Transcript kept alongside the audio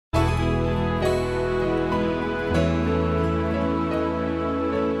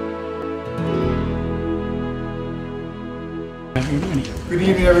Good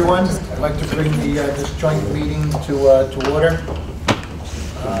evening, everyone. I'd like to bring this joint meeting to order.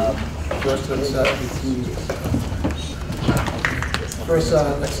 First,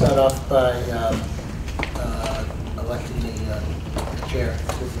 let's start off by electing the chair.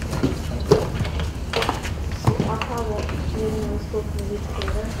 I'll call the meeting of the school committee to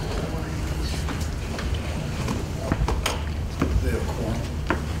order.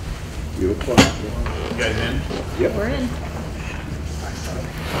 You guys in? Yep. We're in.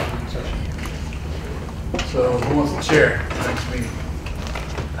 So who wants the chair for the next meeting?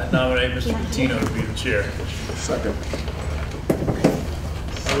 I nominate Mr. Patino to be the chair. Second.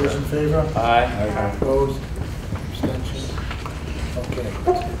 All those in favor? Aye. Opposed? Abstentions? Okay,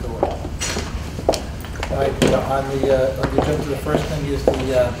 let's get going. All right, on the agenda, the first thing is the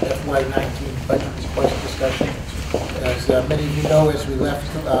FY19 budget request discussion. As many of you know, as we left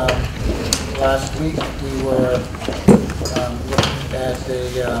last week, we were looking at the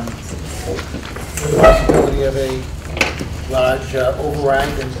possibility of a large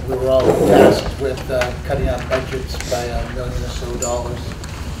override, and we were all tasked with cutting our budgets by $1 million or so dollars.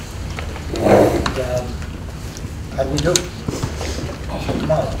 And, how do we do?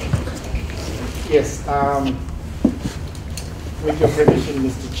 Tomorrow. Yes, with your permission,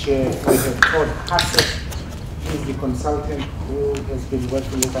 Mr. Chair, we have Todd Hassett. He's the consultant who has been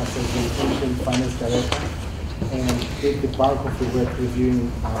working with us as the Interim Finance Director and did the bulk of the work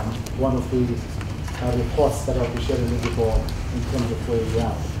reviewing one of the reports that I'll be sharing with the board in terms of where we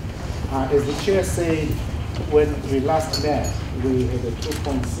are. As the Chair said, when we last met, we had a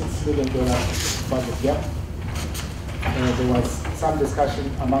 $2.6 million budget gap. There was some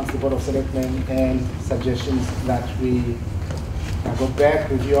discussion amongst the Board of Selectmen and suggestions that we go back,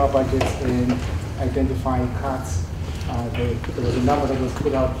 review our budgets, and identify cuts. There was a number that was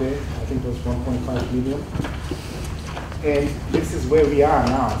put out there. I think it was 1.5 million. And this is where we are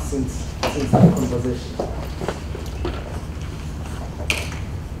now since that conversation.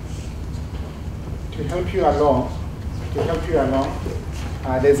 To help you along,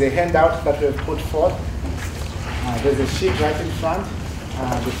 there's a handout that we've put forth. There's a sheet right in front.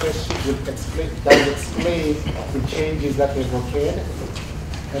 The first sheet does explain the changes that we've okayed.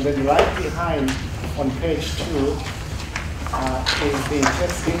 And then right behind, on page 2, is the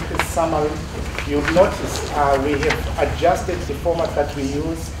tax increase summary. You'll notice we have adjusted the format that we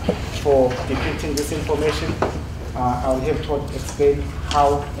use for depicting this information. I'll have to explain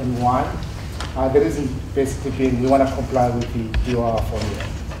how and why. The reason basically being we want to comply with the DOR formula.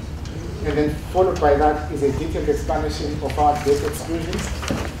 And then followed by that is a detailed explanation of our debt exclusions.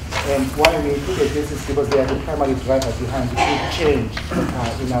 And why we included this is because they are the primary driver behind the big change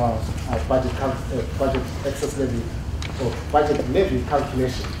in our budget excess levy or budget levy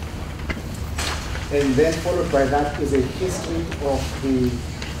calculation. And then followed by that is a history of the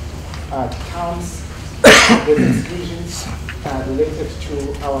town's debt exclusions related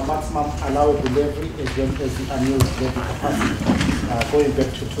to our maximum allowable levy as well as the unused levy capacity going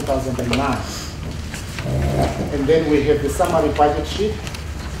back to 2009. And then we have the summary budget sheet.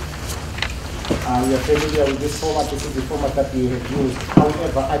 We are familiar with this format. This is the format that we have used.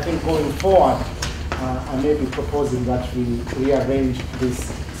 However, I think going forward, I may be proposing that we rearrange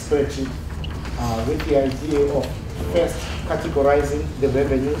this spreadsheet with the idea of first categorizing the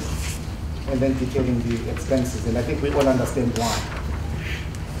revenues and then detailing the expenses. And I think we all understand why.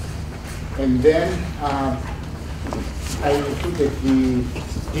 And then I included the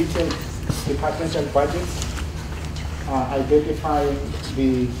detailed departmental budgets, identifying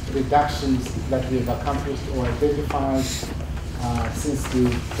the reductions that we have accomplished or identified since the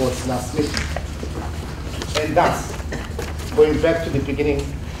board's last meeting. And thus, going back to the beginning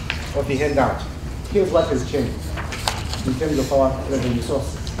of the handout, here's what has changed in terms of our revenue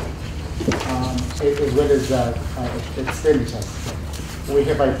sources, as well as expenditures. We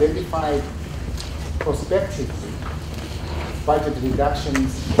have identified prospective budget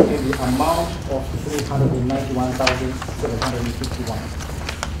reductions in the amount of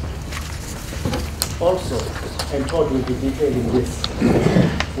 $391,751. Also, and Todd will be detailing this,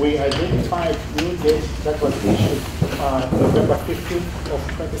 we identified new debt that was issued November 15th of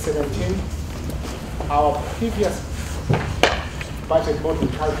 2017. Our previous budget model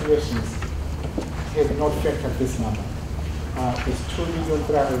calculations have not factored this number. It's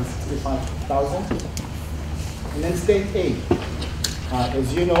 $2,365,000. And then state aid.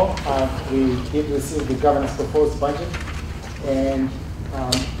 As you know, we did receive the governor's proposed budget, and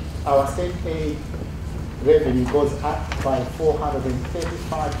our state aid revenue goes up by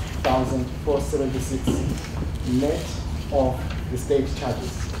 $435,476 net of the state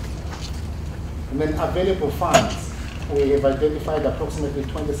charges. And then available funds we have identified approximately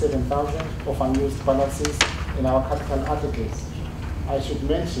 27,000 of unused balances in our capital articles. I should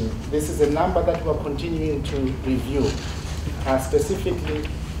mention, this is a number that we're continuing to review. Specifically,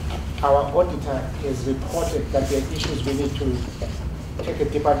 our auditor has reported that there are issues we need to take a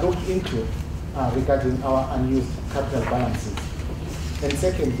deeper look into regarding our unused capital balances. And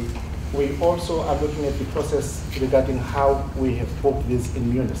secondly, we also are looking at the process regarding how we have booked these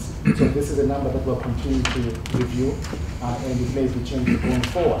in units. So this is a number that we'll continue to review, and it may be changed going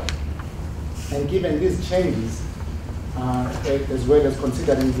forward. And given these changes, as well as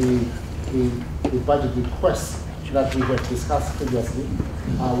considering the budget requests that we have discussed previously,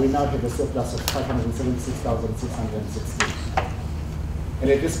 we now have a surplus of 576,660. And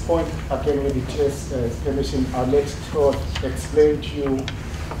at this point, again, with the Chair's permission, I'll let Todd explain to you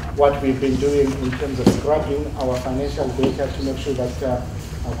what we've been doing in terms of scrubbing our financial data to make sure that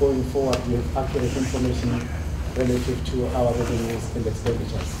going forward we have accurate information relative to our revenues and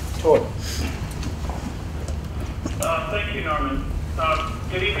expenditures. Todd. Thank you, Norman.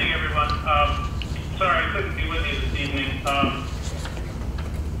 Good evening, everyone. Sorry I couldn't be with you this evening.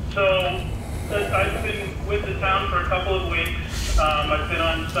 I've been with the town for a couple of weeks. I've been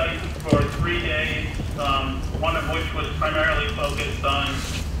on site for 3 days, one of which was primarily focused on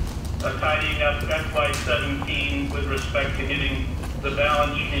tidying up FY17 with respect to getting the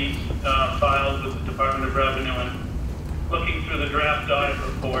balance sheet filed with the Department of Revenue and looking through the draft audit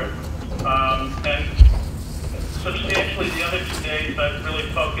report. And substantially the other 2 days I've really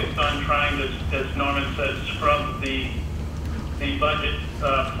focused on trying to, as Norman said, scrub the budget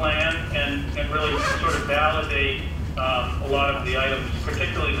plan and really sort of validate a lot of the items,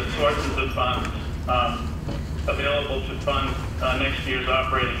 particularly the sources of funds available to fund next year's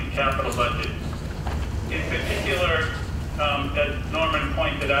operating and capital budget. In particular, as Norman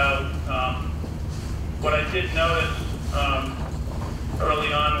pointed out, what I did notice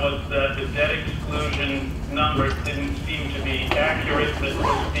early on was that the debt exclusion numbers didn't seem to be accurate that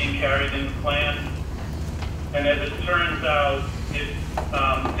was being carried in the plan. And as it turns out, it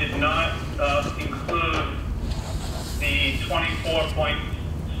did not include the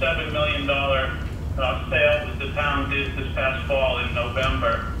 $24.7 million sale that the town did this past fall in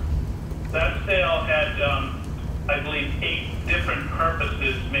November. That sale had, I believe, 8 different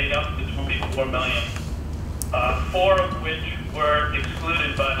purposes made up the $24 million, 4 of which were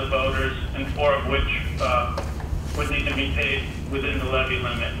excluded by the voters and 4 of which would need to be paid within the levy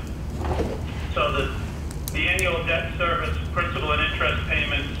limit. So the annual debt service, principal and interest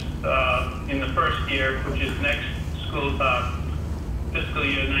payments in the first year, which is next school fiscal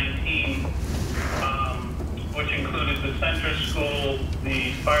year 19, which included the center school,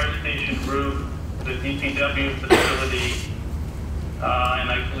 the fire station roof, the DPW facility, and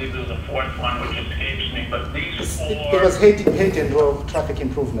I believe there was a 4th one which escapes me, but these 4... It was Hayden Road traffic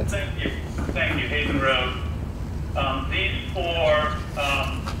improvements. Thank you, Hayden Road. These 4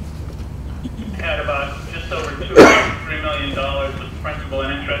 had about just over $2.3 million of principal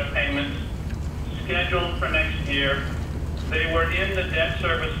and interest payments scheduled for next year. They were in the debt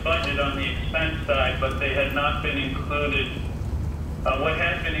service budget on the expense side, but they had not been included. What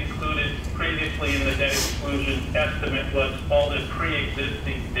had been included previously in the debt exclusion estimate was all the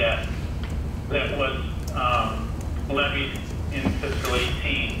pre-existing debt that was levied in fiscal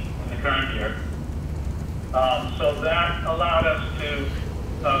 18, in the current year. So that allowed us to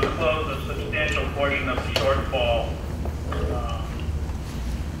close a substantial portion of the shortfall.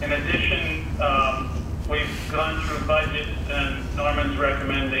 In addition, we've gone through budgets, and Norman's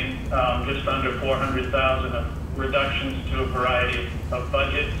recommending just under 400,000 of reductions to a variety of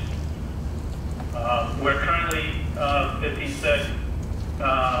budgets. We're currently, as he said,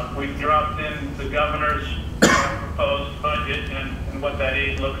 we've dropped in the governor's proposed budget and what that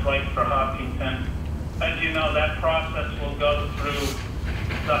aid looks like for Hopkinton. As you know, that process will go through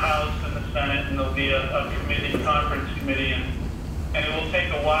the House and the Senate, and there'll be a committee, conference committee, and it will take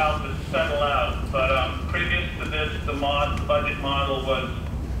a while to settle out. But previous to this, the budget model was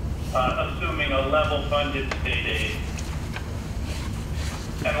assuming a level funded state aid.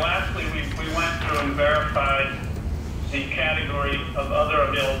 And lastly, we went through and verified the category of other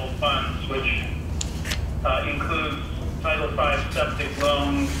available funds, which includes Title V septic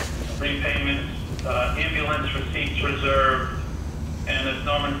loans, repayments, ambulance receipts reserve, and as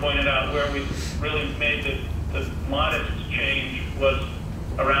Norman pointed out, where we really made the modest change was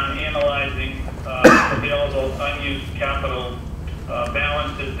around analyzing available unused capital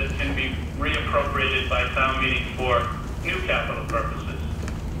balances that can be reappropriated by town meeting for new capital purposes.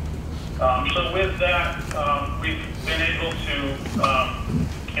 So with that, we've been able to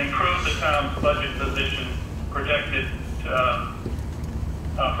improve the town's budget position projected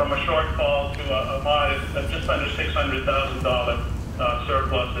from a shortfall to a modest, just under $600,000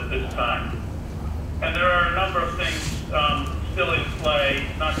 surplus at this time. And there are a number of things still in play,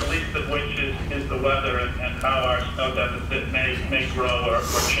 not the least of which is the weather and how our snow deficit may grow or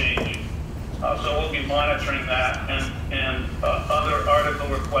change. So we'll be monitoring that and other article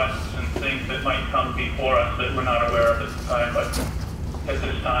requests and things that might come before us that we're not aware of at the time, but at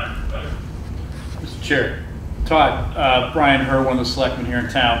this time. Mr. Chair, Todd, Brian Herr, one of the selectmen here in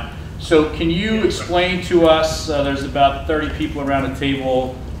town. So can you explain to us, there's about 30 people around the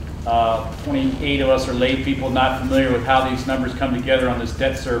table, 28 of us are lay people not familiar with how these numbers come together on this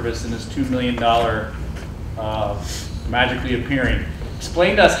debt service and this $2 million magically appearing.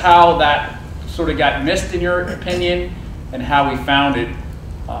 Explain to us how that sort of got missed in your opinion and how we found it.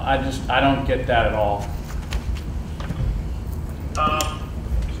 I don't get that at all.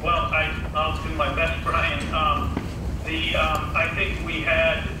 Well, I'll do my best, Brian. I think we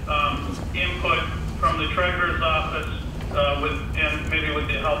had input from the Treasurer's Office and maybe with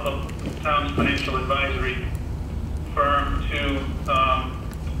the help of the town's financial advisory firm to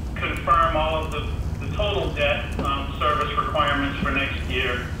confirm all of the total debt service requirements for next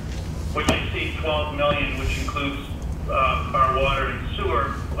year, which exceed $12 million, which includes our water and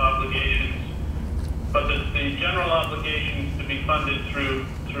sewer obligations. But the general obligations to be funded through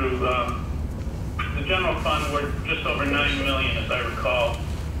the general fund were just over $9 million, as I recall.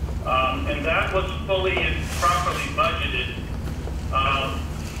 And that was fully and properly budgeted.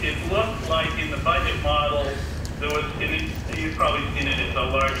 It looked like in the budget model, there was, you've probably seen it, it's a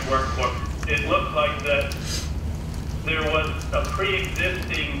large workbook. It looked like that there was a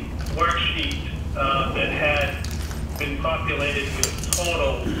pre-existing worksheet that had been populated with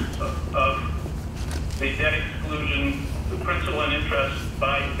totals of the debt exclusion, the principal and interest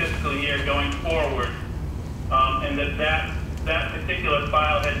by fiscal year going forward, and that particular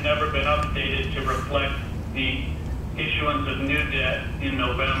file had never been updated to reflect the issuance of new debt in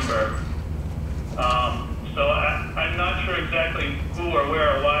November. So I'm not sure exactly who or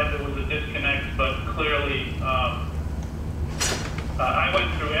where or why there was a disconnect, but clearly I went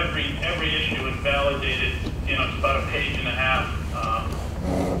through every issue and validated, it's about a page and a half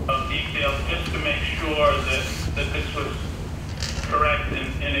of details just to make sure that this was correct,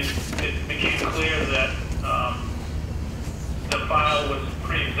 and it became clear that the file was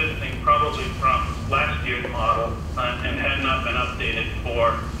pre-existing probably from last year's model and had not been updated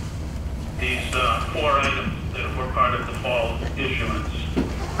for these 4 items that were part of the fall issuance.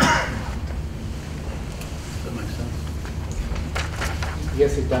 That makes sense.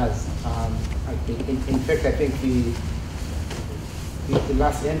 Yes, it does. I think, in fact, I think the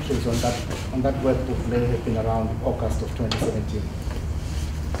last entries on that workbook may have been around August of 2017.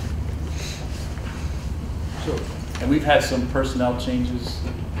 Sure. And we've had some personnel changes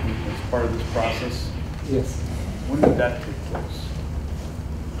as part of this process. Yes. When did that take place?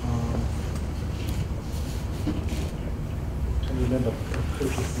 I remember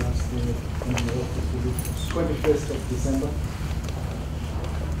Chris's last day in the office, 21st of December.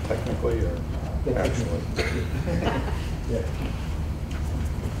 Technically or Yeah, actually? Yeah.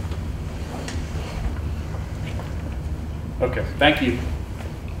 Okay, thank you.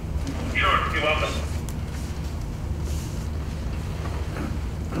 Sure, you're welcome.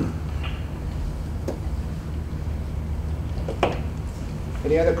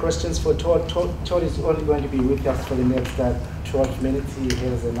 Any other questions for Todd? Todd is only going to be with us for the next 12 minutes. He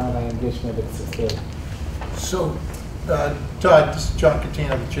has another engagement at 6:30. So, Todd, this is John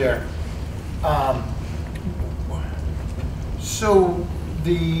Catino, the chair. So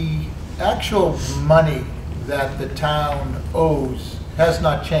the actual money that the town owes has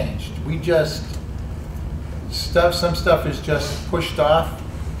not changed. We just, some stuff is just pushed off.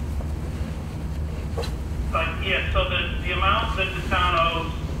 Yes, so the amount that the town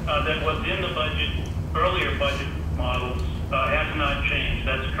owes that was in the budget, earlier budget models, has not changed,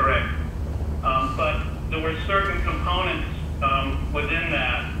 that's correct. But there were certain components within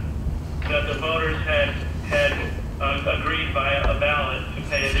that the voters had agreed via a ballot to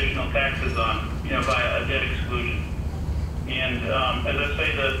pay additional taxes on, via a debt exclusion. And as I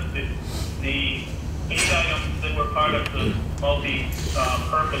say, the 8 items that were part of the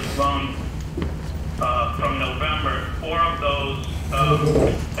multi-purpose loan from November, 4 of those,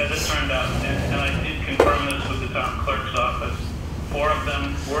 as it turned out, and I did confirm this with the town clerk's office, 4 of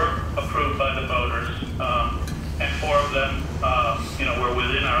them were approved by the voters, and 4 of them, were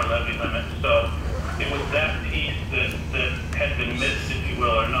within our levy limit. So it was that piece that had been missed, if you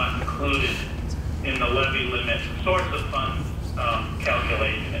will, or not included in the levy limit source of funds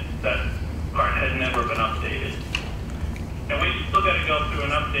calculation. That part had never been updated. through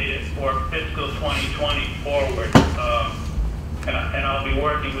and update it for fiscal 2020 forward. And I'll be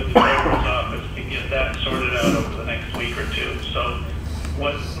working with the treasurer's office to get that sorted out over the next week or two. So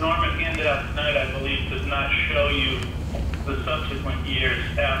what Norman handed out tonight, I believe, does not show you the subsequent years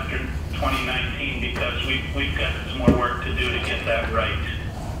after 2019 because we've got some more work to do to get that right.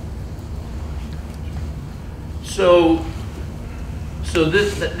 So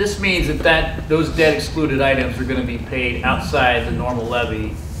this means that those debt excluded items are going to be paid outside the normal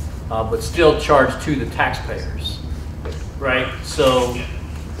levy, but still charged to the taxpayers, right? So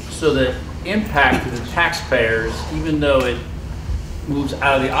the impact to the taxpayers, even though it moves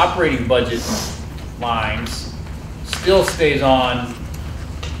out of the operating budget lines, still stays on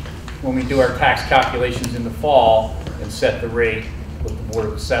when we do our tax calculations in the fall and set the rate with the Board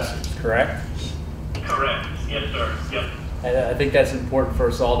of Assessors, correct? Correct. Yes, sir. Yep. And I think that's important for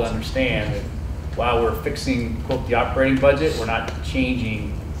us all to understand that while we're fixing, quote, the operating budget, we're not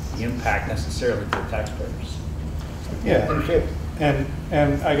changing the impact necessarily to the taxpayers. Yeah, and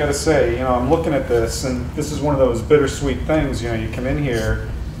I gotta say, I'm looking at this, and this is one of those bittersweet things. You come in here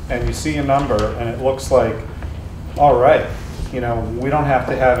and you see a number, and it looks like, all right, we don't have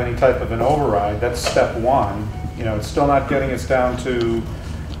to have any type of an override. That's step one. It's still not getting us down to,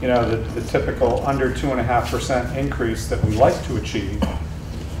 the typical under 2.5% increase that we like to achieve.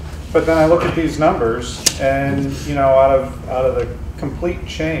 But then I look at these numbers, and out of the complete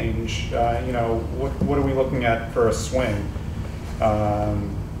change, what are we looking at for a swing? Well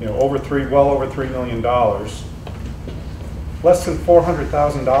over $3 million. Less than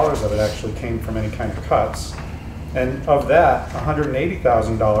 $400,000 of it actually came from any kind of cuts, and of that,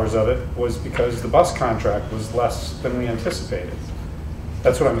 $180,000 of it was because the bus contract was less than we anticipated.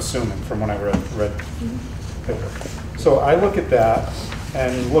 That's what I'm assuming from when I read paper. So I look at that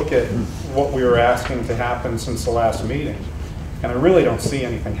and look at what we were asking to happen since the last meeting, and I really don't see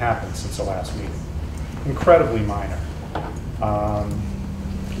anything happen since the last meeting. Incredibly minor,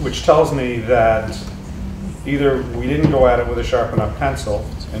 which tells me that either we didn't go at it with a sharp enough pencil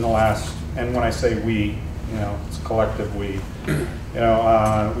in the last, and when I say we, it's a collective we,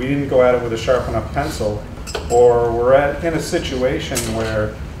 we didn't go at it with a sharp enough pencil, or we're in a situation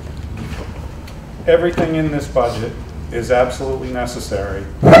where everything in this budget is absolutely necessary,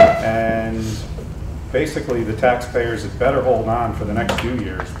 and basically the taxpayers had better hold on for the next few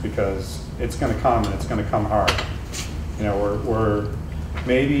years because it's going to come, and it's going to come hard. We're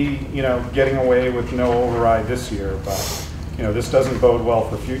maybe getting away with no override this year, but this doesn't bode well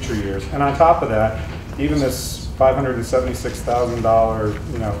for future years. And on top of that, even this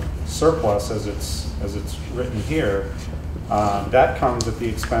 $576,000 surplus, as it's written here, that comes at the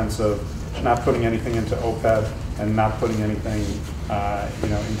expense of not putting anything into OPEB and not putting anything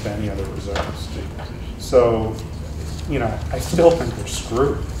into any other reserves. So I still think we're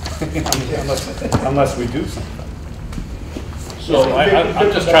screwed unless we do something. So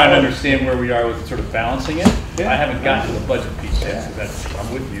I'm just trying to understand where we are with sort of balancing it. Yeah. I haven't gotten to the budget piece yet, so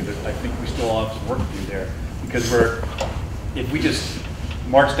I'm with you, that I think we still have some work to do there. Because if we just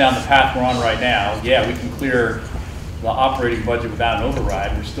march down the path we're on right now, yeah, we can clear the operating budget without an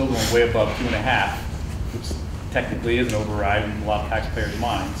override. We're still going way above 2.5, which technically is an override in a lot of taxpayers'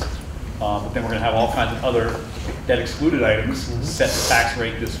 minds. But then we're going to have all kinds of other debt excluded items set the tax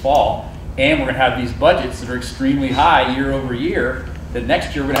rate this fall. And we're going to have these budgets that are extremely high year over year that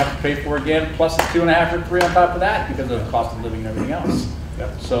next year we're going to have to pay for again, plus a 2.5 or 3 on top of that because of the cost of living and everything else.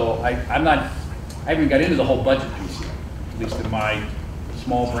 Yep. So I haven't got into the whole budget piece yet, at least in my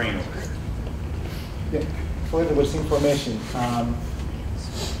small brain over here. Yeah. Further with information,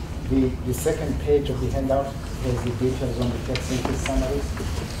 the second page of the handout has the details on the tax increase summaries.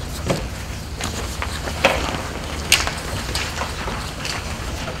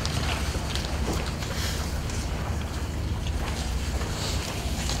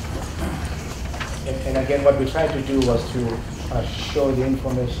 And again, what we tried to do was to show the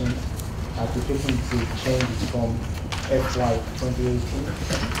information depicting the changes from FY 2018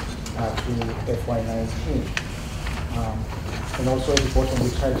 to FY 19. And also at the bottom, we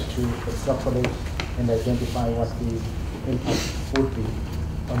tried to extrapolate and identify what the impact would be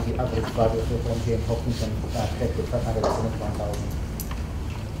on the average value of home here in Hopkinton compared to 571,000.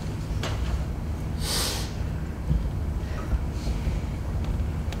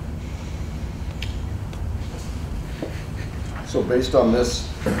 So based on this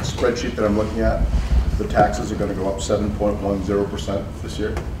spreadsheet that I'm looking at, the taxes are going to go up 7.10% this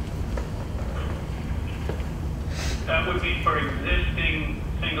year? That would be for existing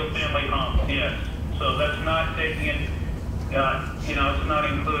single-family homes, yes. So that's not taking in, it's not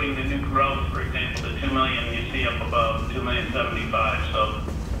including the new growth, for example, the 2 million you see up above, 2,075,000. So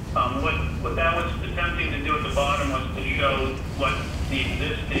what that was attempting to do at the bottom was to show what the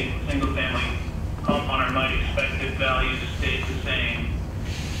existing single-family homeowner might expect if values stayed the same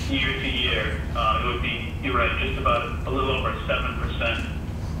year to year. It would be, you're right, just about a little over 7%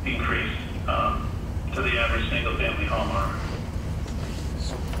 increase to the average single-family homeowner.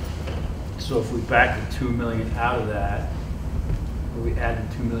 So if we back the 2 million out of that, or we add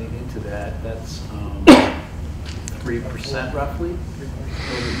the 2 million into that, that's 3% roughly, a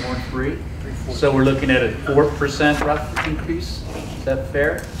little bit more than 3. So we're looking at a 4% rough increase. Is that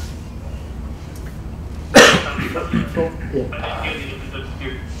fair?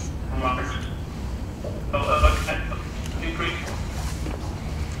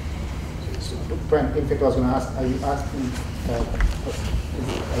 Brian, in fact, I was going to ask, are you asking,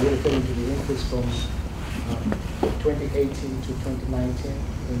 are you referring to the increase from 2018 to 2019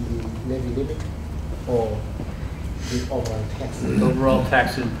 in the levy limit, or the overall tax? The overall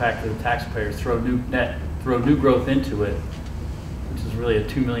tax impact to the taxpayers, throw new growth into it, which is really a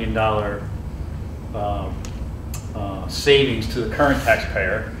 $2 million savings to the current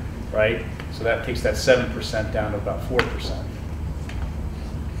taxpayer, right? So that takes that 7% down to about 4%.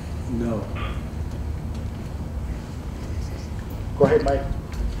 No. Go ahead, Mike.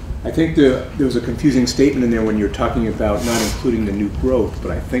 I think there was a confusing statement in there when you're talking about not including the new growth, but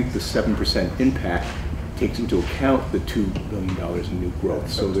I think the 7% impact takes into account the $2 million in new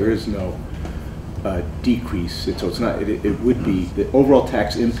growth. So there is no decrease. So it's not. It would be the overall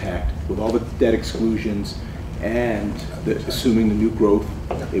tax impact with all the debt exclusions and assuming the new growth.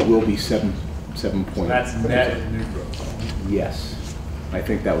 It will be 7 points. That's net of new growth. Yes. I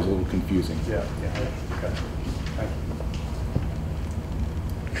think that was a little confusing. Yeah. Okay. Thank you.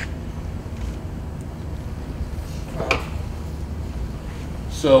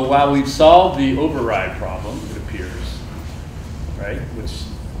 So while we've solved the override problem, it appears, right, which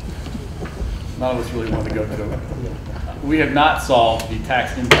none of us really want to go to, we have not solved the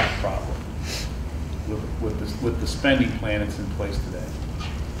tax impact problem with the spending plan that's in place today.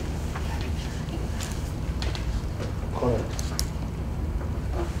 Correct.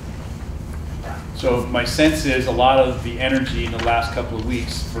 So my sense is a lot of the energy in the last couple of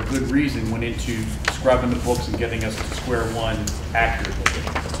weeks, for good reason, went into scrubbing the books and getting us to square one accurately.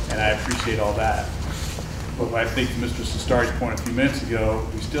 And I appreciate all that. But I think to Mr. Sestari's point a few minutes ago,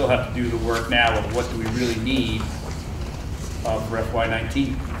 we still have to do the work now of what do we really need for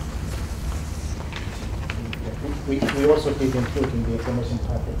FY19. We also did include in the information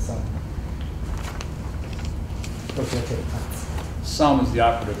packet some projected cuts. Some is the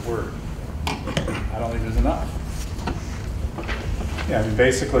operative word. I don't think there's enough. Yeah, I mean,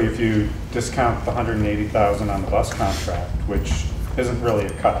 basically, if you discount the $180,000 on the bus contract, which isn't really a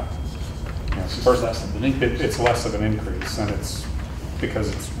cut. You know, It's less of an increase. It's less of an increase, and it's because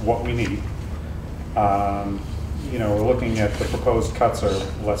it's what we need. You know, we're looking at the proposed cuts are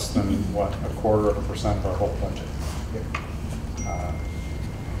less than, what, 0.25% of our whole budget.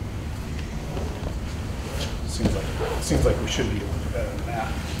 Seems like we should be able to do better than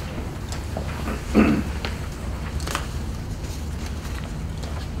that.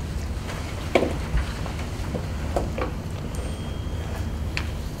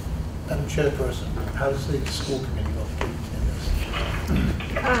 Madam Chairperson, how does the school committee look in this?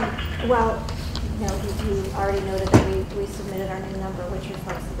 Well, you know, you already noted that we submitted our new number, which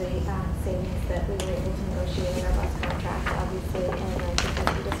reflects the savings that we were able to negotiate in our bus contract, obviously. And I think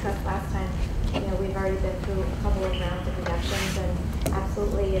as we discussed last time, you know, we've already been through a couple of rounds of reductions, and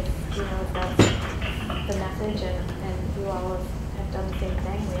absolutely, if that's the message, and you all have done the same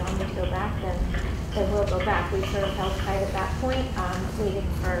thing, we all need to go back, then we'll go back. We sort of held tight at that point, waiting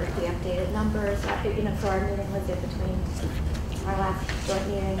for the updated numbers. You know, so our meeting was in between our last joint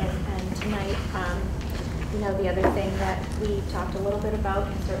meeting and tonight. You know, the other thing that we talked a little bit about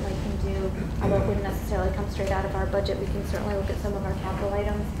and certainly can do, although it wouldn't necessarily come straight out of our budget, we can certainly look at some of our capital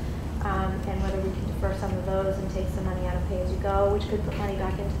items and whether we can defer some of those and take some money out of pay-as-you-go, which could put money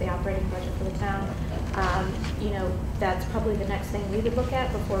back into the operating budget for the town. You know, that's probably the next thing we would look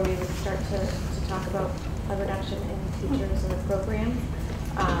at before we would start to talk about a reduction in teachers or programs,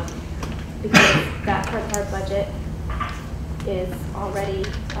 because that part of our budget is already,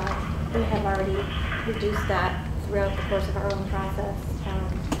 we have already reduced that throughout the course of our own process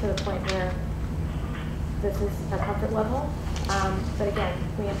to the point where this is a comfort level. But again,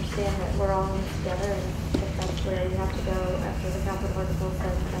 we understand that we're all in this together, and if that's where you have to go after the capital articles,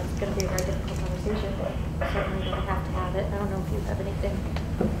 then that's going to be a very difficult conversation. But certainly going to have it. I don't know if you have anything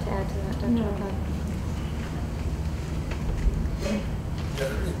to add to that, Dr. O'Connor.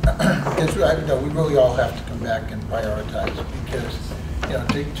 It's, you know, we really all have to come back and prioritize because, you know,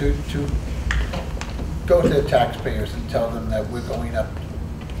 to go to the taxpayers and tell them that we're going up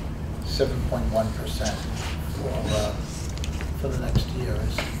 7.1% for the next year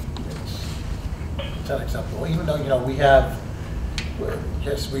it's unacceptable. Even though, you know, we have,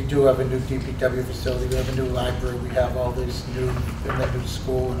 yes, we do have a new DPW facility, we have a new library, we have all this new, and a new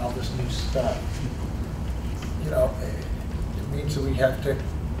school and all this new stuff. You know, it means that we have to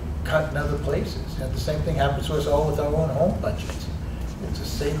cut in other places. You know, the same thing happens to us all with our own home budgets. It's the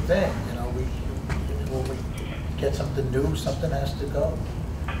same thing, you know, when we get something new, something has to go.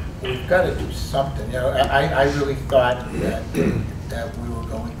 We've got to do something. You know, I really thought that we were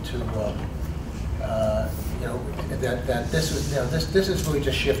going to, you know, that this was, you know, this is really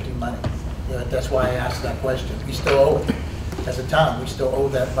just shifting money. You know, that's why I asked that question. We still owe it. As a town, we still owe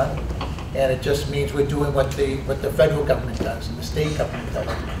that money. And it just means we're doing what the federal government does and the state government does.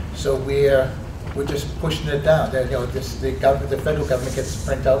 So we're just pushing it down. You know, the federal government gets to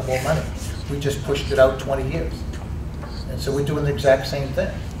print out more money. We just pushed it out 20 years. And so we're doing the exact same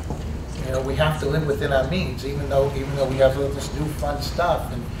thing. You know, we have to live within our means, even though we have all this new fun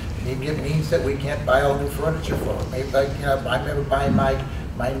stuff, and maybe it means that we can't buy all new furniture for it. Maybe, like, you know, I remember buying my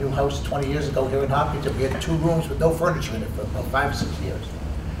new house 20 years ago here in Hopkinton. We had 2 rooms with no furniture in it for about 5 or 6 years.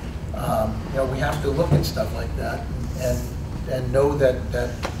 You know, we have to look at stuff like that and know that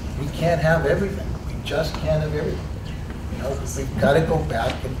we can't have everything. We just can't have everything. You know, we've got to go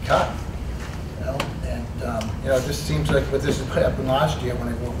back and cut. You know, and you know, this seems like what happened last year when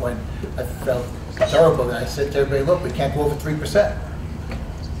I felt terrible that I said to everybody, look, we can't go over 3%.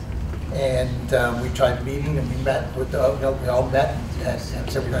 And we tried meeting, and we met with, you know, we all met and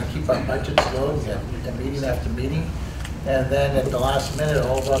said we're going to keep our budgets low. We had meeting after meeting. And then at the last minute,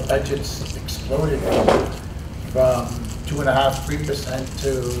 all of our budgets exploded from 2.5%, 3%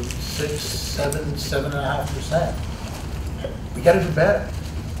 to 6%, 7%, 7.5%. We got to do better.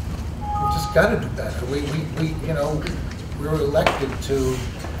 We just got to do better. We you know, we were elected to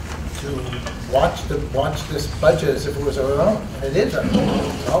watch this budget as if it was our own, and it is our own.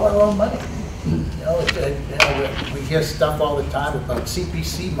 It's all our own money. You know, we hear stuff all the time about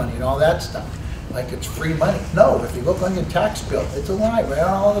CPC money and all that stuff, like it's free money. No, if you look on your tax bill, it's a lie right on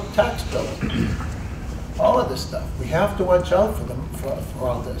all the tax bills. All of this stuff. We have to watch out for them for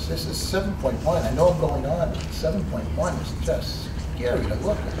all this. This is 7.1. I know I'm going on, but 7.1 is just scary to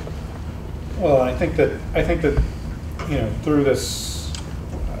look at. Well, I think that you know, through this,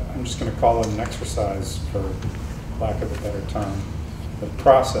 I'm just going to call it an exercise, for lack of a better term, the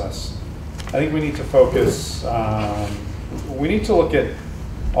process. I think we need to focus. We need to look at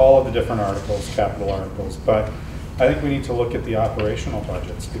all of the different articles, capital articles, but I think we need to look at the operational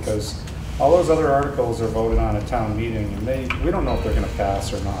budgets, because all those other articles are voted on at town meeting, and we don't know if they're going to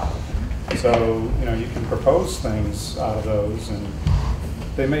pass or not. So, you know, you can propose things out of those, and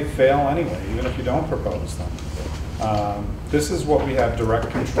they may fail anyway, even if you don't propose them. This is what we have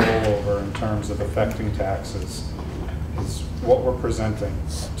direct control over in terms of affecting taxes, is what we're presenting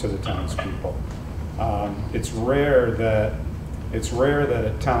to the townspeople. It's rare that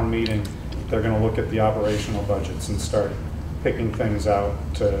at town meeting they're going to look at the operational budgets and start picking things out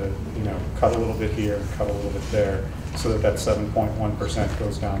to, you know, cut a little bit here, cut a little bit there, so that 7.1%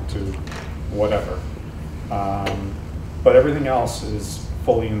 goes down to whatever. But everything else is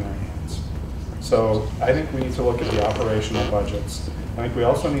fully in their hands. So I think we need to look at the operational budgets. I think we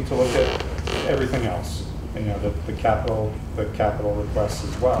also need to look at everything else, you know, the capital requests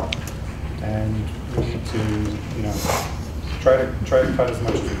as well. And we need to, you know, try to cut as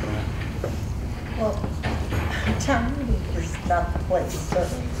much as we can. Well, town meeting is not the place,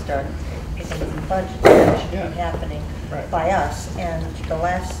 certainly, to start picking some budgets that should be happening by us. And the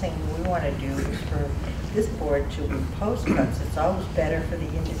last thing we want to do is for this board to impose cuts. It's always better for the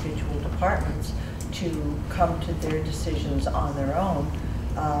individual departments to come to their decisions on their own.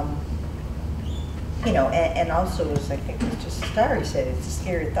 You know, and also, as I think Mr. Starry said, it's a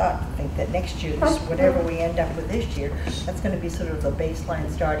scary thought to think that next year, whatever we end up with this year, that's going to be sort of the baseline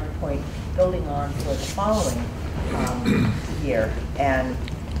starting point, building on for the following year. And,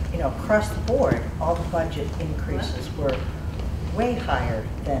 you know, across the board, all the budget increases were way higher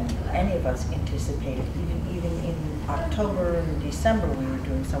than any of us anticipated. Even in October and December, we were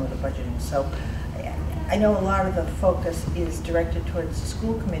doing some of the budgeting. So I know a lot of the focus is directed towards the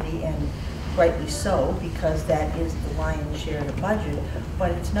school committee, and rightly so, because that is the lion's share of the budget,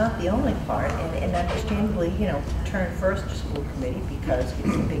 but it's not the only part, and understandably, you know, turn first to school committee because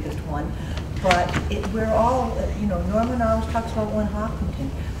it's the biggest one, but we're all, you know, Norman always talks about one Hopkinton.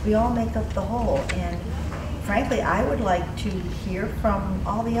 We all make up the whole, and frankly, I would like to hear from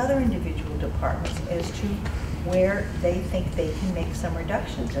all the other individual departments as to where they think they can make some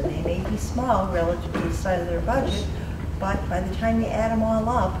reductions. And they may be small relative to the size of their budget, but by the time you add them all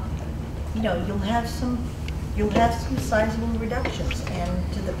up, you know, you'll have some sizable reductions.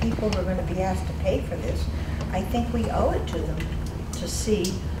 And to the people who are going to be asked to pay for this, I think we owe it to them to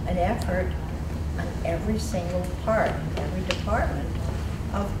see an effort on every single part, every department,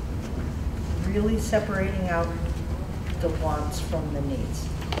 of really separating out the wants from the needs.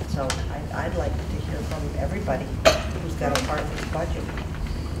 So I'd like to hear from everybody who's got a part of this budget,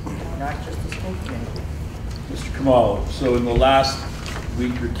 not just the school committee. Mr. Kamal, so in the last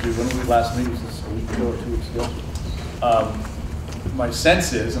week or two, when did we last meet? Was this a week ago or 2 weeks ago? My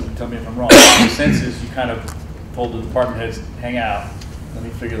sense is, and tell me if I'm wrong, my sense is you kind of told the department heads, hang out, let me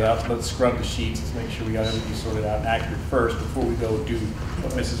figure that out, let's scrub the sheets, let's make sure we got everything sorted out and accurate first before we go do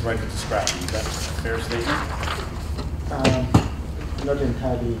what Mrs. Wright just described. Is that a fair statement? Not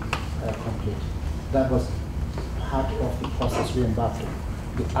entirely complete. That was part of the process we embarked on.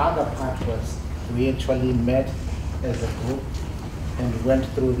 The other part was we actually met as a group and went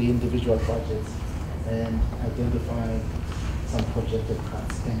through the individual projects and identified some projected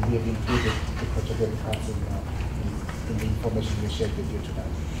cuts, and we have included the projected cuts in the information we shared with you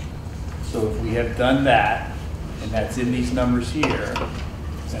tonight. So if we have done that, and that's in these numbers here,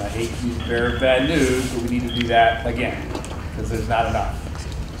 and I hate to use the bearer of bad news, but we need to do that again, because there's not enough.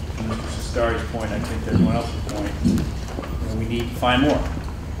 And Mr. Starry's point, I think to everyone else's point, and we need to find more.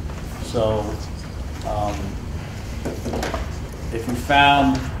 So if we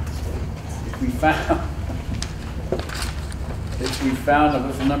found,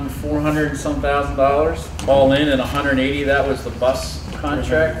 what's the number, $400 and some $1,000 all in, and 180, that was the bus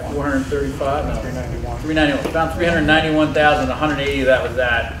contract, 435, no, 391. Found 391,000, 180 of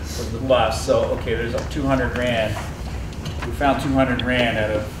that was the bus. So okay, there's 200 grand. We found 200 grand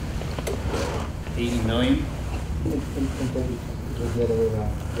out of 80 million. It was the other way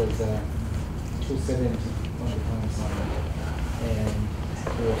around. It was 270 on the time side, and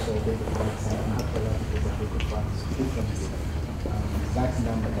we also identified some alternatives that we could fund differently. That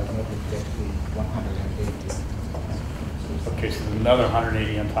number does not reflect the 180. Okay, so there's another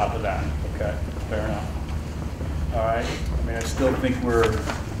 180 on top of that. Okay, fair enough. All right. I mean, I still think we're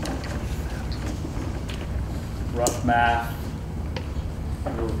rough math.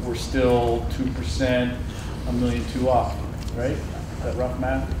 We're still 2%, $1.2 million off, right? Is that rough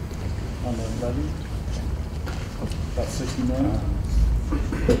math on the levy? About 60 million.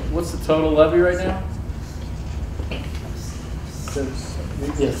 What's the total levy right now? So,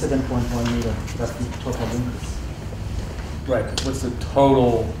 yeah, 7.1 million. That's the total increase. Right. What's the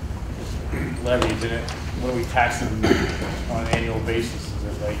total levy? Is it? What are we taxing on an annual basis? Is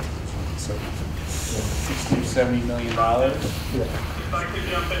it like 60 or $70 million? Yeah. If I could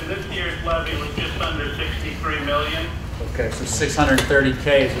jump in, this year's levy was just under 63 million. Okay, so 630K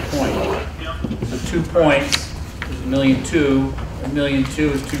is the point. Yep. So 2 points is $1.2 million. $1.2 million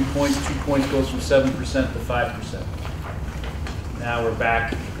is 2 points. 2 points goes from 7% to 5%. Now we're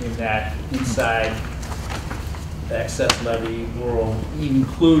back in that inside the excess levy world,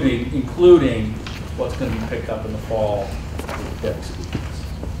 including what's going to be picked up in the fall with debt exclusions.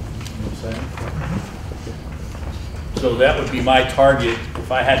 You know what I'm saying? So that would be my target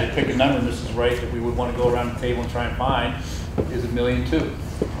if I had to pick a number, and this is right, that we would want to go around the table and try and find, is $1.2 million.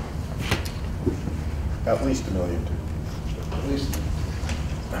 At least $1.2 million. At least.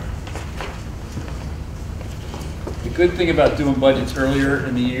 The good thing about doing budgets earlier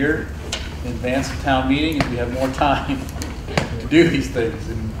in the year, in advance of town meeting, is we have more time to do these things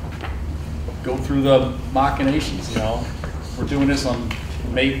and go through the machinations, you know. We're doing this on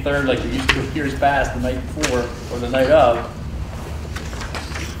May 3rd like we used to years past, the night before or the night of.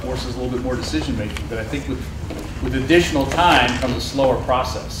 It forces a little bit more decision making, but I think with additional time comes a slower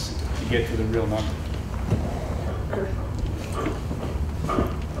process to get to the real number.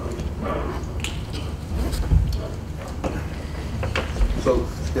 So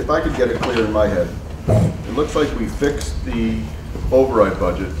if I could get it clear in my head, it looks like we fixed the override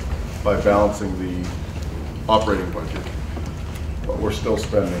budget by balancing the operating budget, but we're still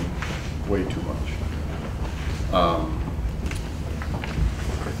spending way too much. I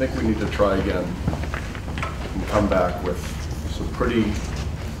think we need to try again and come back with some pretty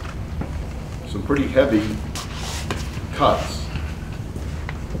heavy cuts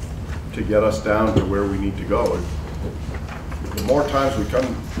to get us down to where we need to go. The more times we come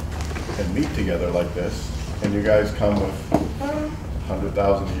and meet together like this, and you guys come with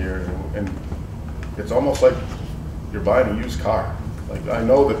 100,000 a year, and it's almost like you're buying a used car. Like, I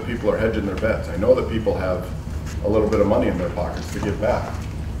know that people are hedging their bets. I know that people have a little bit of money in their pockets to give back,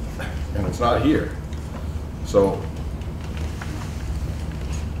 and it's not here. So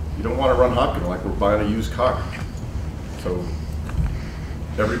you don't want to run Hopkins like we're buying a used car. So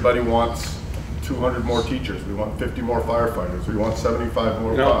everybody wants 200 more teachers. We want 50 more firefighters. We want 75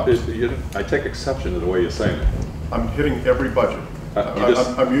 more cops. I take exception to the way you're saying it. I'm hitting every budget.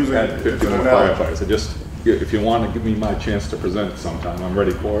 I'm using add it 50 as an more analogy. firefighters. If you want to give me my chance to present it sometime, I'm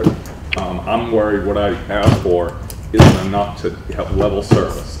ready for it. I'm worried what I asked for isn't enough to have level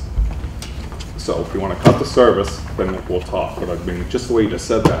service. So if you want to cut the service, then we'll talk. But I mean, just the way you just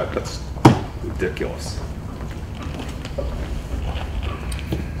said that, that's ridiculous.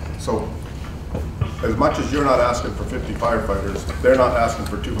 So as much as you're not asking for 50 firefighters, they're not asking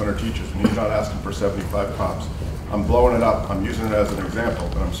for 200 teachers, and he's not asking for 75 cops. I'm blowing it up. I'm using it as an example,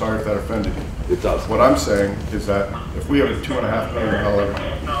 but I'm sorry if that offended you. It does. What I'm saying is that if we have a $2.5 million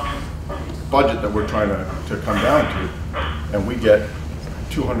budget that we're trying to come down to, and we get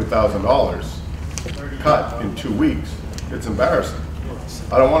 $200,000 cut in 2 weeks, it's embarrassing.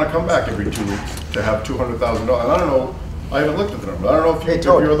 I don't want to come back every 2 weeks to have $200,000. And I don't know, I haven't looked at the number. I don't know if, Hey,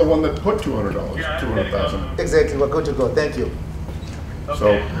 Todd. you're the one that put $200,000. Exactly, we're good to go, thank you.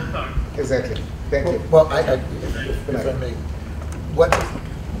 So, Exactly, thank you. Well, if I may,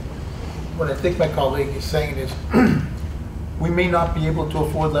 what I think my colleague is saying is, we may not be able to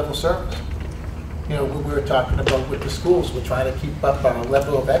afford level service. You know, we were talking about with the schools, we're trying to keep up our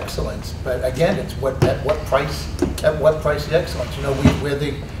level of excellence, but again, it's at what price the excellence? You know, we're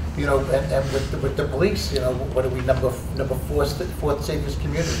the, you know, and with the police, you know, what are we, number fourth safest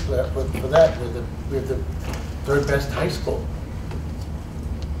community for that? We're the third best high school.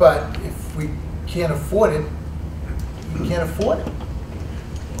 But if we can't afford it, we can't afford it.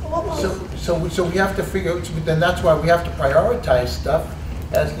 So we have to figure out, then that's why we have to prioritize stuff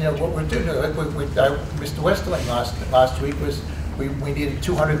as, you know, what we're doing. Like Mr. Westerling last week was, we needed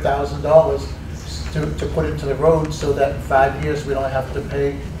 $200,000 to put into the road so that in 5 years we don't have to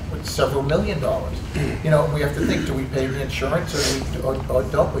pay several $1 million. You know, we have to think, do we pay the insurance or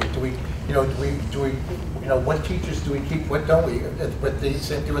don't we? Do we, you know, what teachers do we keep, what don't we? But the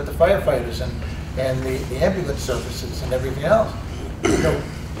same thing with the firefighters and the ambulance services and everything else. You know,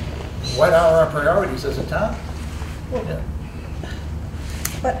 what are our priorities as a town? Yeah.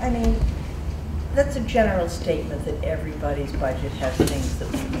 But I mean, that's a general statement that everybody's budget has things that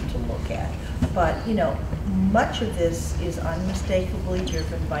we need to look at. But, you know, much of this is unmistakably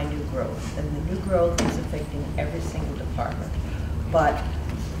driven by new growth, and the new growth is affecting every single department. But,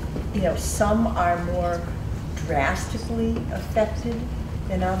 you know, some are more drastically affected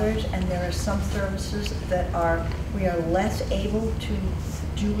than others, and there are some services that we are less able to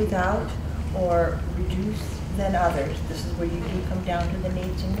do without or reduce than others. This is where you do come down to the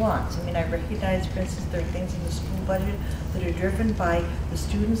needs and wants. I mean, I recognize, for instance, there are things in the school budget that are driven by the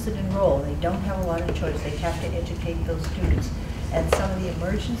students that enroll. They don't have a lot of choice. They have to educate those students. And some of the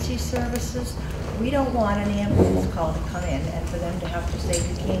emergency services, we don't want an ambulance call to come in and for them to have to say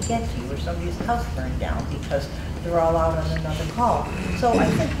we can't get to you or somebody's house burned down because they're all out on another call. So I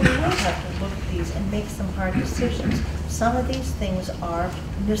think we will have to look at these and make some hard decisions. Some of these things are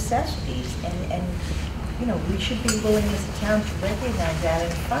necessities, and you know, we should be willing as a town to recognize that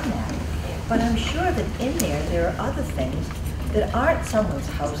and fund that. But I'm sure that in there are other things that aren't someone's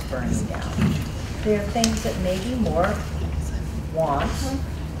house burning down. There are things that may be more wants,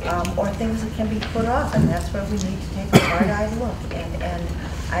 or things that can be put off, and that's where we need to take a hard-eyed look. And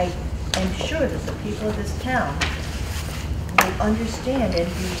I am sure that the people of this town will understand and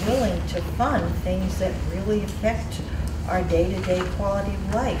be willing to fund things that really affect our day-to-day quality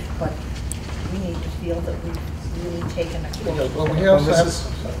of life. But we need to feel that we've really taken a close look. Well, we also have,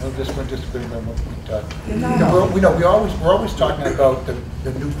 I'm just going to what we talked. No. We're always talking about the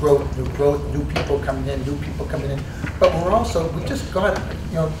new growth, new people coming in, but we just got,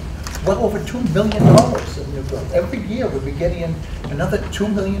 you know, well over $2 million of new growth. Every year we'll be getting in another $2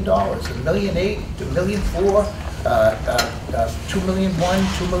 million, $1.8 million, $1.4 million, $2 million,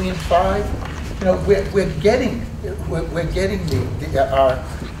 $2 million, $5 million. You know, we're getting our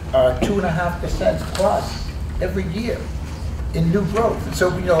 2.5% plus every year in new growth. And so,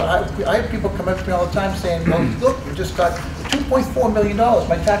 you know, I have people come up to me all the time saying, well, look, we just got $2.4 million.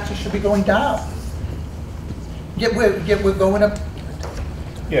 My taxes should be going down. Yet we're going up.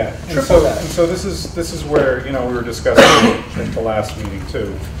 Yeah, and Triple that. so this is where, you know, we were discussing at the last meeting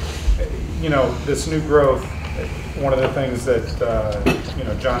too. You know, this new growth, one of the things that, you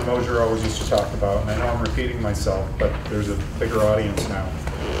know, John Mosier always used to talk about, and I know I'm repeating myself, but there's a bigger audience now.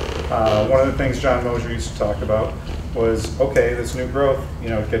 One of the things John Mosier used to talk about was, okay, this new growth, you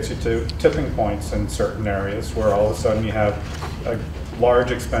know, gets you to tipping points in certain areas where all of a sudden you have a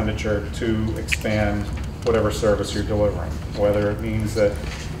large expenditure to expand whatever service you're delivering, whether it means that,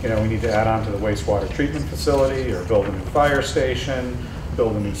 you know, we need to add on to the wastewater treatment facility or build a new fire station,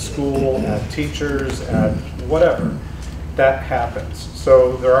 build a new school, add teachers, add whatever. That happens.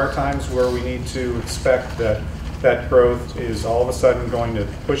 So there are times where we need to expect that that growth is all of a sudden going to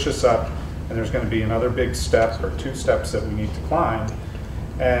push us up, and there's going to be another big step or 2 steps that we need to climb.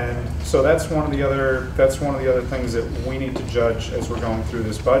 And so that's one of the other things that we need to judge as we're going through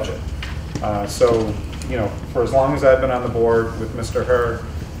this budget. So, you know, for as long as I've been on the board with Mr. Hurd,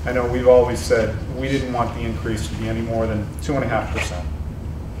 I know we've always said we didn't want the increase to be any more than 2.5%.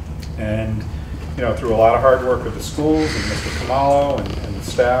 And, you know, through a lot of hard work with the schools and Mr. Kamalo and the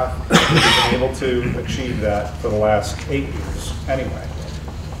staff, we've been able to achieve that for the last 8 years anyway.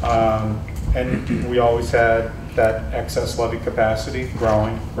 And we always had that excess levy capacity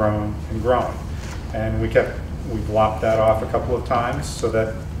growing, and growing. And we've lopped that off a couple of times so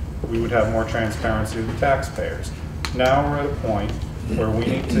that we would have more transparency to the taxpayers. Now we're at a point where we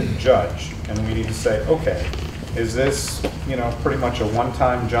need to judge and we need to say, okay, is this, you know, pretty much a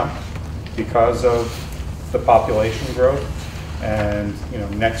one-time jump because of the population growth? And, you know,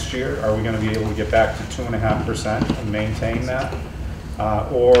 next year, are we going to be able to get back to 2.5% and maintain that?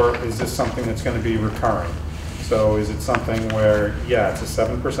 Or is this something that's going to be recurring? So is it something where, yeah, it's a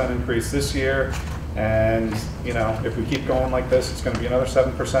 7% increase this year, and, you know, if we keep going like this, it's going to be another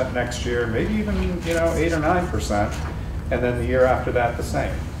 7% next year, maybe even, you know, 8 or 9%, and then the year after that the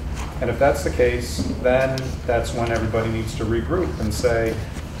same. And if that's the case, then that's when everybody needs to regroup and say,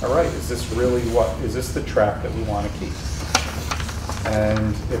 all right, is this really is this the track that we want to keep?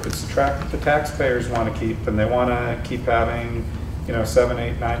 And if it's the track that the taxpayers want to keep, and they want to keep having, you know, 7,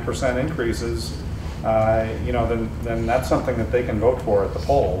 8, 9% increases, you know, then that's something that they can vote for at the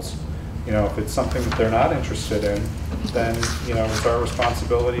polls. You know, if it's something that they're not interested in, then, you know, it's our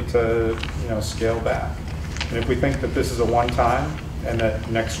responsibility to, you know, scale back. And if we think that this is a one-time and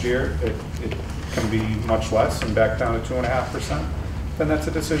that next year it can be much less and back down to 2.5%, then that's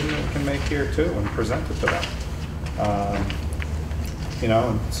a decision that we can make here too and present it to them. You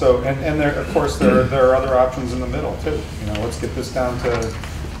know, so, and there, of course, there are other options in the middle too. You know, let's get this down to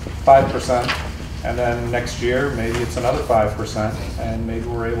 5%, and then next year, maybe it's another 5%, and maybe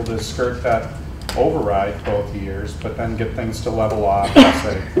we're able to skirt that override both years, but then get things to level off and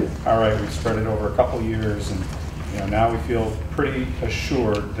say, all right, we've spread it over a couple years, and, you know, now we feel pretty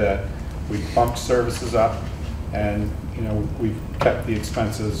assured that we've bumped services up, and, you know, we've kept the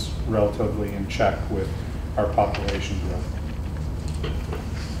expenses relatively in check with our population growth.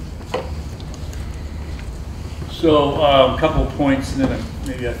 So a couple of points, and then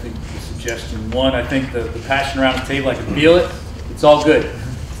maybe I think the suggestion. One, I think the passion around the table, I can feel it. It's all good.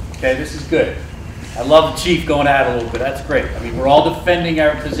 Okay, this is good. I love the chief going at it a little bit. That's great. I mean, we're all defending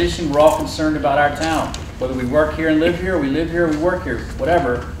our position. We're all concerned about our town. Whether we work here and live here, or we live here, or we work here,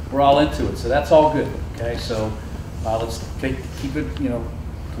 whatever, we're all into it. So that's all good. Okay, so let's keep it, you know,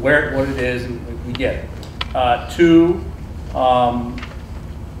 what it is, and we get it. Two,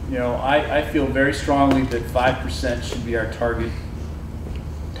 you know, I feel very strongly that 5% should be our target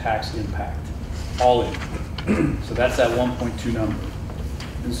tax impact, all in. So that's that 1.2 number.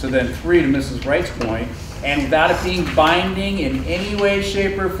 And so then 3, to Mrs. Wright's point, and without it being binding in any way,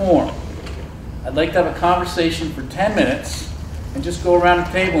 shape, or form, I'd like to have a conversation for 10 minutes and just go around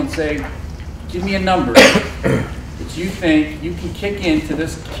the table and say, give me a number that you think you can kick into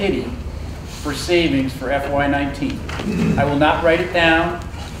this kitty for savings for FY19. I will not write it down.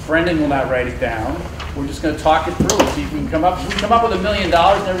 Brendan will not write it down. We're just going to talk it through and see if we can come up. If we come up with $1 million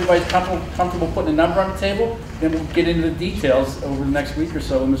and everybody's comfortable putting a number on the table, then we'll get into the details over the next week or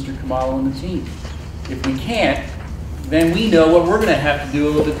so with Mr. Kamalo and the team. If we can't, then we know what we're going to have to do a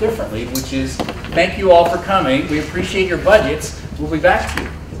little bit differently, which is thank you all for coming. We appreciate your budgets. We'll be back to you,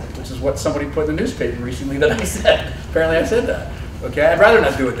 which is what somebody put in the newspaper recently that I said. Apparently I said that. Okay, I'd rather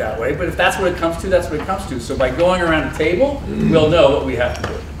not do it that way, but if that's what it comes to, that's what it comes to. So by going around the table, we'll know what we have to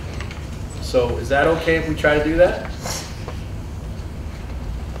do. So is that okay if we try to do that?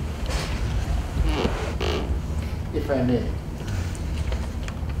 If I may,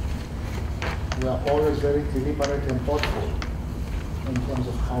 we are always very deliberate and thoughtful in terms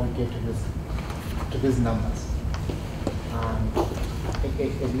of how we get to these numbers.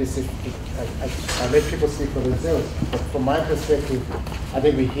 At least I let people speak for themselves, but from my perspective, I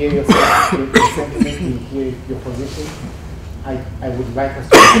think we hear your sentiment, we hear your position. I would like us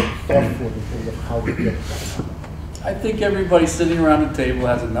to be thoughtful in terms of how we get to that number. I think everybody sitting around the table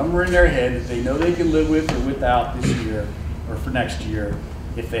has a number in their head that they know they can live with or without this year or for next year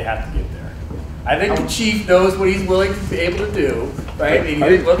if they have to get there. I think the chief knows what he's willing to be able to do, right? And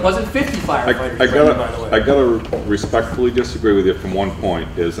he wasn't 50 firefighters, by the way. I gotta respectfully disagree with you from one point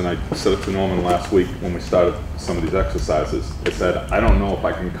is, and I said it to Norman last week when we started some of these exercises, I said, I don't know if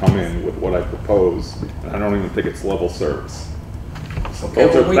I can come in with what I propose, and I don't even think it's level service. Okay,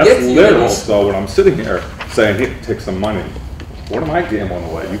 That's literal, so when I'm sitting here saying, here, take some money, what am I gambling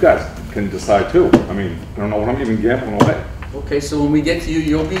away? You guys can decide too. I mean, I don't know what I'm even gambling away. Okay, so when we get to you,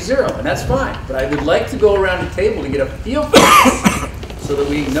 you'll be 0, and that's fine. But I would like to go around the table to get a feel for this so that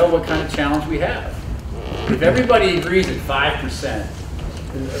we know what kind of challenge we have. If everybody agrees at 5%,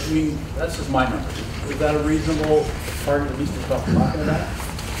 I mean, that's just my number. Is that a reasonable target, at least to start talking about?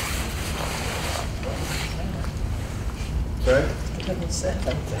 Sorry?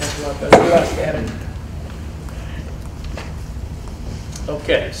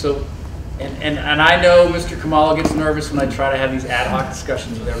 Okay, so, and I know Mr. Kamala gets nervous when I try to have these ad hoc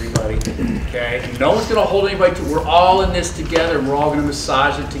discussions with everybody, okay? No one's gonna hold anybody to, we're all in this together, we're all gonna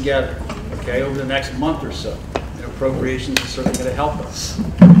massage it together, okay, over the next month or so. And appropriations is certainly gonna help us.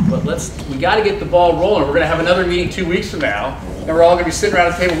 But we gotta get the ball rolling. We're gonna have another meeting 2 weeks from now, and we're all gonna be sitting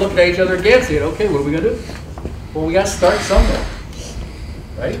around the table looking at each other again, saying, okay, what are we gonna do? Well, we gotta start somewhere,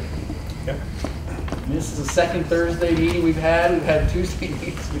 right? Yep. And this is the second Thursday meeting we've had Tuesday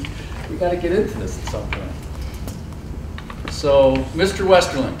meetings. We got to get into this at some point. So, Mr.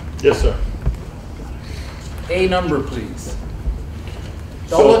 Westerling. Yes, sir. A number, please.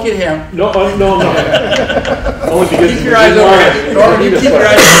 Don't look at him. No. Only because keep your eyes over here. Norman, you keep your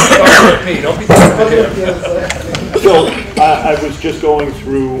eyes over me. Don't be looking at him. So, I was just going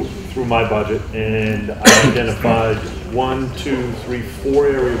through my budget, and I identified 1, 2, 3, 4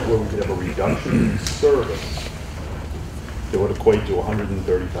 areas where we could have a reduction in service that would equate to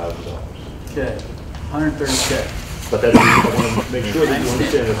 $130,000. Okay, 130K. But that's, I want to make sure that you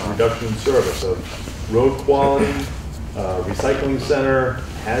understand it's a reduction in service of road quality, recycling center,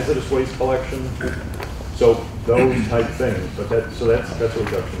 hazardous waste collection, so those type things. But that's a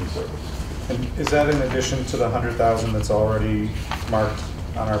reduction in service. And is that in addition to the 100,000 that's already marked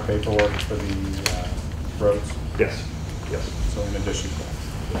on our paperwork for the roads? Yes. So in addition to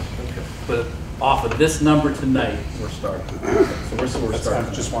that. Okay. But off of this number tonight, we're starting. So we're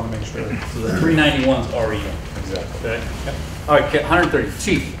starting. I just want to make sure. So the 391 is already in. Exactly. Okay. Yep. All right, 130.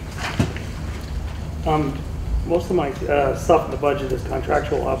 Chief. Most of my stuff in the budget is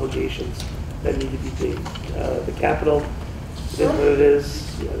contractual obligations that need to be paid. The capital is what it is.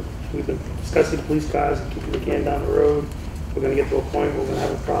 We've been discussing police cars and keeping the can down the road. We're going to get to a point where we're going to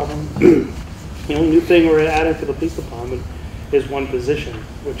have a problem. The only new thing we're adding to the police department is 1 position,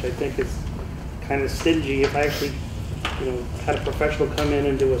 which I think is kind of stingy. If I actually, had a professional come in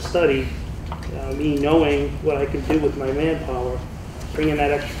and do a study, me knowing what I can do with my manpower, bringing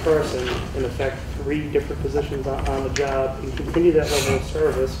that extra person, in effect, 3 different positions on the job, and continue that level of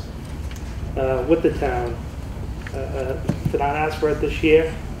service with the town. To not ask for it this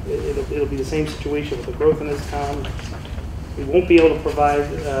year, it'll be the same situation with the growth in this town. We won't be able to provide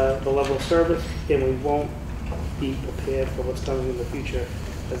the level of service, and we won't be prepared for what's coming in the future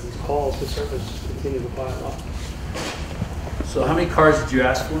as these calls for service continue to pile up. So how many cars did you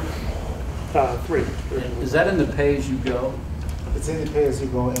ask for? 3. Is that in the pay-as-you-go? It's in the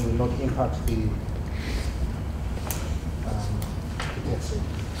pay-as-you-go and will not impact the tax rate.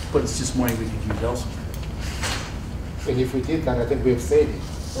 But it's just money we could use elsewhere. And if we did that, I think we have said it.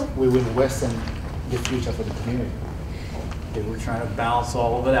 We will lessen the future for the community. Okay, we're trying to balance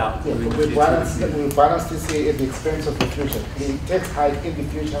all of it out. Yeah, we balance this year at the expense of the future. The tax hike in the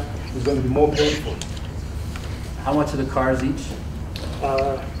future is going to be more painful. How much are the cars each?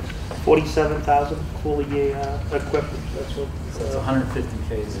 47,000 fully equipped. That's what. So it's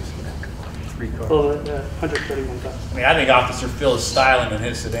 150K, 3 cars. Well, 131,000. I mean, I think Officer Phil is styling in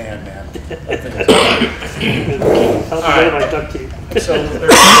his sedan, man. I think it's Help All right. my duct tape. So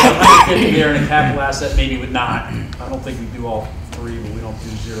there's 150 there in a capital asset, maybe would not. I don't think we do all 3, but we don't do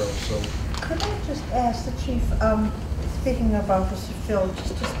 0, so. Could I just ask the chief, speaking of Officer Phil,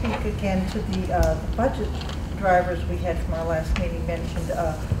 just to speak again to the budget drivers we had from our last meeting mentioned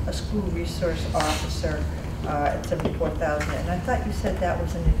a school resource officer at 74,000, and I thought you said that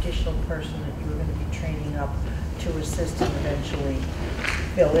was an additional person that you were going to be training up to assist and eventually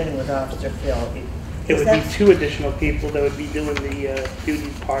fill in with Officer Phil. It would be 2 additional people that would be doing the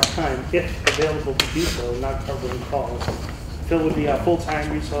duties part-time, if available to do so, not covering calls. Phil would be our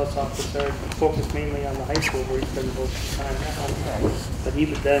full-time resource officer, focused mainly on the high school where he spends most of his time now. But he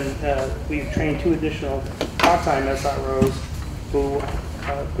would then, we've trained 2 additional part-time SROs who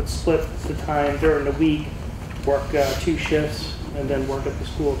would split the time during the week, work 2 shifts, and then work at the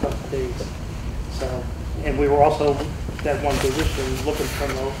school a couple of days. So, and we were also, that one position, looking to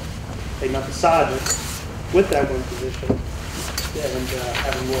promote another sergeant with that one position and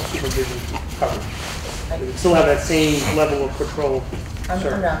having more supervision coverage. We would still have that same level of patrol.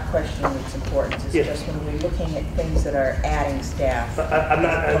 I'm not questioning its importance, it's Yeah. just when we're looking at things that are adding staff, But I'm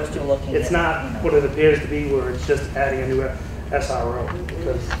not, as opposed to looking at, it's not you know. what it appears to be where it's just adding a new SRO,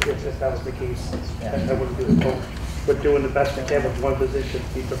 because if that was the case, then that wouldn't be the goal. We're doing the best we can with one position to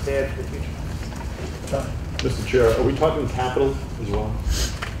be prepared for the future. Mr. Chair, are we talking capital as well?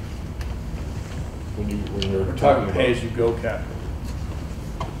 When you're We're talking about- pay-as-you-go capital.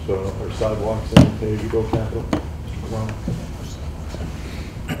 So are sidewalks and pay-as-you-go capital? Mr. Brown?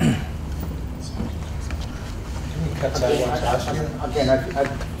 We cut sidewalks last year. Again,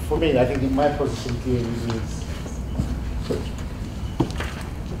 for me, I think in my position here is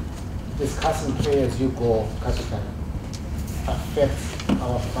discussing pay-as-you-go capital affects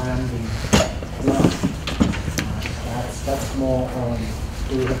our funding. That's more on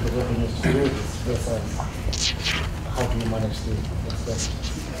do we have the revenue to do this versus how do you manage the expense.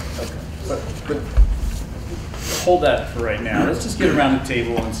 But hold that for right now. Let's just get around the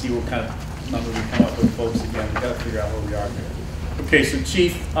table and see what kind of number we come up with, folks. Again, we got to figure out where we are here. Okay, so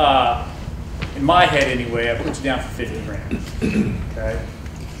Chief, in my head anyway, I put you down for 50 grand. Okay,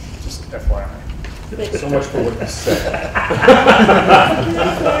 just FYI. So much for what you said.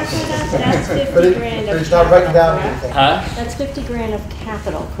 That's 50 But grand but of it's not written down capital, anything. Huh? That's 50 grand of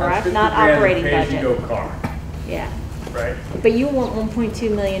capital, That's correct? 50 Not grand operating pay-as-you-go budget. car, Yeah, right? but you want 1.2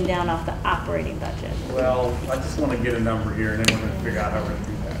 million down off the operating budget. Well, I just want to get a number here, and then we're going to figure out how we're going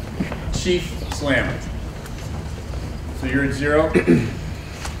to do that. Chief Slammer. So you're at 0?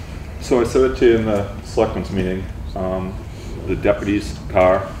 So I said it to you in the selectmen's meeting, the deputy's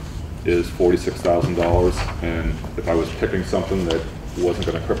car is $46,000, and if I was picking something that wasn't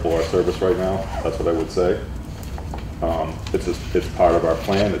gonna cripple our service right now, that's what I would say. It's part of our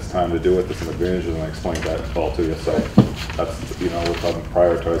plan, it's time to do it, there's an advantage, and I explained that all to you, so that's, you know, we're talking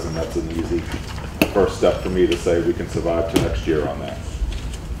prioritizing, that's an easy first step for me to say we can survive to next year on that.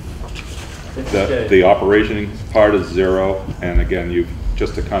 The operation part is 0, and again,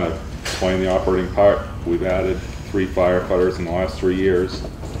 just to kind of explain the operating part, we've added 3 firefighters in the last 3 years.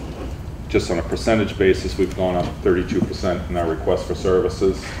 Just on a percentage basis, we've gone up 32% in our request for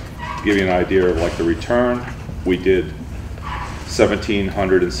services. To give you an idea of like the return, we did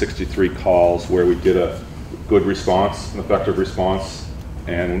 1,763 calls where we did a good response, an effective response,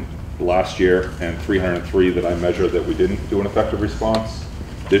 and last year, and 303 that I measured that we didn't do an effective response.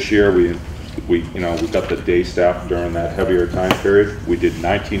 This year, we got the day staff during that heavier time period. We did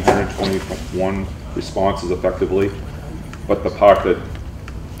 1,921 responses effectively, but the part that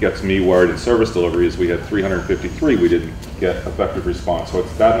gets me worried in service delivery is we had 353 we didn't get effective response. So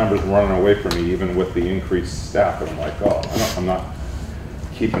that number's running away from me even with the increased staff, and I'm like, oh, I'm not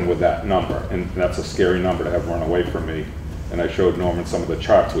keeping with that number, and that's a scary number to have run away from me. And I showed Norman some of the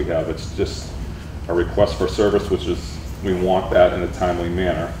charts we have. It's just a request for service, which is, we want that in a timely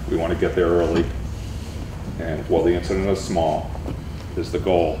manner. We want to get there early, and while the incident is small, is the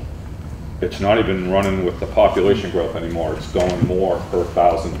goal. It's not even running with the population growth anymore. It's going more per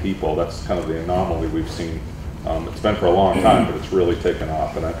 1,000 people. That's kind of the anomaly we've seen. It's been for a long time, but it's really taken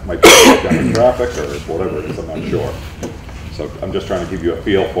off, and that might be demographic or whatever it is, I'm not sure. So I'm just trying to give you a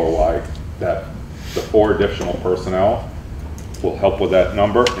feel for why the 4 additional personnel will help with that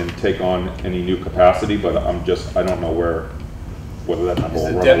number and take on any new capacity, but I don't know whether that number Is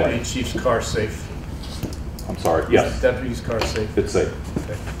will the run deputy away. chief's car safe? I'm sorry, Is yes, the deputy's car safe? it's safe.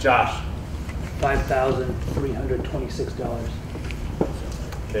 Okay. Josh? $5,326.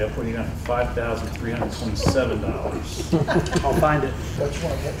 Okay, I'll put you down for $5,327. I'll find it. Don't you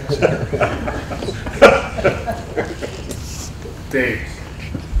want to get this? Dave?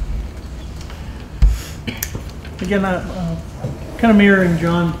 Again, kind of mirroring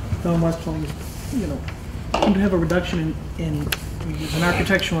John Westfall's, you know, I'm to have a reduction in an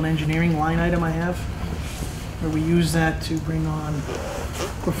architectural and engineering line item I have, where we use that to bring on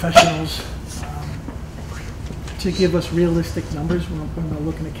professionals to give us realistic numbers when we're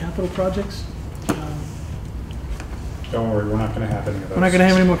looking at capital projects. Don't worry, we're not gonna have any of those. We're not going to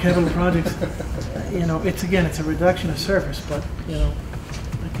have any more capital projects. You know, it's a reduction of service, but, you know,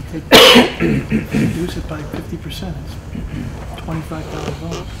 I could reduce it by 50%. It's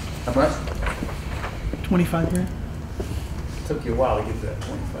 $25,000. How much? 25 grand. Took you a while to get to that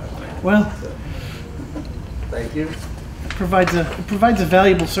 25. Well, Thank you. it provides a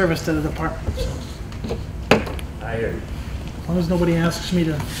valuable service to the department. So. I hear you. As long as nobody asks me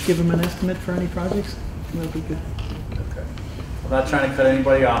to give them an estimate for any projects, that'll be good. Okay. I'm not trying to cut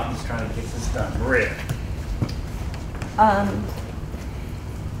anybody off, I'm just trying to get this done. Rick? I'm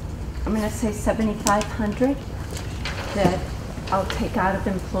gonna say 7,500 that I'll take out of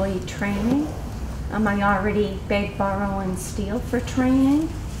employee training. I already beg, borrow, and steal for training.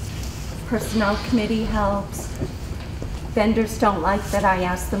 Personnel committee helps. Vendors don't like that I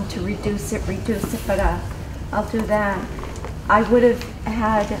ask them to reduce it, but I'll do that. I would have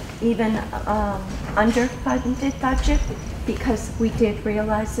had even under funded budget because we did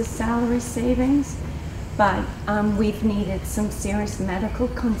realize the salary savings, but we've needed some serious medical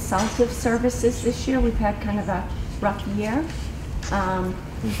consultative services this year. We've had kind of a rough year.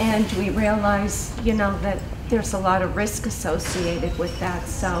 And we realize, you know, that there's a lot of risk associated with that,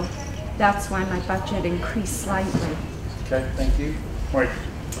 so that's why my budget increased slightly. Okay, thank you. Mike?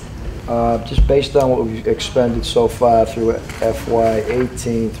 Just based on what we've expended so far through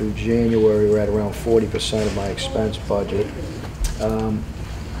FY18 through January, we're at around 40% of my expense budget.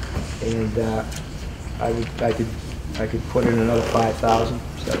 I could put in another 5,000,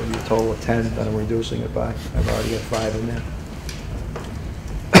 so that would be a total of 10 that I'm reducing it by. I've already got 5 in there.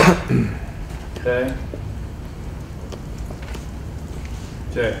 Okay.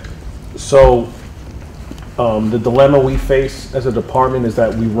 Jay? So the dilemma we face as a department is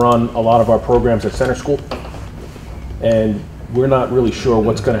that we run a lot of our programs at center school, and we're not really sure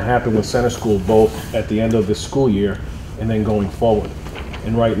what's going to happen with center school both at the end of this school year and then going forward.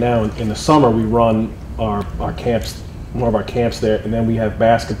 And right now in the summer we run our camps, one of our camps there, and then we have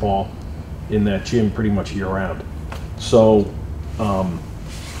basketball in that gym pretty much year round. So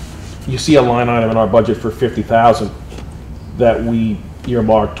you see a line item in our budget for $50,000 that we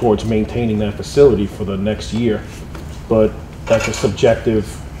earmarked towards maintaining that facility for the next year, but that's a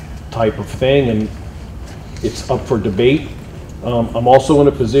subjective type of thing, and it's up for debate. I'm also in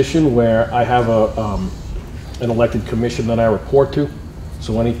a position where I have an elected commission that I report to,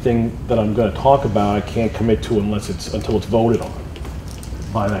 so anything that I'm going to talk about, I can't commit to until it's voted on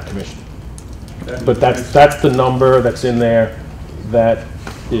by that commission. Okay. But that's the number that's in there that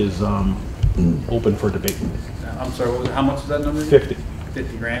is open for debate. I'm sorry, what was it? How much is that number? 50.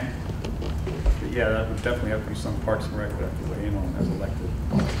 50 grand? Yeah, that would definitely have to be some Parks and Rec that have to weigh in on as elected.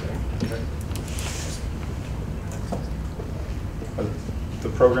 Okay. The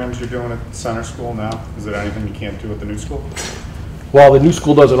programs you're doing at center school now, is there anything you can't do at the new school? Well, the new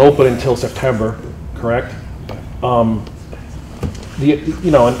school doesn't open until September, correct? You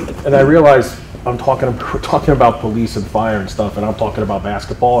know, and I realize we're talking about police and fire and stuff, and I'm talking about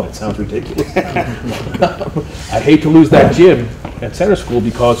basketball, and it sounds ridiculous. I hate to lose that gym at center school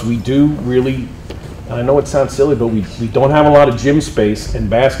because we do really, and I know it sounds silly, but we don't have a lot of gym space, and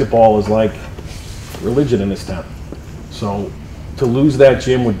basketball is like religion in this town. So to lose that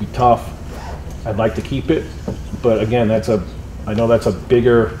gym would be tough. I'd like to keep it, but again, I know that's a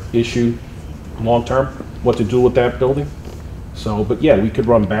bigger issue long term, what to do with that building. So, but yeah, we could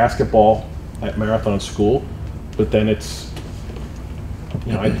run basketball at Marathon School, but then it's,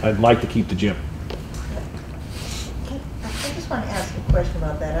 you know, I'd like to keep the gym. I just want to ask a question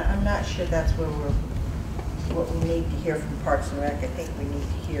about that. I'm not sure that's what we need to hear from Parks and Rec. I think we need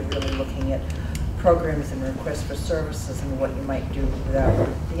to hear really looking at programs and requests for services and what you might do without.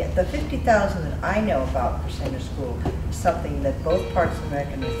 The 50,000 that I know about for center school is something that both Parks and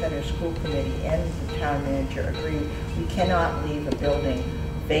Rec and the center school committee and the town manager agree. We cannot leave a building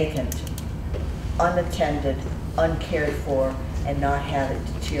vacant, unattended, uncared for, and not have it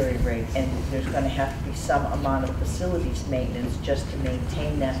deteriorate. And there's going to have to be some amount of facilities maintenance just to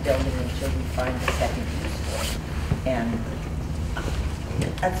maintain that building until we find a second use for it. And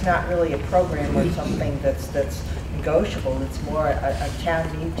that's not really a program or something that's negotiable. It's more a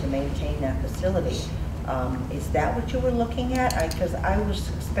town need to maintain that facility. Is that what you were looking at? Because I was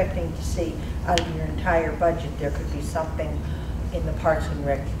expecting to see out of your entire budget there could be something in the Parks and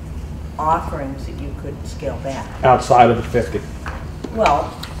Rec offerings that you could scale back. Outside of the 50. Well,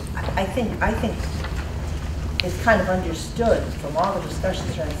 I think it's kind of understood from all the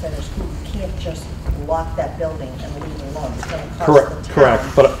discussions around center school, you can't just lock that building and leave it alone. It's going to cost the town. Correct.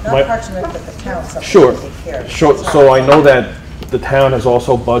 But not Parks and Rec, but the town something sure, to take care of. sure. So I know that the town has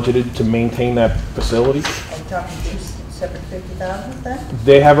also budgeted to maintain that facility. Are we talking two separate 50,000 then?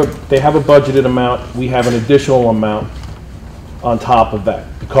 They have a budgeted amount. We have an additional amount on top of that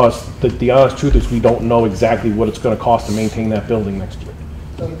because the honest truth is we don't know exactly what it's going to cost to maintain that building next year.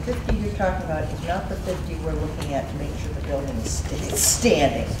 So the 50 you're talking about is not the 50 we're looking at to make sure the building is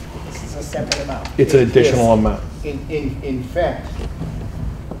standing. This is a separate amount. It's an additional amount. In fact,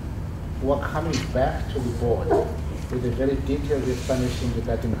 we're coming back to the board with a very detailed explanation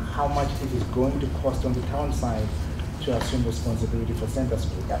regarding how much it is going to cost on the town side to assume responsibility for center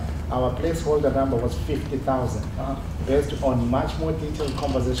school. Our placeholder number was 50,000. Based on much more detailed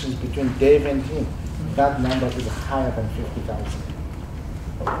conversations between Dave and him, that number is higher than 50,000.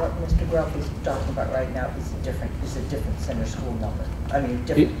 What Mr. Gruff is talking about right now is a different center school number. I mean,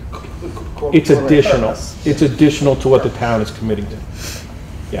 different. It's additional. It's additional to what the town is committing to.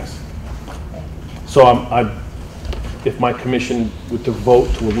 Yes. So if my commission were to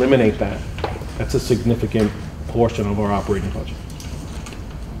vote to eliminate that, that's a significant portion of our operating budget.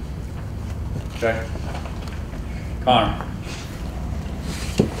 Okay. Connor.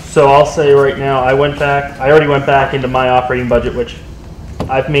 So I'll say right now, I already went back into my operating budget, which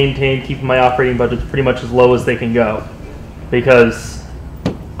I've maintained keeping my operating budgets pretty much as low as they can go, because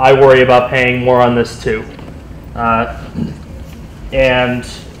I worry about paying more on this too. And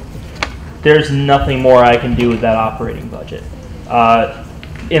there's nothing more I can do with that operating budget.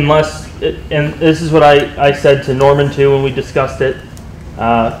 And this is what I said to Norman too when we discussed it,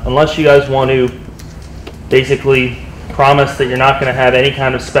 unless you guys want to basically promise that you're not going to have any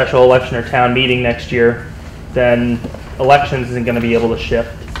kind of special election or town meeting next year, then elections isn't going to be able to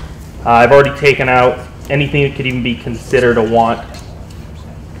shift. I've already taken out anything that could even be considered a want.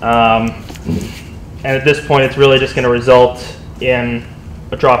 And at this point, it's really just going to result in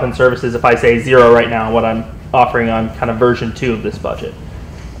a drop in services. If I say 0 right now, what I'm offering on kind of version 2 of this budget.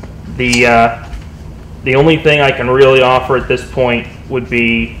 The only thing I can really offer at this point would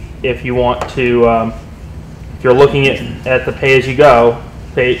be if you want to, if you're looking at the pay-as-you-go,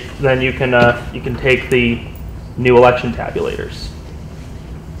 then you can take the new election tabulators,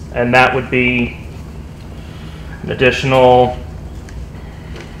 and that would be an additional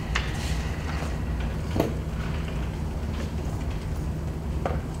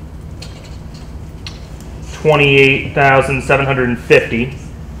 $28,750.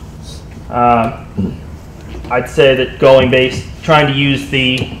 I'd say that trying to use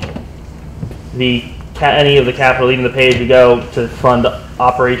any of the capital, even the pay-as-you-go, to fund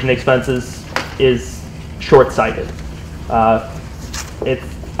operation expenses is short-sighted. Of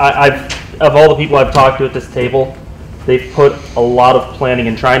all the people I've talked to at this table, they've put a lot of planning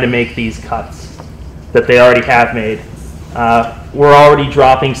in trying to make these cuts that they already have made. We're already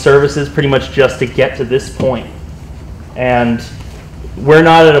dropping services pretty much just to get to this point. And we're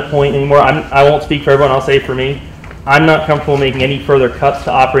not at a point anymore, I won't speak for everyone, I'll say for me, I'm not comfortable making any further cuts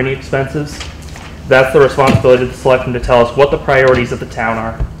to operating expenses. That's the responsibility of the selectmen to tell us what the priorities of the town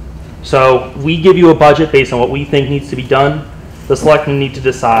are. So we give you a budget based on what we think needs to be done. The selectmen need to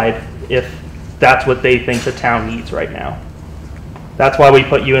decide if that's what they think the town needs right now. That's why we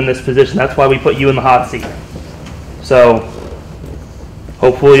put you in this position. That's why we put you in the hot seat. So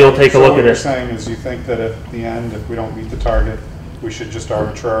hopefully you'll take a look at it. What you're saying is you think that at the end, if we don't meet the target, we should just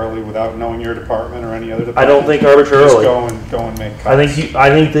arbitrarily, without knowing your department or any other department? I don't think arbitrarily. Just go and make cuts. I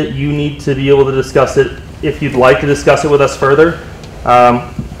think that you need to be able to discuss it if you'd like to discuss it with us further.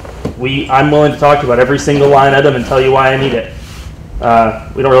 I'm willing to talk to you about every single line item and tell you why I need it.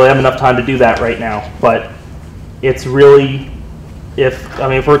 We don't really have enough time to do that right now, but it's really, if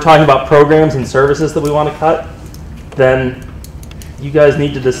we're talking about programs and services that we want to cut, then you guys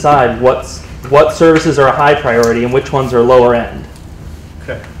need to decide what services are a high priority and which ones are lower end.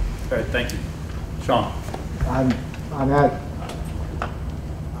 Okay. All right. Thank you, Sean.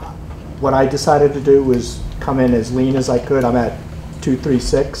 What I decided to do was come in as lean as I could. I'm at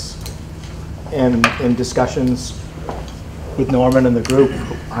 236, and in discussions with Norman and the group,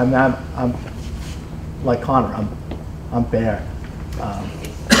 I'm like Connor. I'm bare.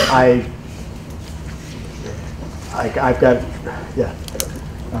 I've got, yeah.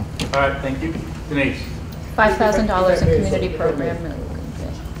 All right, thank you. Denise. $5,000 in community program.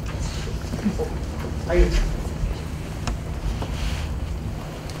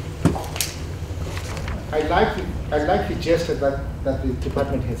 I like the gesture that the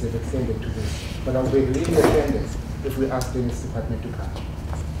department has extended to this, but I would be really offended if we ask Dennis' department to cut.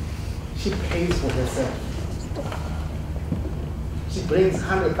 She pays for herself. She brings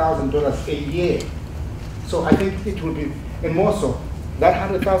 $100,000 a year. So I think it will be, and more so, that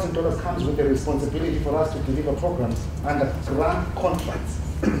 $100,000 comes with the responsibility for us to deliver programs under grant contracts.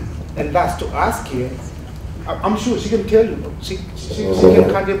 And that's to ask here, I'm sure she can tell you, she can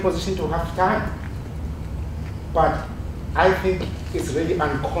come in a position to have time. But I think it's really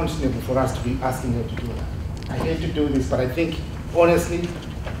unconscionable for us to be asking her to do that. I hate to do this, but I think, honestly,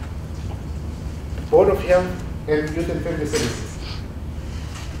 Board of Health and Youth and Family Services,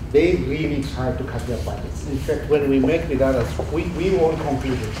 they really try to cut their budgets. In fact, when we met with others, we won't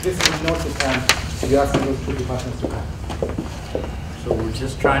compete. This is not the time to ask those two departments to cut. So we're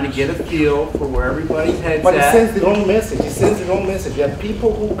just trying to get a feel for where everybody's head's But it at. sends the wrong message. It sends the wrong message. There are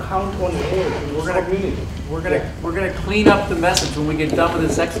people who count on air in this community. We're gonna clean up the message when we get done with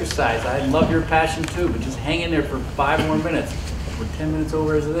this exercise. I love your passion too, but just hang in there for 5 more minutes. We're 10 minutes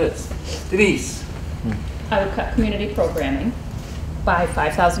over as it is. Denise. I would cut community programming by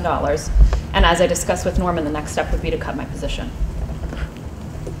 $5,000. And as I discussed with Norman, the next step would be to cut my position.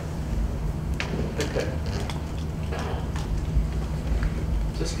 Okay.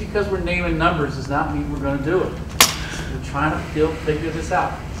 Just because we're naming numbers does not mean we're gonna do it. We're trying to figure this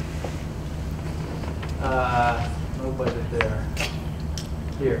out. No budget there.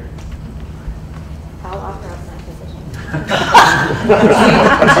 Here. I'll offer up my position.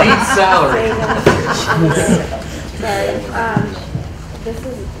 Jean's salary. Sorry. This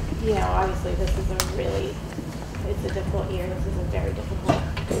is, you know, obviously this is a really, it's a difficult year. This is a very difficult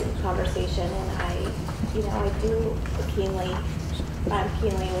conversation, and I'm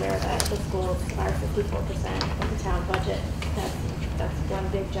keenly aware that the schools are 54% of the town budget. That's one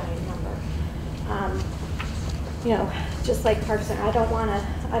big giant number. You know, just like Parks and I don't wanna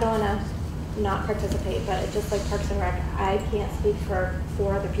not participate, but just like Parks and Rec, I can't speak for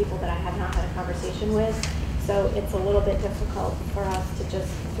 4 other people that I have not had a conversation with. So it's a little bit difficult for us to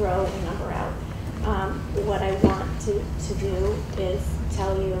just throw a number out. What I want to do is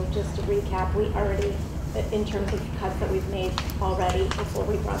tell you, just to recap, we already, in terms of cuts that we've made already before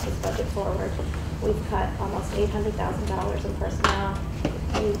we brought this budget forward, we've cut almost $800,000 in personnel.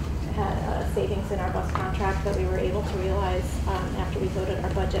 We had savings in our bus contract that we were able to realize after we voted our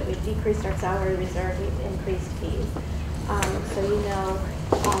budget. We've decreased our salary reserve, we've increased fees. So you know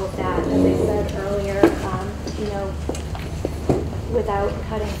all of that. As I said earlier, you know, without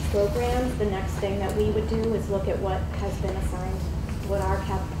cutting programs, the next thing that we would do is look at what has been assigned, what our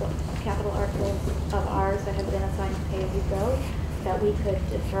capital articles of ours that have been assigned to pay as you go, that we could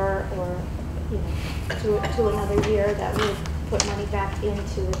defer or, you know, to another year that would put money back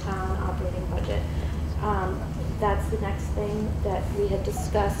into the town operating budget. That's the next thing that we had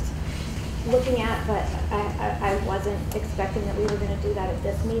discussed looking at, but I wasn't expecting that we were going to do that at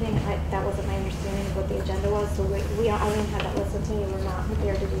this meeting. That wasn't my understanding of what the agenda was, so I didn't have that listed to me. We're not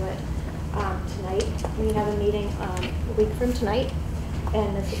prepared to do it tonight. We have a meeting a week from tonight,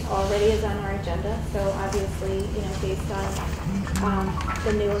 and this already is on our agenda, so obviously, you know, based on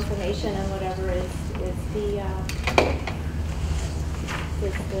the new information and whatever is the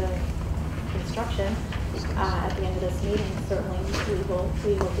instruction at the end of this meeting, certainly we will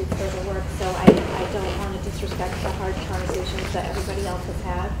do further work. So I don't want to disrespect the hard conversations that everybody else has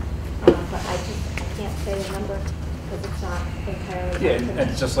had, but I can't say a number because it's not entirely. Yeah, and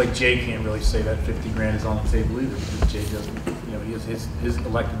it's just like Jay can't really say that 50 grand is on the table either, because Jay doesn't, you know, his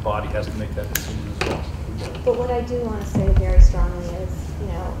elected body has to make that decision as well. But what I do want to say very strongly is, you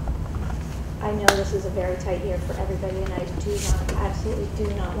know, I know this is a very tight year for everybody, and I absolutely do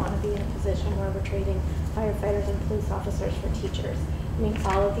not want to be in a position where we're trading firefighters and police officers for teachers. I mean,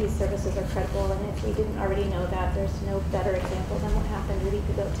 all of these services are critical, and if we didn't already know that, there's no better example than what happened a week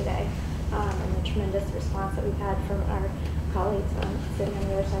ago today, and the tremendous response that we've had from our colleagues sitting on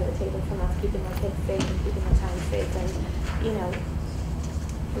the other side of the table from us, keeping our kids safe and keeping the town safe, and, you know,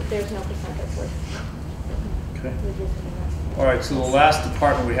 there's no percent that's worth reducing that. All right, so the last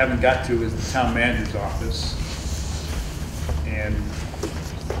department we haven't got to is the town manager's office. And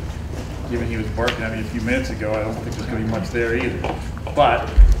given he was barking at me a few minutes ago, I don't think there's going to be much there either. But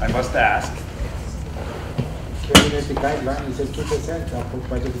I must ask. The guideline is at 2%, our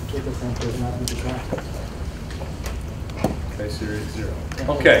budget is 2%, there's nothing to cut. Okay, so you're at 0.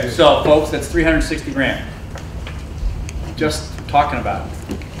 Okay, so folks, that's 360 grand. Just talking about it.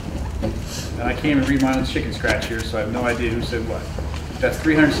 And I can't even read my own chicken scratch here, so I have no idea who said what. That's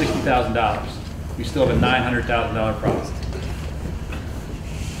 $360,000. We still have a $900,000 problem.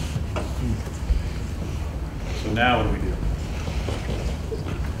 So now what do we do?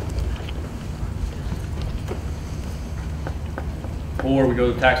 Or we go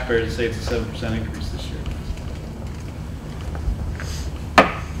to the taxpayers and say it's a 7% increase this year.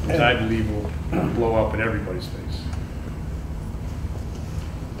 Which I believe will blow up in everybody's face.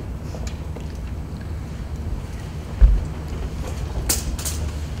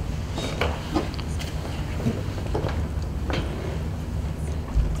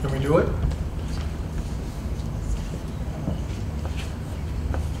 Can we do it?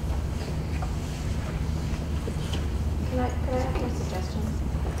 Can I have a suggestion?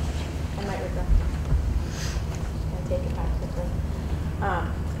 I might regret. I'll take it back quickly.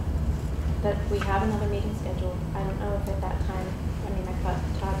 that we have another meeting scheduled. I don't know if at that time, I mean, I thought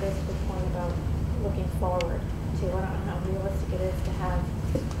Todd raised a good point about looking forward to, I don't know how realistic it is to have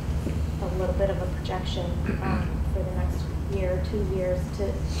a little bit of a projection for the next year, 2 years to,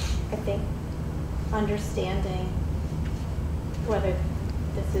 I think, understanding whether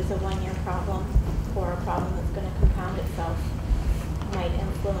this is a one-year problem or a problem that's going to compound itself might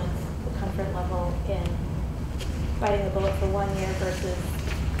influence the comfort level in biting the bullet for 1 year versus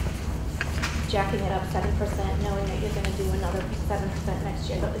jacking it up 7%, knowing that you're going to do another 7% next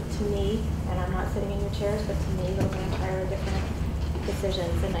year. But to me, and I'm not sitting in your chairs, but to me, those are entirely different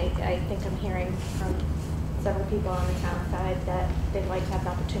decisions. And I think I'm hearing from several people on the town side that they'd like to have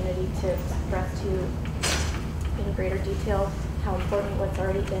the opportunity to express to you in greater detail how important what's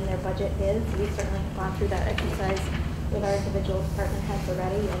already in their budget is. We've certainly gone through that exercise with our individual department heads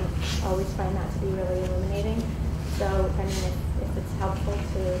already and always find that to be really illuminating. So, I mean, if it's helpful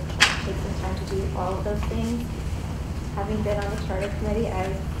to take some time to do all of those things, having been on the charter committee, I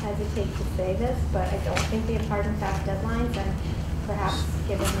hesitate to say this, but I don't think we have hard and fast deadlines, and perhaps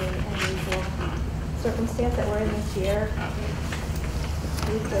given the unusual circumstance that we're in this year,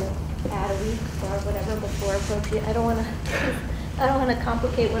 we could add a week or whatever before appropriate. I don't want to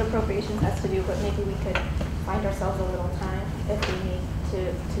complicate what appropriations has to do, but maybe we could find ourselves a little time if we need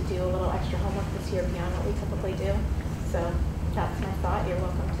to do a little extra homework this year beyond what we typically do. So that's my thought. You're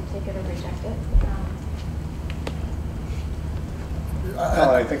welcome to take it or reject it.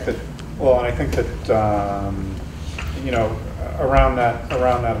 Well, I think that. Well, and I think that you know, around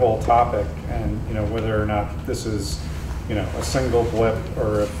that whole topic, and you know, whether or not this is, you know, a single blip,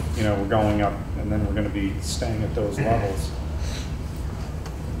 or if, you know, we're going up and then we're going to be staying at those levels.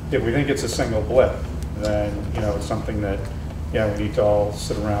 If we think it's a single blip, then, you know, it's something that, yeah, we need to all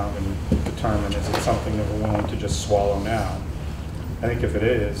sit around and determine, is it something that we're willing to just swallow now? I think if it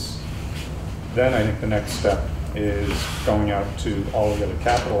is, then I think the next step is going out to all the other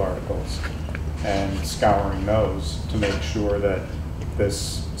capital articles and scouring those to make sure that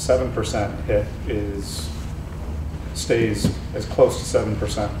this 7% hit stays as close to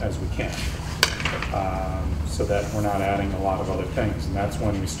 7% as we can, so that we're not adding a lot of other things. And that's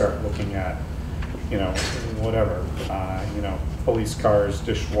when we start looking at, you know, whatever, you know, police cars,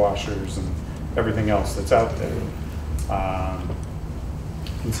 dishwashers, and everything else that's out there,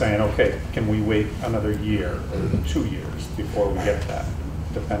 and saying, okay, can we wait another year or 2 years before we get that,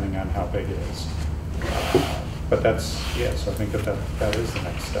 depending on how big it is. But that's, yeah, so I think that is the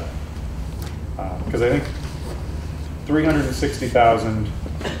next step. Because I think 360,000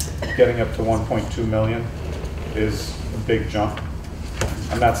 getting up to 1.2 million is a big jump.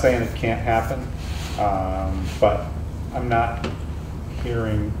 I'm not saying it can't happen, but I'm not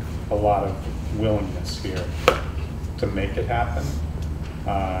hearing a lot of willingness here to make it happen.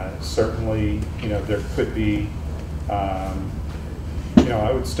 Certainly, you know, there could be, you know,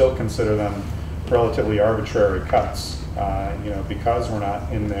 I would still consider them relatively arbitrary cuts, you know, because we're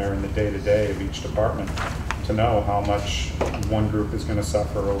not in there in the day-to-day of each department to know how much one group is going to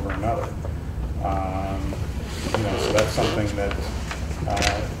suffer over another. You know, so that's something that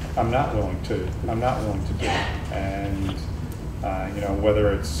I'm not willing to do. And you know,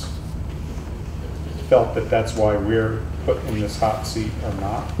 whether it's felt that that's why we're put in this hot seat or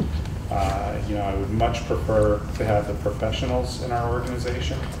not, you know, I would much prefer to have the professionals in our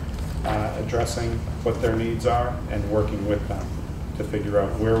organization addressing what their needs are and working with them to figure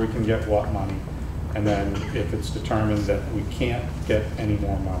out where we can get what money. And then if it's determined that we can't get any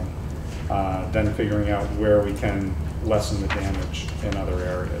more money, then figuring out where we can lessen the damage in other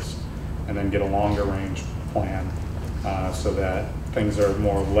areas, and then get a longer range plan so that things are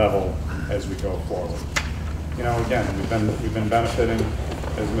more level as we go forward. You know, again, we've been benefiting,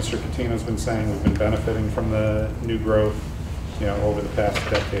 as Mr. Catino's been saying, we've been benefiting from the new growth, you know, over the past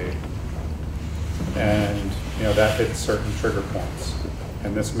decade. And, you know, that hits certain trigger points.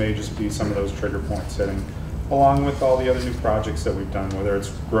 And this may just be some of those trigger points hitting, along with all the other new projects that we've done, whether it's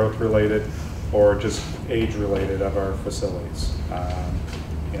growth related or just age related of our facilities.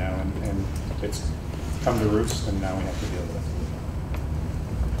 You know, and it's come to roost, and now we have to deal with it.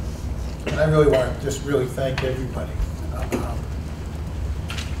 And I really want to just really thank everybody.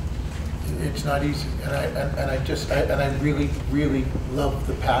 It's not easy, and I really love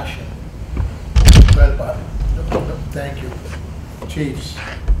the passion. But thank you, chiefs.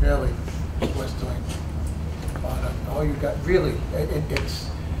 Really, what's doing? All you got, really, it's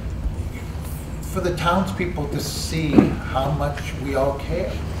for the townspeople to see how much we all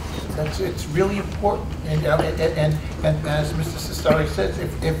care. It's really important, and as Mr. Sestari says,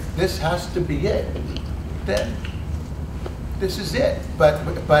 if this has to be it, then this is it. But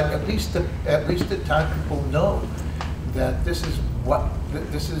at least the town people know that this is what,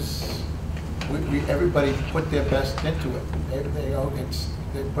 this is, everybody put their best into it.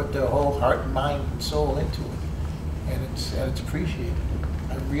 They put their whole heart, mind, and soul into it, and it's appreciated.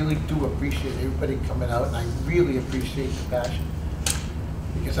 I really do appreciate everybody coming out, and I really appreciate the passion.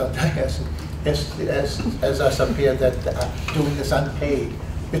 Because I'll tell you, as us up here that doing this unpaid,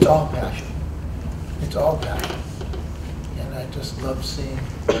 it's all passion. It's all passion, and I just love seeing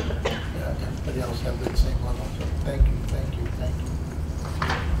everybody else have that same level. So thank you, thank you, thank you.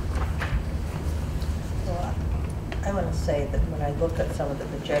 Well, I want to say that when I look at some of the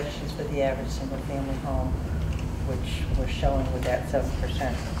projections for the average single-family home, which we're showing with that 7%,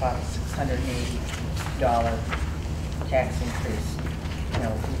 about a $680 tax increase. You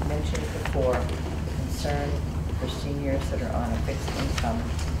know, we've mentioned before the concern for seniors that are on a fixed income.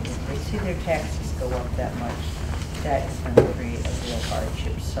 If they see their taxes go up that much, that is going to create a real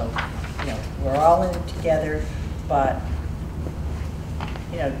hardship. So, you know, we're all in it together, but,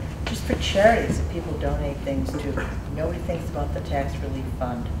 you know, just for charities that people donate things to, nobody thinks about the tax relief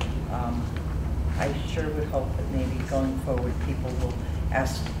fund. I sure would hope that maybe going forward people will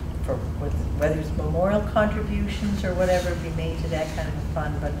ask for whether it's memorial contributions or whatever be made to that kind of a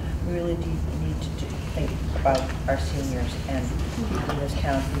fund, but we really do need to think about our seniors and people in this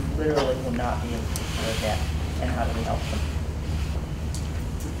town who literally will not be able to afford that, and how do we help them.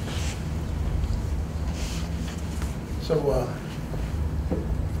 So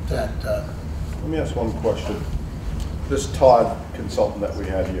let me ask one question. This Todd consultant that we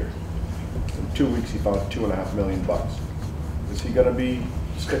had here, in 2 weeks he found $2.5 million. Is he going to be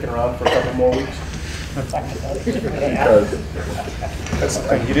sticking around for a couple more weeks? That's the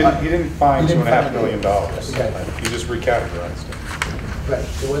thing. He didn't find $2.5 million. He just recategorized it. Right.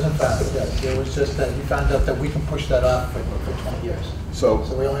 It wasn't found. Yes. It was just that he found out that we can push that off for 20 years. So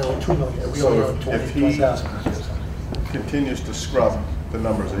we only owe $2 million. We only owe $20,000 or something. Continues to scrub the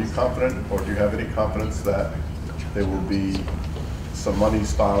numbers, are you confident, or do you have any confidence that there will be some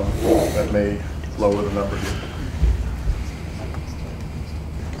monies found that may lower the number here?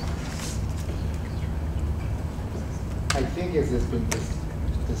 I think as has been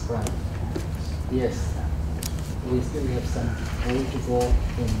described, yes, we still have some way to go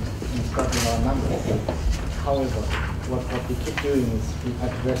in scrubbing our numbers. However, what we keep doing is we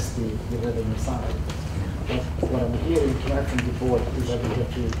address the revenue side. What I'm hearing tonight from the board is that we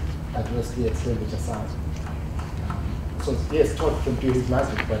have to address the expenditure side. So yes, Todd can do his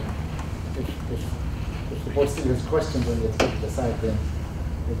magic, but if the board still has questions on the expenditure side, then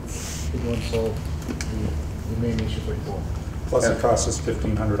it won't solve the main issue for the board. Plus it costs us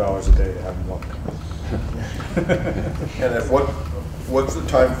 $1,500 a day to have them look. And at what's the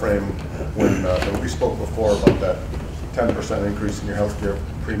time frame when we spoke before about that 10% increase in your healthcare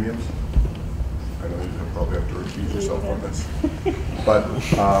premiums? I know you probably have to recuse yourself on this, but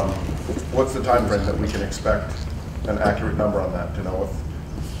what's the time frame that we can expect an accurate number on that to know if?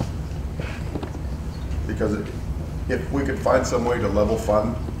 Because if we could find some way to level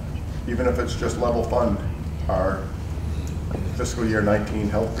fund, even if it's just level fund our fiscal year 19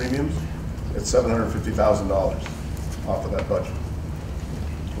 health premiums, it's $750,000 off of that budget,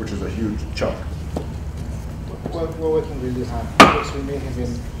 which is a huge chunk. We're working really hard. Because we may have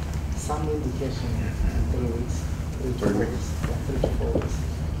been some indication in 3 weeks, 3 to 4 weeks. Yeah, 3 to 4 weeks.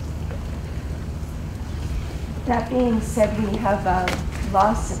 That being said, we have a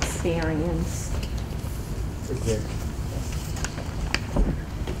loss experience. Exactly.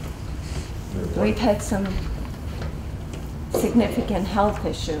 We've had some significant health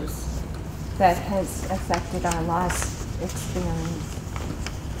issues that has affected our loss experience.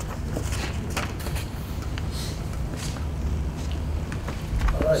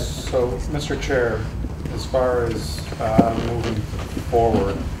 All right. So, Mr. Chair, as far as moving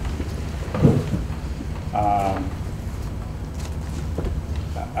forward,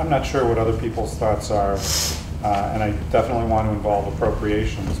 I'm not sure what other people's thoughts are, and I definitely want to involve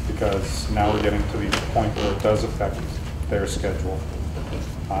appropriations because now we're getting to the point where it does affect their schedule.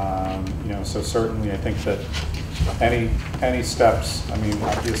 So certainly I think that any steps, I mean,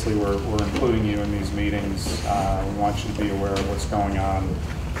 obviously we're including you in these meetings. We want you to be aware of what's going on.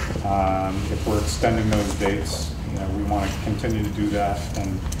 If we're extending those dates, we want to continue to do that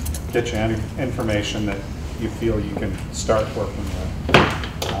and get you any information that you feel you can start working with.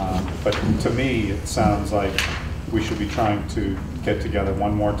 But to me, it sounds like we should be trying to get together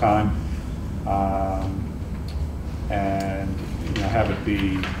one more time and have it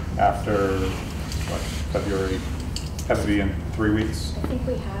be after February. Have it be in 3 weeks. I think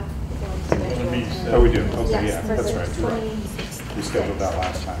we have one scheduled. Oh, we do. Okay, Yes, yeah, for that's the right. You're right. We scheduled that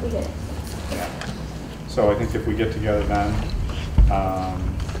last time. We did. Yeah. So I think if we get together then,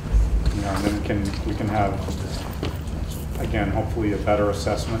 you know, and then we can have, again, hopefully a better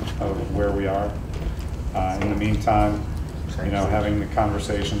assessment of where we are. In the meantime, you know, having the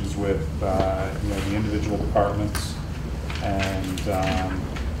conversations with, you know, the individual departments and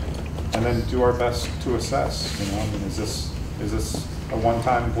then do our best to assess, you know, I mean, is this a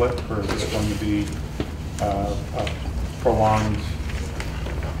one-time blip, or is this going to be a prolonged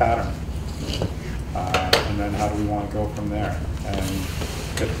pattern? And then how do we want to go from there? And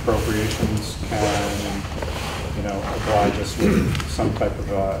if appropriations can, you know, oblige us with some type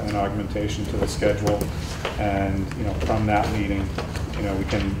of an augmentation to the schedule, and, you know, from that meeting, you know, we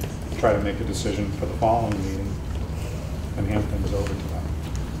can try to make a decision for the following meeting and hand things over to them.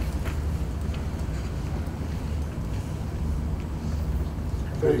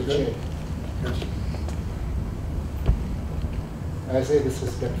 Very good. Yes. I say this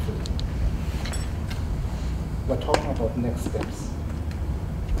respectfully. We're talking about next steps.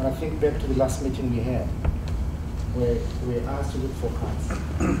 And I think back to the last meeting we had, where we were asked to look for cuts.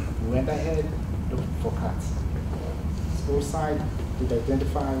 We went ahead, looked for cuts. School side did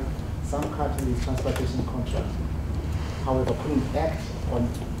identify some cut in the transportation contract. However, couldn't act on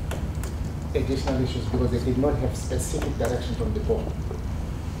additional issues because they did not have specific direction from the board.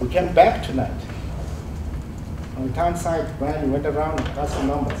 We came back tonight. On the town side, Brian, we went around and asked the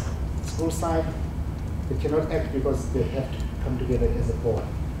numbers. School side, they cannot act because they have to come together as a board.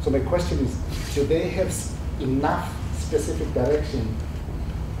 So my question is, do they have enough specific direction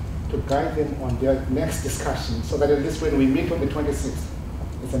to guide them on their next discussion, so that at least when we meet on the 26th,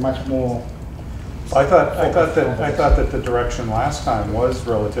 it's a much more. I thought that the direction last time was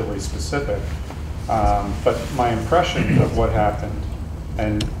relatively specific, but my impression of what happened,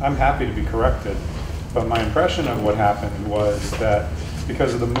 and I'm happy to be corrected, but my impression of what happened was that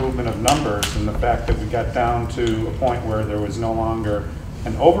because of the movement of numbers and the fact that we got down to a point where there was no longer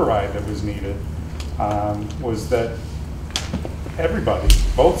an override that was needed, was that everybody,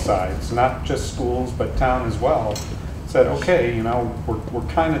 both sides, not just schools but town as well, said, okay, you know, we're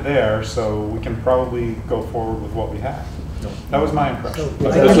kind of there, so we can probably go forward with what we have. That was my impression.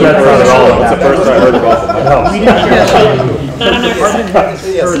 That's the first I heard about them.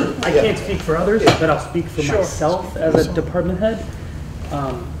 I can't speak for others, but I'll speak for myself as a department head.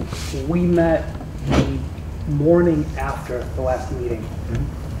 We met the morning after the last meeting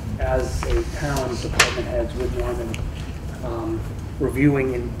as a town department heads with Norman,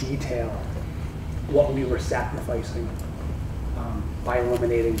 reviewing in detail what we were sacrificing by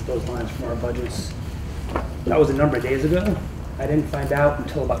eliminating those lines from our budgets. That was a number of days ago. I didn't find out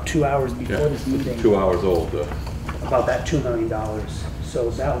until about 2 hours before this meeting. 2 hours old. About that $2 million.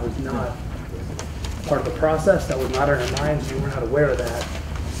 So that was not part of the process. That was not in our minds. We were not aware of that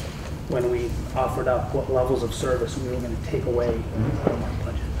when we offered up what levels of service we were going to take away from our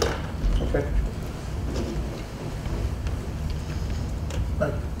budget. Okay.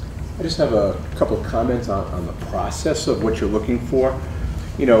 I just have a couple of comments on the process of what you're looking for.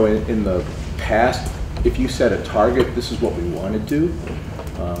 You know, in the past, if you set a target, this is what we want to do,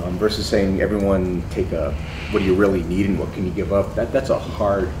 versus saying everyone take what do you really need and what can you give up, that's a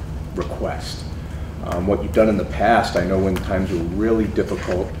hard request. What you've done in the past, I know when times were really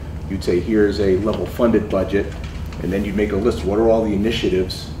difficult, you'd say here's a level funded budget, and then you'd make a list, what are all the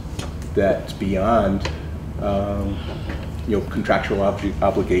initiatives that's beyond you know, contractual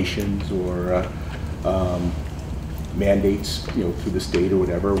obligations or mandates, you know, through the state or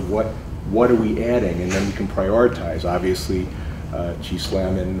whatever. What are we adding? And then we can prioritize. Obviously, Chief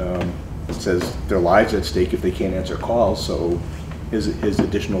Slamman says their lives at stake if they can't answer calls. So his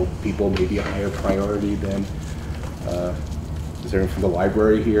additional people may be a higher priority than is there from the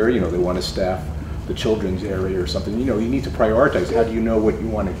library here? You know, they want to staff the children's area or something. You know, you need to prioritize. How do you know what you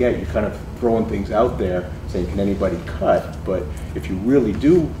want to get? You're kind of throwing things out there saying, can anybody cut? But if you really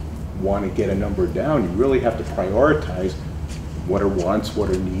do want to get a number down, you really have to prioritize what are wants, what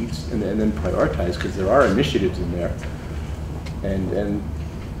are needs, and then prioritize, because there are initiatives in there. And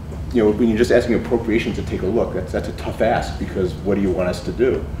you know, when you're just asking appropriations to take a look, that's a tough ask, because what do you want us to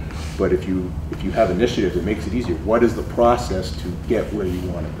do? But if you have initiatives, it makes it easier. What is the process to get where you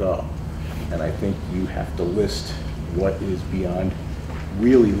want to go? And I think you have to list what is beyond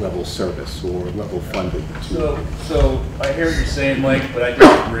really level service or level funded. So I hear what you're saying, Mike, but I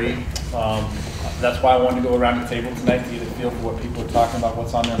disagree. That's why I wanted to go around the table tonight to get a feel for what people are talking about,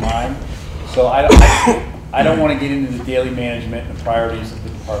 what's on their mind. So I don't want to get into the daily management and the priorities of the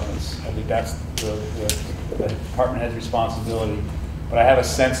departments. I think that's the department head's responsibility. But I have a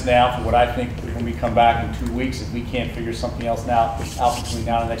sense now for what I think when we come back in 2 weeks, if we can't figure something else out between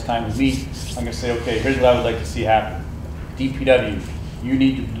now and the next time we meet, I'm gonna say, okay, here's what I would like to see happen. DPW, you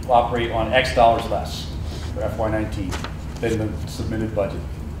need to operate on X dollars less for FY19 than the submitted budget.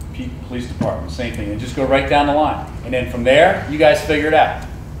 Police department, same thing, and just go right down the line. And then from there, you guys figure it out.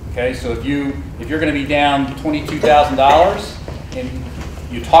 Okay, so if you're gonna be down $22,000, and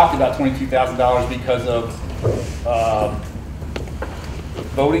you talked about $22,000 because of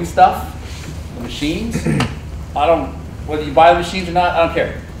voting stuff, the machines, whether you buy the machines or not, I don't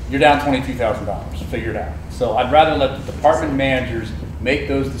care. You're down $22,000, figure it out. So I'd rather let the department managers make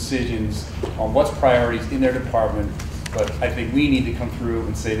those decisions on what's priorities in their department, but I think we need to come through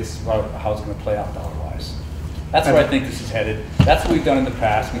and say this is how it's gonna play out dollar-wise. That's where I think this is headed. That's what we've done in the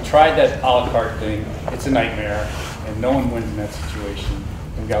past. We tried that a la carte thing. It's a nightmare, and no one wins in that situation.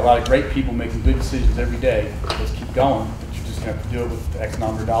 And we've got a lot of great people making good decisions every day. Let's keep going, but you're just gonna have to do it with X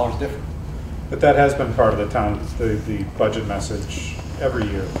number of dollars different. But that has been part of the the budget message every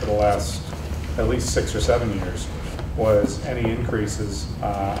year for the last at least 6 or 7 years, was any increases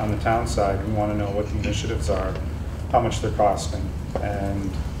on the town side, we want to know what the initiatives are, how much they're costing,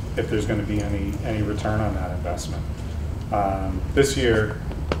 and if there's going to be any return on that investment. This year,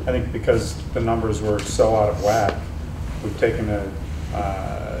 I think because the numbers were so out of whack, we've taken a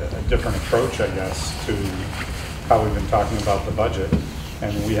different approach, I guess, to how we've been talking about the budget,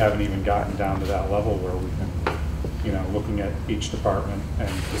 and we haven't even gotten down to that level where we've been, looking at each department and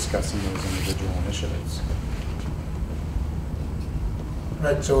discussing those individual initiatives.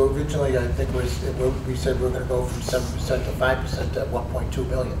 Right, so originally I think we said we were going to go from 7% to 5% at 1.2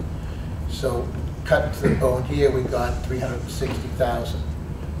 million. So cut to the bone here, we got 360,000.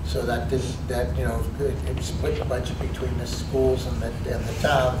 So that didn't, it split the budget between the schools and the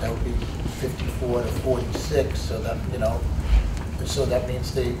town. That would be 54 to 46. So that so that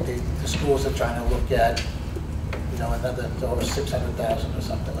means the schools are trying to look at another over 600,000 or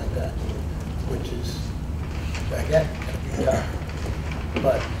something like that, which is again going to be tough.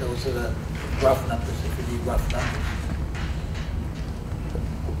 But those are the rough numbers, if you need rough numbers.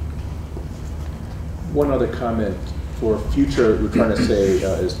 One other comment for future, we're trying to say,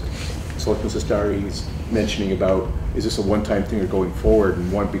 as Selectman Sestari is mentioning about, is this a one-time thing or going forward?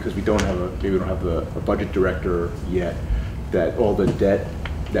 And one, because maybe we don't have a budget director yet, that all the debt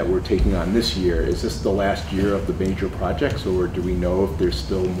that we're taking on this year, is this the last year of the major projects, or do we know if there's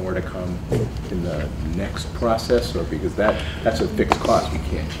still more to come in the next process? Or because that's a fixed cost, we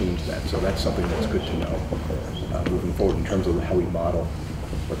can't change that. So that's something that's good to know moving forward in terms of how we model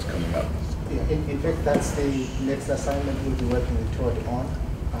what's coming up. Yeah, in fact, that's the next assignment we'll be working with Todd on.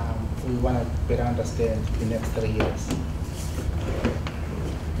 We want to better understand the next 3 years.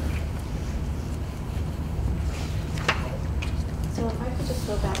 So if I could just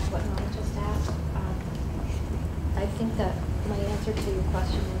go back to what Norma just asked, I think that my answer to your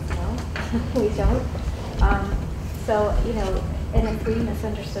question is no, we don't. So, and if we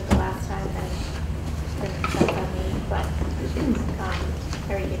misunderstood the last time, then that's on me, but I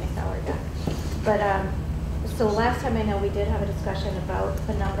already gave my salary back. But, so last time I know we did have a discussion about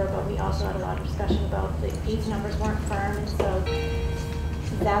the number, but we also had a lot of discussion about these numbers weren't firm, and so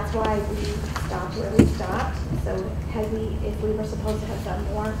that's why we stopped where we stopped. So if we were supposed to have done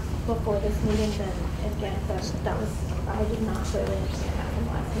more before this meeting, then again, that was, I did not clearly understand that from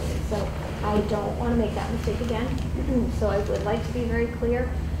last meeting. So I don't want to make that mistake again. So I would like to be very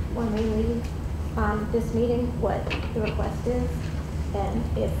clear when we leave this meeting what the request is. And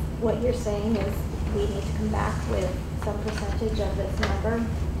if what you're saying is we need to come back with some percentage of this number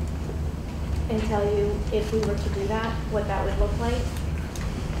and tell you if we were to do that, what that would look like.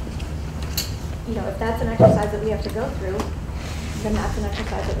 If that's an exercise that we have to go through, then that's an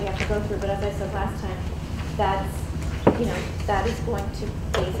exercise that we have to go through. But as I said last time, that is going to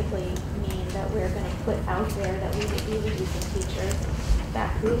basically mean that we're going to put out there that we would be reducing teachers.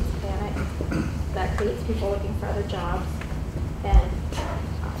 That creates panic. That creates people looking for other jobs. And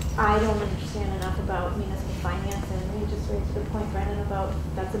I don't understand enough about municipal finance, and you just raised a good point, Brendan, about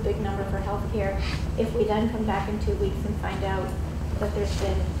that's a big number for healthcare. If we then come back in 2 weeks and find out that there's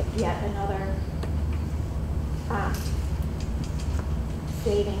been yet another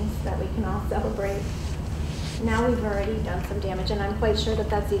savings that we can all celebrate, now we've already done some damage, and I'm quite sure that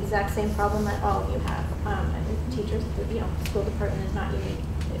that's the exact same problem that all of you have. And teachers, school department is not unique.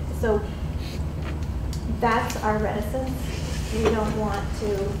 So that's our reticence. We don't want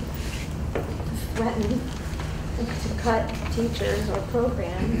to threaten to cut teachers or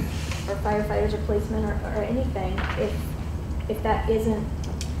programs or firefighters or policemen or anything if that isn't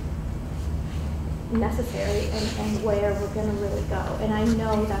necessary and where we're gonna really go. And I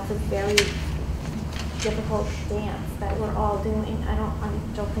know that's a very difficult dance that we're all doing. I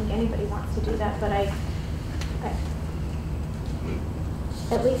don't think anybody wants to do that, but I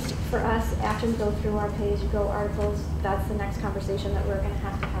at least for us, after we go through our pay-as-you-go articles, that's the next conversation that we're gonna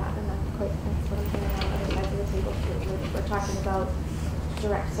have to have, and that's what I'm hearing on other sides of the table too. We're talking about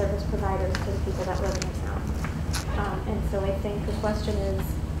direct service providers to the people that live in the town. And so I think the question is,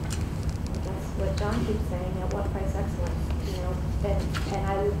 I guess what John keeps saying, at what price excellence, you know, and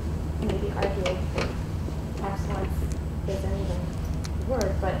I would maybe argue that excellence isn't even the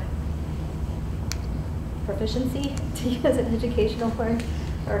word, but proficiency, to use an educational word,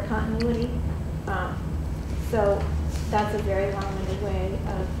 or continuity. So that's a very long-winded way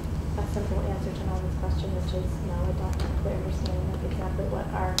of a simple answer to Norman's question, which is no, I don't have a clear understanding of exactly what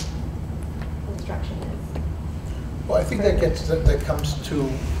our instruction is. Well, I think that comes to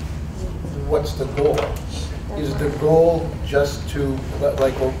what's the goal? Is the goal just to,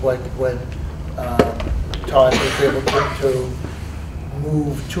 like when Todd was able to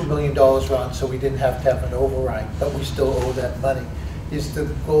move $2 million around so we didn't have to have an override, but we still owe that money? Is the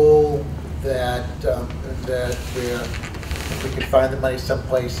goal that if we could find the money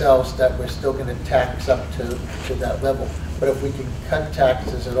someplace else, that we're still going to tax up to that level? But if we can cut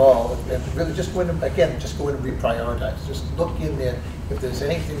taxes at all, and really just go in and, again, just go in and reprioritize. Just look in there if there's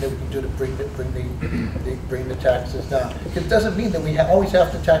anything that we can do to bring the taxes down. It doesn't mean that we always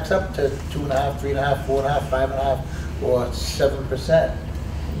have to tax up to 2.5%, 3.5%, 4.5%, 5.5%, or 7%.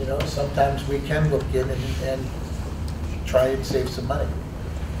 You know, sometimes we can look in and try and save some money.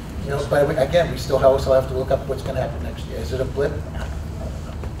 You know, but again, we still also have to look up what's going to happen next year. Is it a blip? I don't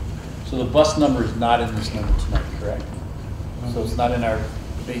know. So the bus number is not in this number tonight, correct? So it's not in our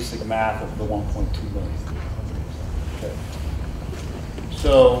basic math of the 1.2 million. Okay.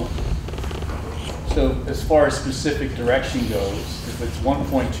 So as far as specific direction goes, if it's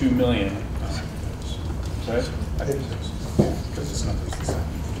 1.2 million, sorry? Because this number is the same.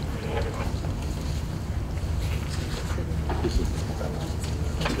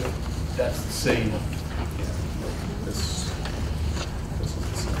 That's the same. This is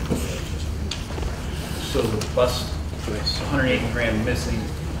the same. So the bus, 180 grand missing,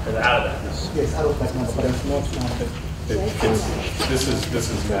 or out of that. Yes, out of that number, but it's not counted. This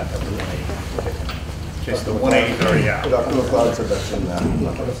is net of the 180. Okay, so the 180 is already out.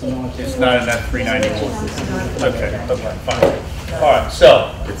 It's not in that 391. Okay, fine. All right, so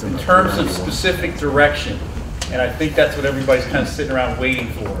in terms of specific direction, and I think that's what everybody's kind of sitting around waiting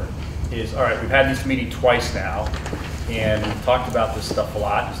for, is, all right, we've had this meeting twice now, and we've talked about this stuff a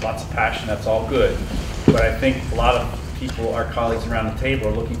lot. There's lots of passion, that's all good. But I think a lot of people, our colleagues around the table,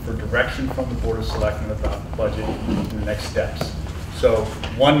 are looking for direction from the Board of Selectmen about the budget and the next steps. So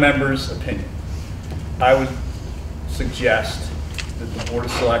one member's opinion. I would suggest that the Board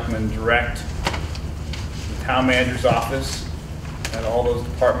of Selectmen direct the town manager's office and all those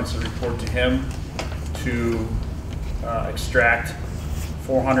departments that report to him to extract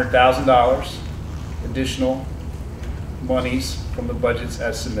 $400,000 additional monies from the budgets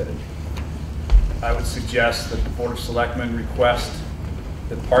as submitted. I would suggest that the Board of Selectmen request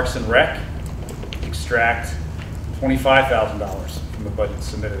that Parks and Rec extract $25,000 from the budget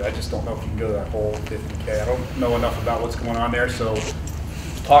submitted. I just don't know if you can go to that whole 50K. I don't know enough about what's going on there, so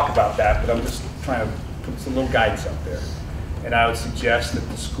talk about that, but I'm just trying to put some little guidance out there. And I would suggest that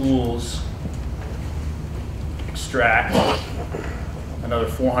the schools extract another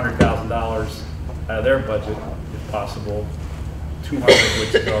 $400,000 out of their budget, if possible, 200 of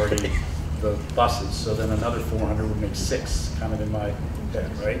which is already the buses, so then another 400 would make 6, kind of in my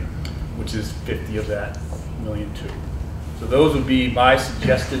head, right? Which is 50 of that $1.2 million. So those would be my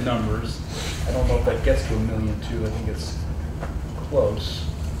suggested numbers. I don't know if that gets to $1.2 million. I think it's close.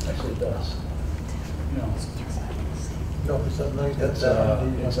 Actually, it does. No, No, it's not.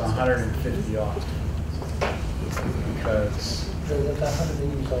 it's 150 off. Because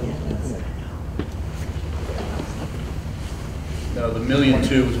no, the $1.2 million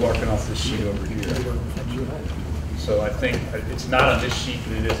is working off this sheet over here. So I think it's not on this sheet,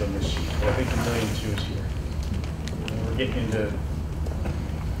 but it is on this sheet. But I think the $1.2 million is here. And we're getting into.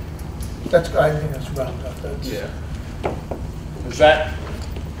 I think that's round up. That's, yeah. Is that?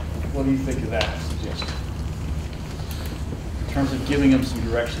 What do you think of that suggestion? In terms of giving them some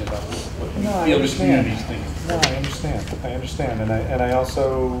direction about what you feel the community's thinking. No, I understand, and I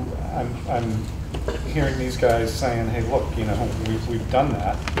also I'm hearing these guys saying, hey, look, you know, we've done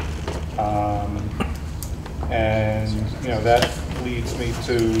that, and you know that leads me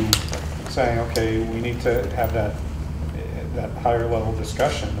to saying, okay, we need to have that higher level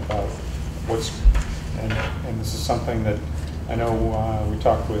discussion about what's and this is something that I know we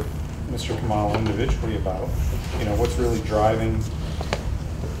talked with Mr. Kamal individually about, what's really driving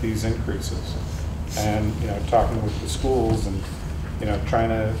these increases. And, talking with the schools and, trying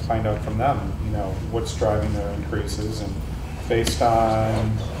to find out from them, what's driving their increases, and based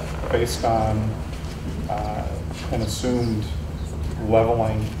on an assumed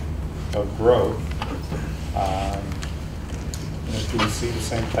leveling of growth, do we see the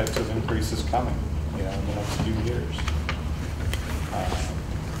same types of increases coming, in the next few years?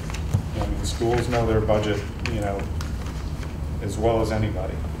 The schools know their budget, as well as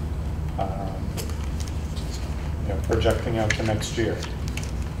anybody. Projecting out to next year.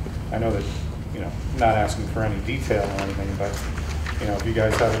 I know that, not asking for any detail or anything, but, if you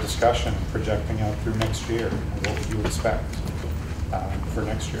guys have a discussion projecting out through next year, what would you expect for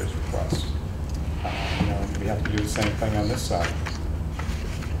next year's request? We have to do the same thing on this side.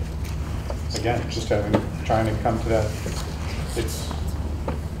 Again, just trying to come to that,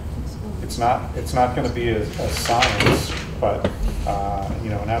 it's not going to be a science, but,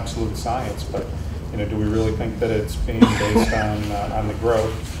 an absolute science, but, do we really think that it's being based on the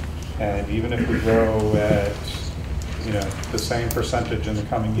growth? And even if we grow at, the same percentage in the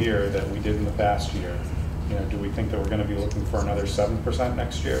coming year that we did in the past year, do we think that we're going to be looking for another 7%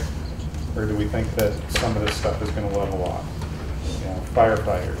 next year? Or do we think that some of this stuff is going to level off?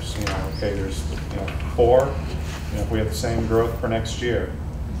 Firefighters, okay, there's, 4, if we have the same growth for next year,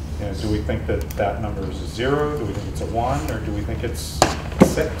 do we think that that number is a 0? Do we think it's a 1? Or do we think it's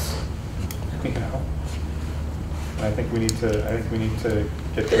 6? And I think we need to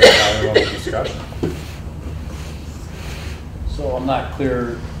get to a higher level discussion. So I'm not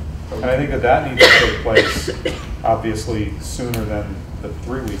clear. And I think that needs to take place, obviously, sooner than the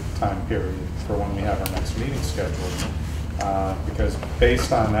 3-week time period for when we have our next meeting scheduled. Because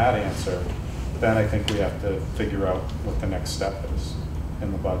based on that answer, then I think we have to figure out what the next step is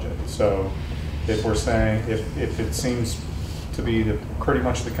in the budget. So if we're saying, if it seems to be pretty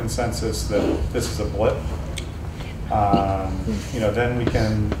much the consensus that this is a blip, then we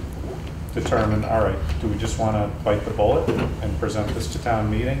can determine, all right, do we just want to bite the bullet and present this to town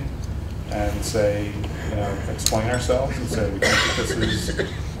meeting and say, explain ourselves and say we think that this is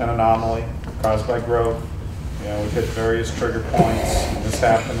an anomaly caused by growth. We've hit various trigger points, and this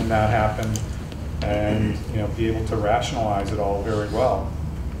happened and that happened, and be able to rationalize it all very well.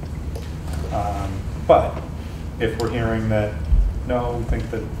 But if we're hearing that, no, we think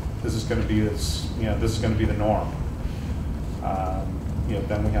that this is going to be this is going to be the norm,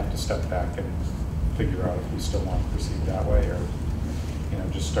 then we have to step back and figure out if we still want to proceed that way, or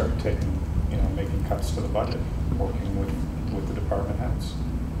just start making cuts to the budget, working with the department heads.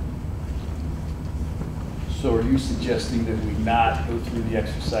 So are you suggesting that we not go through the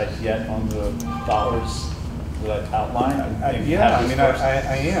exercise yet on the dollars that I outlined? I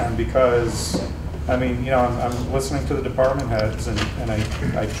am, because I'm listening to the department heads, and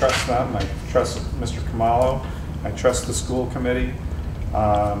I trust them. I trust Mr. Kamalo. I trust the school committee.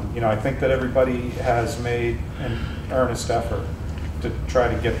 I think that everybody has made an earnest effort to try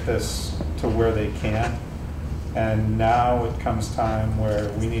to get this to where they can. And now it comes time where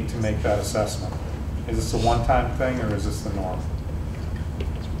we need to make that assessment. Is this a one-time thing, or is this the norm?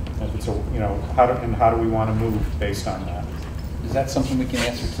 If it's how do we want to move based on that? Is that something we can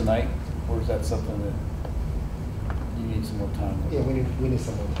answer tonight, or is that something that you need some more time with? Yeah, we need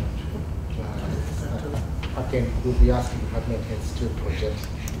some more time. Again, we'll be asking department heads to project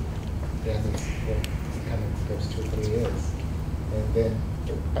their needs for the coming steps 2-3 years. And then,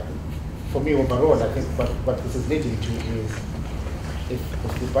 for me overall, I think what this is leading to is, if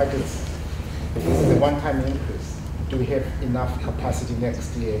the budgets, if this is a one-time increase, do we have enough capacity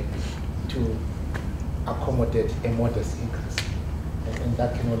next year to accommodate a modest increase? And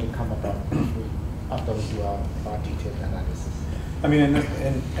that can only come about after we do our detailed analysis.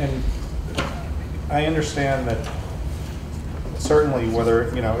 And I understand that certainly whether,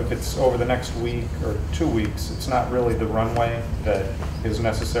 if it's over the next week or 2 weeks, it's not really the runway that is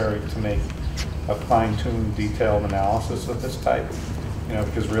necessary to make a fine-tuned, detailed analysis of this type.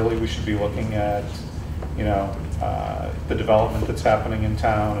 Because really we should be looking at, the development that's happening in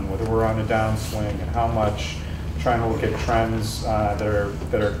town, and whether we're on a downswing, and how much, trying to look at trends that are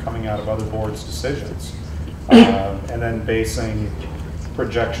coming out of other boards' decisions, and then basing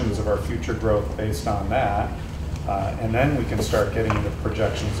projections of our future growth based on that, and then we can start getting into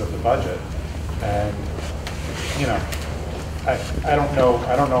projections of the budget. And I don't know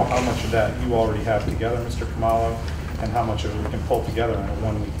how much of that you already have together, Mr. Kamalo, and how much of it we can pull together in a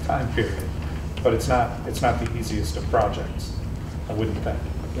 1-week time period. But it's not the easiest of projects, I wouldn't think.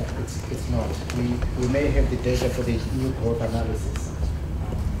 Yeah, it's not. We may have the data for the new growth analysis,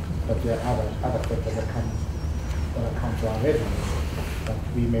 but there are other factors that come to our revenues, but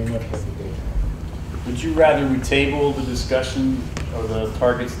we may not have the data. Would you rather we table the discussion or the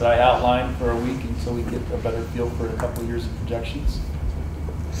targets that I outlined for a week until we get a better feel for a couple of years of projections?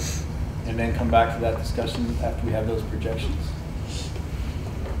 And then come back to that discussion after we have those projections?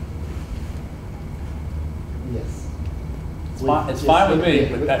 Yes. It's fine with me,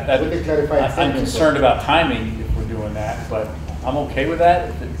 but I'm concerned about timing if we're doing that, but I'm okay with that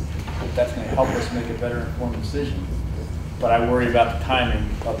if that's going to help us make a better informed decision. But I worry about the timing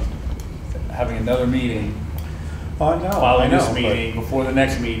of having another meeting following this meeting, before the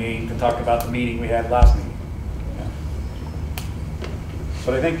next meeting, to talk about the meeting we had last meeting. Yeah.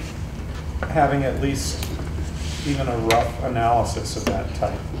 But I think having at least even a rough analysis of that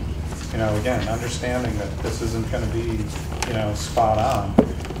type, again, understanding that this isn't going to be, spot on,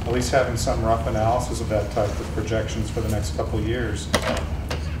 at least having some rough analysis of that type with projections for the next couple of years,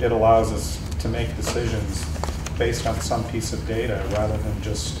 it allows us to make decisions based on some piece of data rather than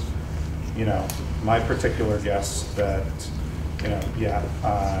just, my particular guess that,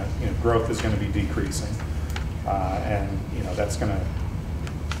 growth is going to be decreasing, and that's going to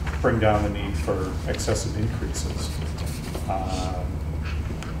bring down the need for excessive increases.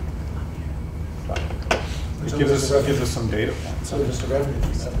 It gives us some data points. So just a revenue.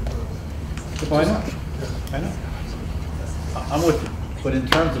 Well, I know. I'm with you, but in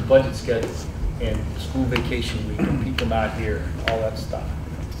terms of budget schedules and school vacation week and people not here, all that stuff, I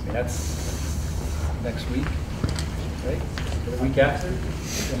mean, that's next week, right? The week after?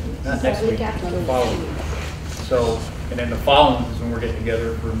 Not next week, the following week. So, and then the following is when we're getting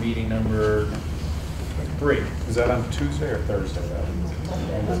together for meeting number 3. Is that on Tuesday or Thursday?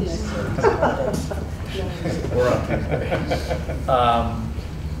 We're on Tuesday.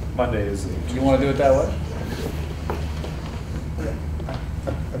 Monday is the... You want to do it that way?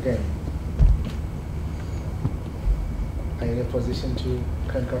 Again, are you in a position to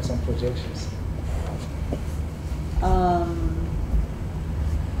crank out some projections? I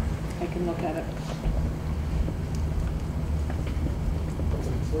can look at it.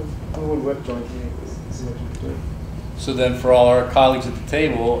 We will work jointly. See what we do. So then for all our colleagues at the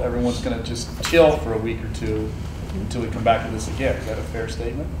table, everyone's going to just chill for a week or two until we come back to this again. Is that a fair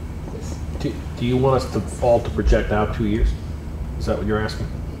statement? Do you want us to all to project out 2 years? Is that what you're asking?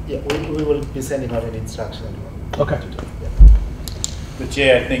 Yeah, we will be sending out an instruction. Okay. Yeah. But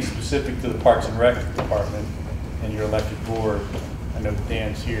Jay, I think specific to the Parks and Rec department and your elected board, I know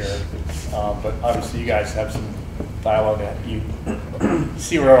Dan's here, but obviously you guys have some dialogue that you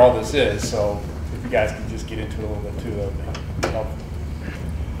see where all this is, so if you guys can just get into it a little bit too, that would be helpful.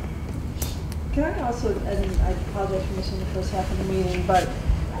 Can I also, and I apologize for missing the first half of the meeting, but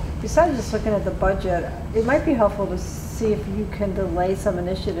besides just looking at the budget, it might be helpful to see if you can delay some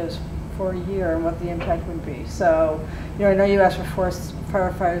initiatives for a year and what the impact would be. So, I know you asked for 4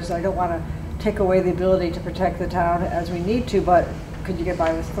 firefighters. I don't want to take away the ability to protect the town as we need to, but could you get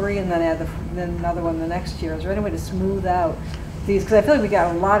by with 3 and then add then another one the next year? Is there any way to smooth out these? Because I feel like we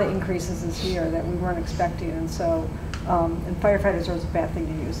got a lot of increases this year that we weren't expecting, and so and firefighters are a bad thing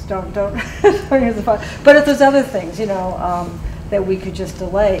to use. Don't don't use the fire. But if there's other things, that we could just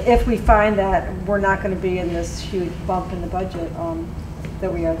delay if we find that we're not going to be in this huge bump in the budget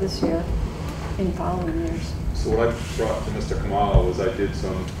that we are this year in following years. So what I brought to Mr. Kamala was I did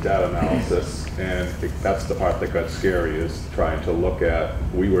some data analysis, and that's the part that got scary, is trying to look at,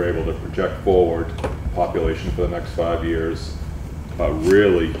 we were able to project forward population for the next 5 years, a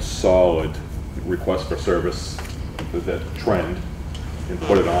really solid request for service, that trend, and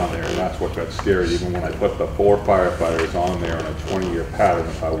put it on there, and that's what got scary. Even when I put the 4 firefighters on there in a 20-year pattern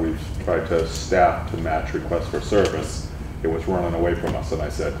of how we've tried to staff to match requests for service, it was running away from us, and I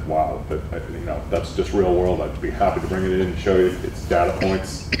said, wow, that's just real world. I'd be happy to bring it in and show you its data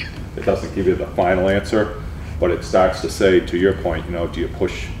points. It doesn't give you the final answer, but it starts to say, to your point, do you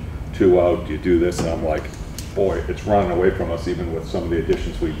push 2 out, do you do this? And I'm like, boy, it's running away from us even with some of the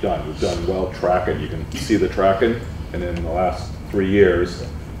additions we've done. We've done well tracking, you can see the tracking, and in the last 3 years,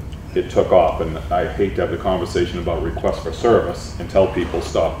 it took off, and I hate to have the conversation about requests for service and tell people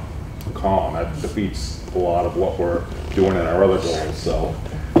stop calm. That defeats a lot of what we're doing in our other goals, so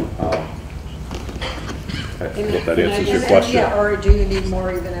I hope that answers your question. Yeah, or do you need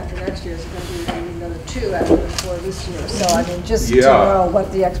more even after next year? Is it going to be another too after the floor this year. So I mean, just to Yeah. know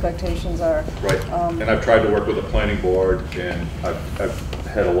what the expectations are. Right, and I've tried to work with the planning board, and I've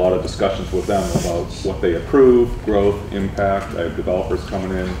had a lot of discussions with them about what they approve, growth, impact. I have developers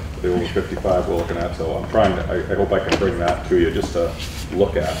coming in, they're over 55 we're looking at, so I'm trying to, I hope I can bring that to you just to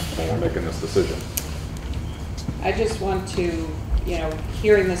look at when we're making this decision. I just want to,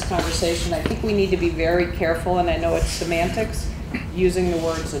 hearing this conversation, I think we need to be very careful, and I know it's semantics, using the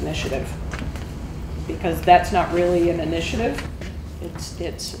words initiative. Because that's not really an initiative.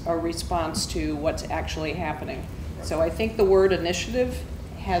 It's a response to what's actually happening. So I think the word initiative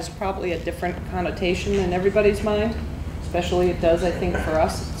has probably a different connotation in everybody's mind, especially it does, I think, for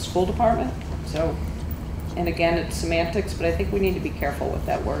us at the school department. So, and again, it's semantics, but I think we need to be careful with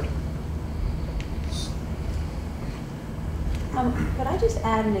that word. Could I just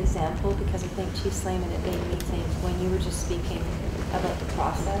add an example, because I think Chief Slayman, it made me think when you were just speaking about the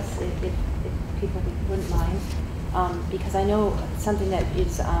process, if people wouldn't mind, because I know something that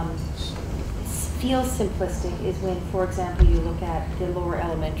is feels simplistic is when, for example, you look at the lower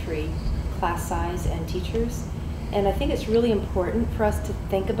elementary class size and teachers, and I think it's really important for us to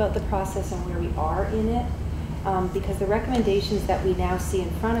think about the process and where we are in it, because the recommendations that we now see in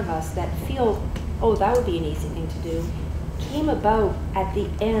front of us that feel, oh, that would be an easy thing to do, came about at the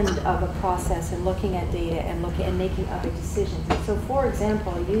end of a process and looking at data and looking and making other decisions. And so, for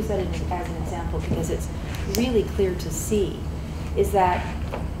example, I use that as an example because it's really clear to see, is that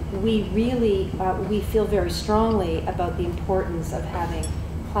we really, we feel very strongly about the importance of having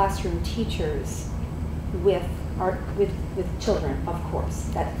classroom teachers with children, of course.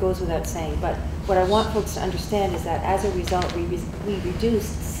 That goes without saying. But what I want folks to understand is that as a result, we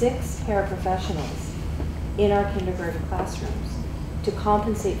reduced 6 paraprofessionals in our kindergarten classrooms to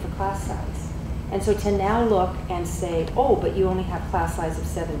compensate for class size. And so to now look and say, oh, but you only have class size of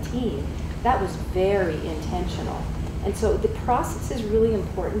 17, that was very intentional. And so the process is really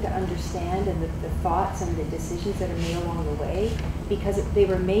important to understand, and the thoughts and the decisions that are made along the way, because they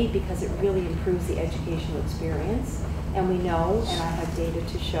were made because it really improves the educational experience. And we know, and I have data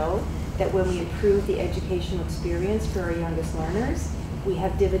to show, that when we improve the educational experience for our youngest learners, we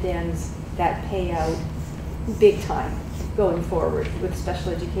have dividends that pay out big time going forward with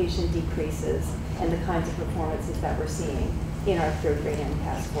special education decreases and the kinds of performances that we're seeing in our 3rd grade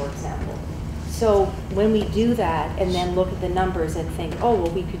MCAS, for example. So when we do that and then look at the numbers and think, oh,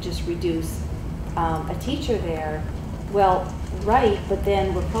 well, we could just reduce a teacher there, well, right, but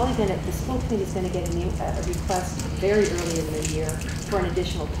then we're probably going to, the school committee is going to get a request very early in the year for an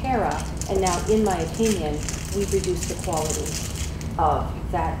additional para, and now, in my opinion, we've reduced the quality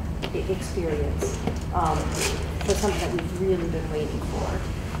of that experience for something that we've really been waiting for.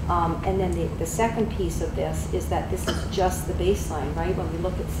 And then the second piece of this is that this is just the baseline, right? When we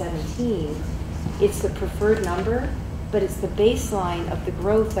look at 17, it's the preferred number, but it's the baseline of the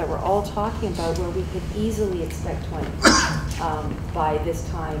growth that we're all talking about, where we could easily expect 20 by this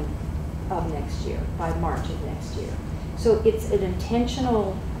time of next year, by March of next year. So it's an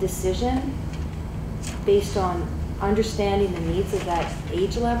intentional decision based on understanding the needs of that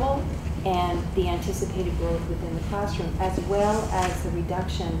age level and the anticipated growth within the classroom, as well as the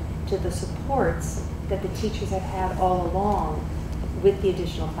reduction to the supports that the teachers have had all along with the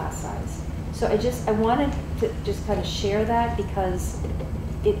additional class size. So I wanted to just kind of share that because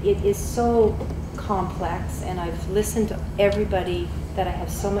it is so complex, and I've listened to everybody that I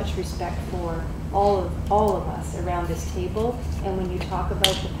have so much respect for, all of us around this table, and when you talk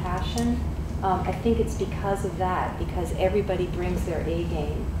about the passion, I think it's because of that, because everybody brings their A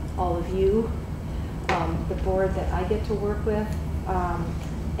game. All of you, the board that I get to work with,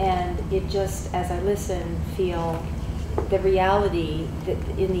 and it just, as I listen, feel the reality that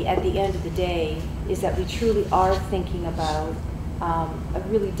at the end of the day is that we truly are thinking about a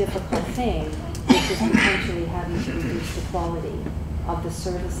really difficult thing, which is potentially having to reduce the quality of the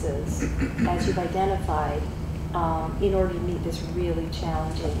services, as you've identified, in order to meet this really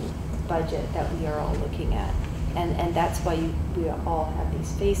challenging budget that we are all looking at. And that's why we all have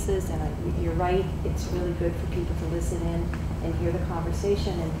these faces, and you're right, it's really good for people to listen in and hear the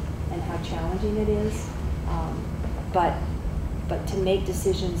conversation and how challenging it is. But to make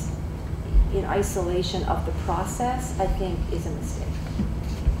decisions in isolation of the process, I think, is a mistake.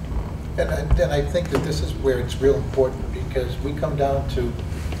 And I think that this is where it's real important, because we come down to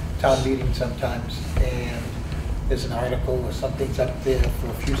town meetings sometimes, and there's an article or something's up there for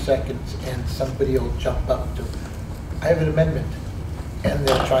a few seconds, and somebody will jump up to, I have an amendment, and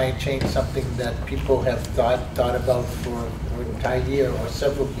they'll try and change something that people have thought about for an entire year or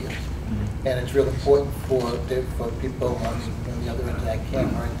several years. And it's real important for people on the other end of that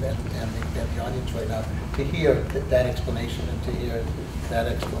camera and the audience right now to hear that explanation and to hear that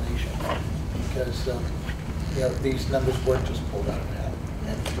explanation. Because, you know, these numbers weren't just pulled out of the hat,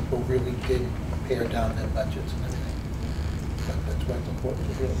 and people really did pare down their budgets and everything. So that's why it's important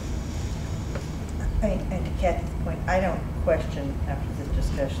to hear. And to Kathy's point, I don't question after the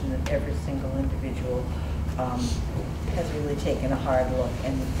discussion that every single individual has really taken a hard look,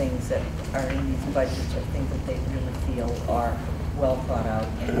 and the things that are in these budgets are things that they really feel are well thought out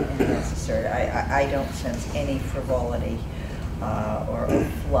and necessary. I don't sense any frivolity or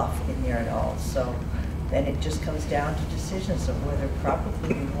fluff in there at all. So then it just comes down to decisions of whether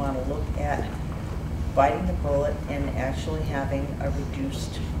probably we want to look at biting the bullet and actually having a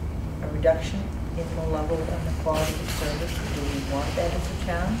reduction in the level and the quality of service. Do we want that as a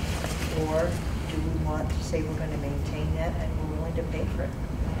town, or do we want to say we're going to maintain that and we're willing to pay for it?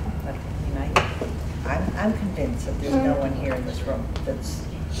 But I mean, I'm convinced that there's no one here in this room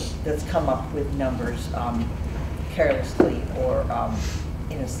that's come up with numbers carelessly or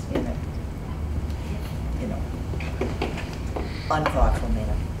in a you know, unthoughtful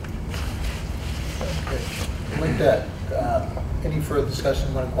manner. Okay. With that, any further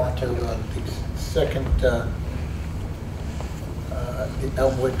discussion? Want to go on to the second, the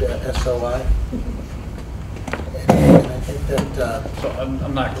Elmwood SOI? And I think that... So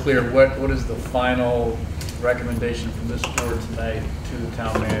I'm not clear, what is the final recommendation from this board tonight to the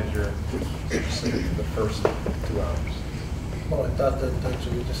town manager specific to the first 2 hours? Well, I thought that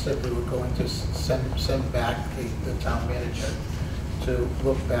we just said we were going to send back the town manager to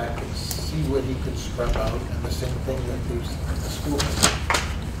look back and see what he could scrub out, and the same thing with the school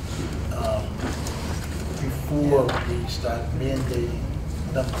before we start mandating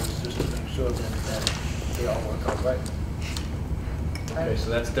numbers, just to make sure that they all work out right. Okay, so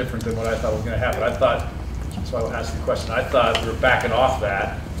that's different than what I thought was going to happen. I thought, that's why I asked the question, I thought we were backing off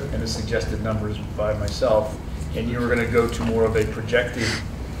that and the suggested numbers by myself, and you were going to go to more of a projected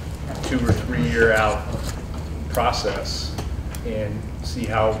 2 or 3 year out process and see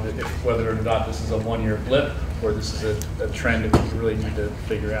how, whether or not this is a 1 year blip or this is a trend that we really need to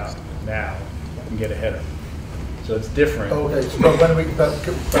figure out now and get ahead of. So it's different. Okay, so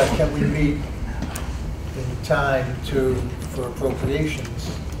but can we meet in time for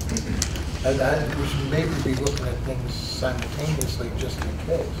appropriations? And we should maybe be looking at things simultaneously just in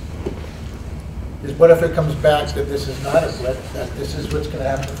case. Is what if it comes back that this is not a blip, that this is what's going to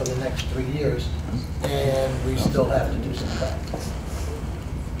happen for the next 3 years, and we still have to do some practice?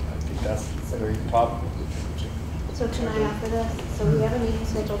 I think that's very possible. So tonight after this, so we have a meeting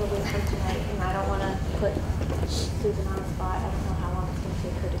scheduled a week from tonight, and I don't want to put Susan on the spot. I don't know how long it's going to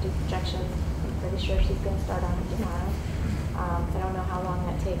take her to do projections. I'm pretty sure she's going to start on it tomorrow. I don't know how long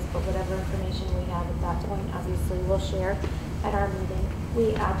that takes, but whatever information we have at that point, obviously we'll share at our meeting.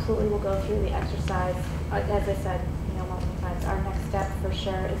 We absolutely will go through the exercise. As I said, multiple times, our next step for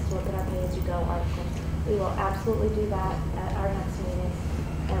sure is to look at our pay-as-you-go articles. We will absolutely do that at our next meeting,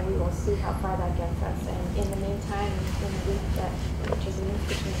 and we will see how far that gets us. And in the meantime, in the week which is a week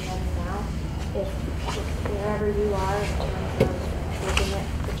between then and now, if wherever you are in terms of looking at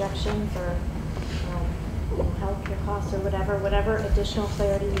projections or healthcare costs or whatever additional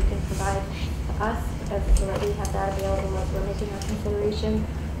clarity you can provide us, so that we have that available as we're making our consideration,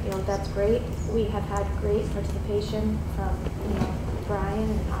 that's great. We have had great participation from Brian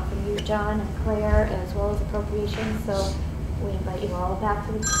and often you, John and Claire, as well as appropriations. So we invite you all back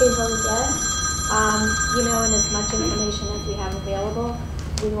to the table again. And as much information as we have available,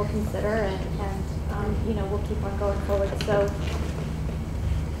 we will consider and we'll keep on going forward. So,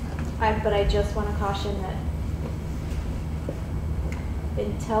 but I just want to caution that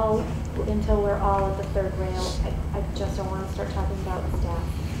until we're all at the third rail, I just don't want to start talking about staff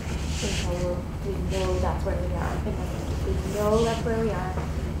until we know that's where we are. If we know that's where we are,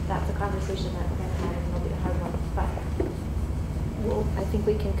 that's a conversation that we're going to have, and it'll be a hard one. But I think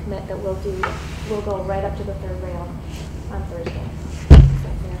we can commit that we'll go right up to the third rail on Thursday.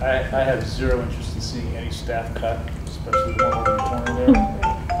 I have zero interest in seeing any staff cut, especially the one over in the corner there.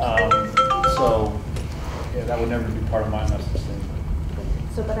 So, yeah, that would never be part of my message thing.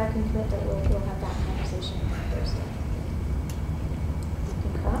 So, but I can commit that we'll have that conversation on Thursday. You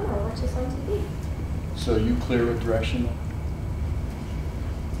can come or watch us on TV. So you clear with direction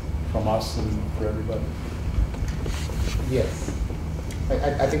from us and for everybody? Yes.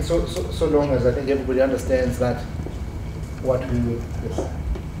 I think so long as I think everybody understands that what we will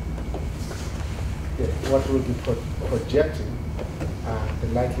be projecting the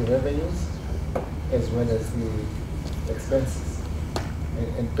likely revenues as well as the expenses.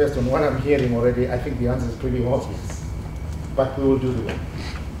 And based on what I'm hearing already, I think the answer is pretty obvious. but we will do the work.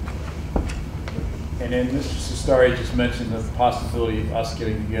 And then Mr. Sestari just mentioned the possibility of us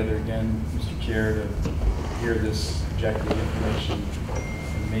getting together again, Mr. Chair, to hear this objective information,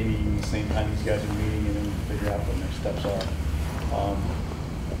 and maybe even the same time these guys are meeting, and then figure out what next steps are. I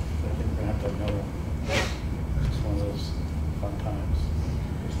think we're gonna have to have another, just one of those fun times.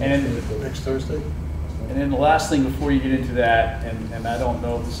 And then, Next Thursday? and then the last thing before you get into that, and I don't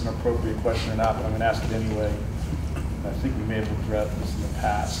know if this is an appropriate question or not, but I'm gonna ask it anyway. I think we may have addressed this in the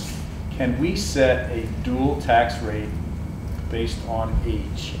past. Can we set a dual tax rate based on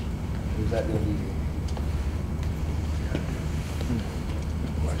age? Or is that illegal?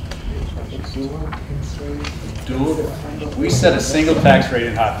 Dual, we set a single tax rate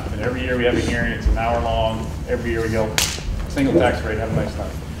in Hopkinton. Every year we have a hearing, it's an hour long. Every year we go, single tax rate, have a nice time.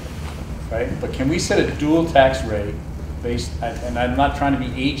 Right? But can we set a dual tax rate based, and I'm not trying to be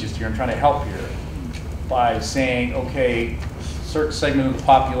ageist here, I'm trying to help here, by saying, okay, certain segment of the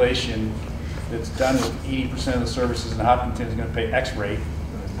population that's done with 80% of the services in Hopkinton is going to pay X rate,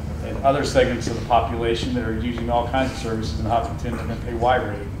 and other segments of the population that are using all kinds of services in Hopkinton are going to pay Y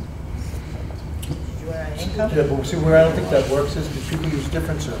rate. Yeah, but see, where I don't think that works is because people use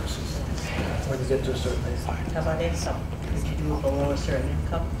different services when you get to a certain age. How about income? Could you do it below a certain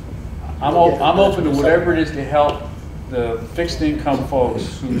income? I'm open to whatever it is to help the fixed income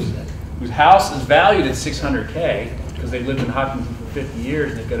folks whose house is valued at $600K because they lived in Hopkinton for 50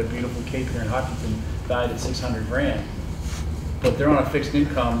 years and they've got a beautiful cape here in Hopkinton valued at 600 grand. But they're on a fixed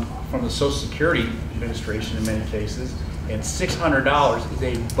income from the Social Security Administration in many cases, and $600 is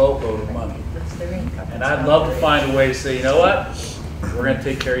a boatload of money. That's their income. And I'd love to find a way to say, you know what, we're going to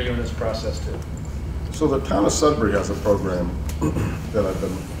take care of you in this process too. So the town of Sudbury has a program that I've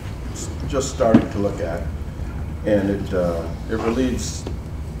been just starting to look at, and it relieves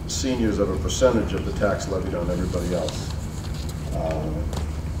seniors of a percentage of the tax levied on everybody else.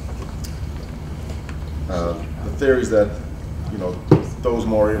 The theory is that, you know, those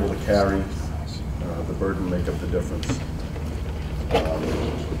more able to carry the burden make up the difference.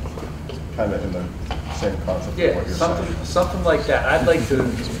 Kind of in the same concept of what you're saying. Something like that. I'd like to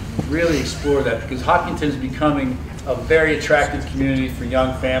really explore that because Hopkinton is becoming a very attractive community for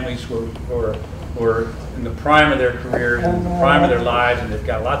young families who are in the prime of their careers, in the prime of their lives, and they've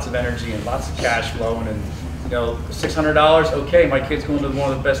got lots of energy and lots of cash flowing. And you know, $600, okay, my kid's going to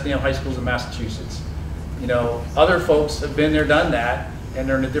one of the best damn high schools in Massachusetts. You know, other folks have been there, done that, and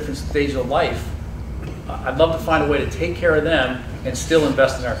they're in a different stage of life. I'd love to find a way to take care of them and still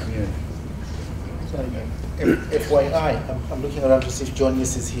invest in our community. FYI, I'm looking around to see if John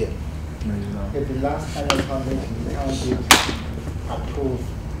Yes is here. At the last annual town meeting, the town did approve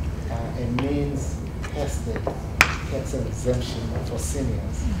a means-tested tax exemption for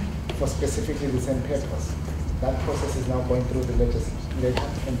seniors for specifically the same purpose. That process is now going through the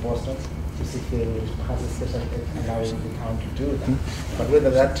legislature in Boston to see if they will pass a special act allowing the town to do that. But whether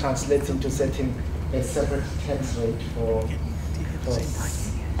that translates into setting a separate tax rate for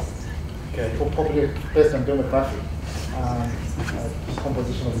probably based on demographic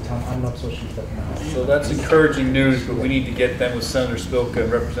composition of the town, I'm not so sure that now. So that's encouraging news, but we need to get them with Senator Spilka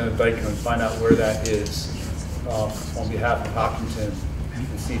and Representative Dyken and find out where that is on behalf of Hopkinton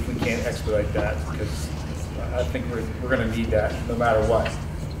and see if we can't expedite that, because I think we're going to need that no matter what.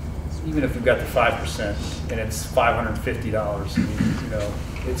 Even if we've got the 5% and it's $550, I mean, you know,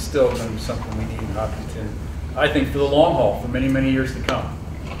 it's still going to be something we need in Hopkinton. I think for the long haul, for many, many years to come.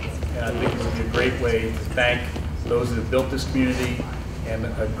 And I think it would be a great way to thank those that have built this community and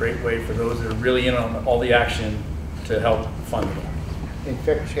a great way for those that are really in on all the action to help fund it. In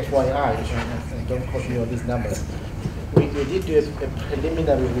fact, FYI, and don't quote me on these numbers, we did do a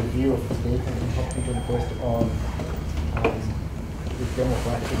preliminary review of the data in Hopkinton based on the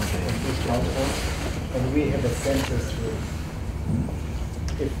demographics of each household, and we have a census to,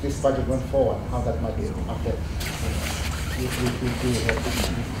 if this budget went forward, how that might affect.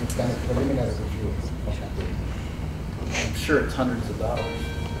 We've done a preliminary review of that data. I'm sure it's hundreds of dollars.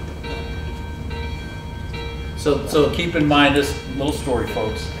 So keep in mind this little story,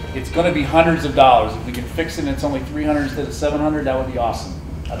 folks. It's going to be hundreds of dollars. If we can fix it and it's only 300 instead of 700, that would be awesome.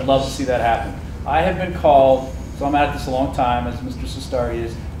 I'd love to see that happen. I have been called, so I'm at this a long time, as Mr. Sestari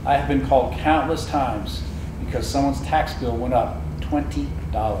is, I have been called countless times because someone's tax bill went up $20.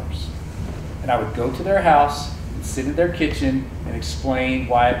 And I would go to their house and sit in their kitchen and explain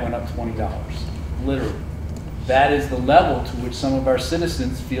why it went up $20. Literally. That is the level to which some of our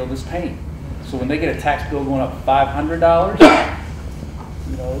citizens feel this pain. So when they get a tax bill going up $500,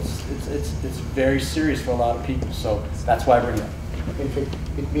 you know, it's very serious for a lot of people. So that's why I bring it up. In fact,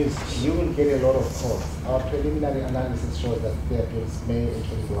 it means you will get a lot of calls. Our preliminary analysis shows that their bills may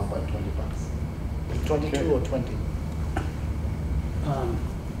actually go up by $20. 22 or 20?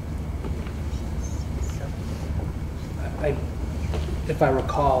 If I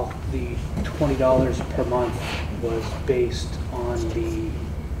recall, the $20 per month was based on the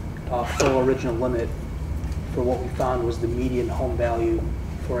full original limit for what we found was the median home value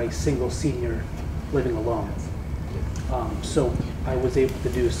for a single senior living alone. So I was able to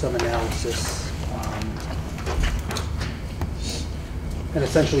do some analysis and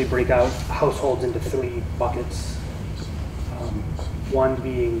essentially break out households into 3 buckets. One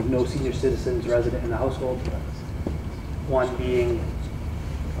being no senior citizens resident in the household, one being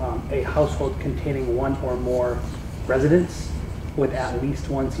a household containing 1 or more residents with at least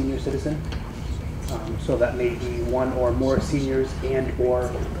 1 senior citizen. So that may be 1 or more seniors and or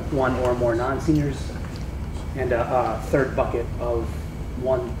 1 or more non-seniors. And a third bucket of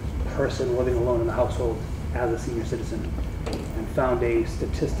 1 person living alone in the household as a senior citizen. And found a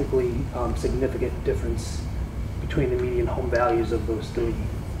statistically significant difference between the median home values of those 3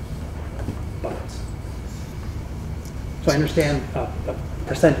 buckets. So I understand a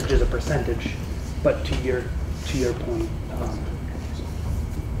percentage is a percentage, but to your point,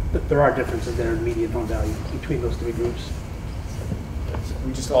 there are differences there in median home value between those 3 groups.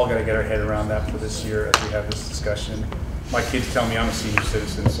 We just all got to get our head around that for this year as we have this discussion. My kids tell me I'm a senior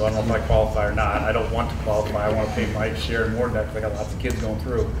citizen, so I don't know if I qualify or not. I don't want to qualify. I want to pay my share and more than that because I got lots of kids going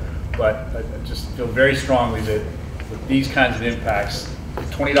through. But I just feel very strongly that with these kinds of impacts,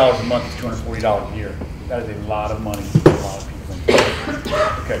 $20 a month is $240 a year. That is a lot of money for a lot of people.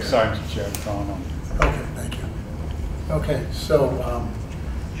 Okay, sorry, Mr. Chair, I'm throwing on. Okay, thank you. Okay, so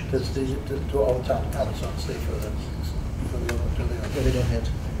do all the town departments on stay for the They don't have to.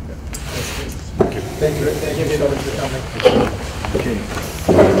 Thank you. Thank you so much for coming.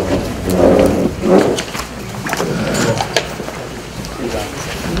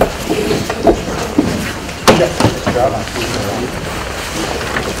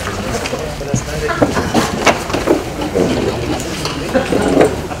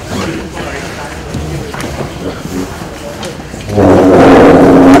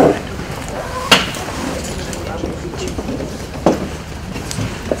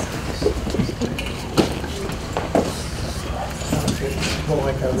 More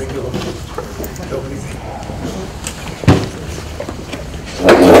like a regular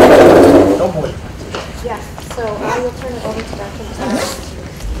Yeah, so I will turn it over to Dr. Thomas.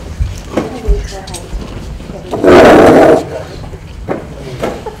 I'm going to wait for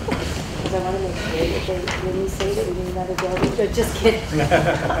because I want to make sure that when you say that we need another building, just kidding.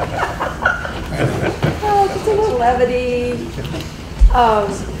 Oh, just a little levity.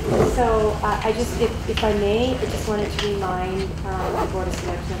 So I just, if I may, I just wanted to remind the Board of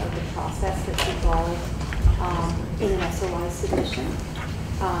Selectmen of the process that's involved in an SOI submission.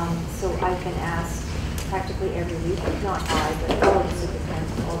 So I've been asked practically every week, not I, but all of the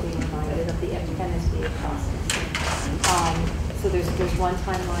superintendents are all being reminded of the MSBA process. So there's one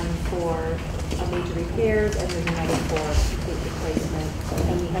timeline for major repairs and there's another for complete replacement.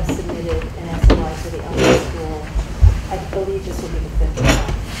 And we have submitted an SOI for the elementary school. I believe this will be the 5th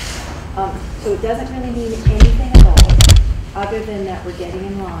one. So it doesn't really mean anything at all, other than that we're getting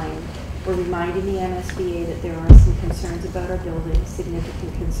in line. We're reminding the MSBA that there are some concerns about our building,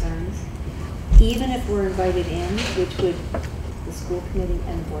 significant concerns. Even if we're invited in, which would the school committee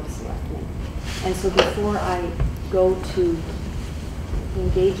and the Board of Selectmen. And so before I go to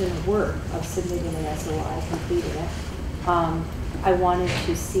engage in the work of submitting an SOI, completing it, I wanted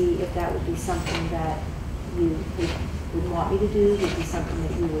to see if that would be something that you would want me to do, would be something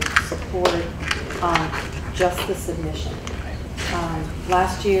that you would support, just the submission.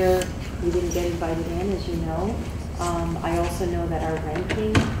 Last year, we didn't get invited in, as you know. I also know that our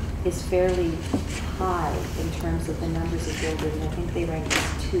ranking is fairly high in terms of the numbers of buildings. I think they ranked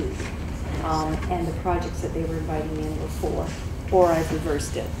as 2. And the projects that they were inviting in were 4. Or I've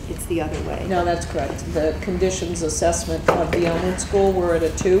reversed it. It's the other way. No, that's correct. The conditions assessment of the elementary school were at a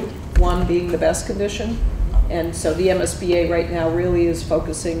 2, 1 being the best condition. And so the MSBA right now really is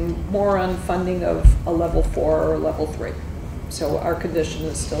focusing more on funding of a level 4 or a level 3. So our condition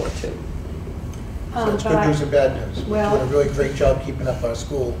is still a 2. So it's good news and bad news. Well, we're doing a really great job keeping up our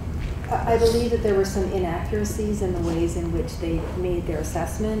school. I believe that there were some inaccuracies in the ways in which they made their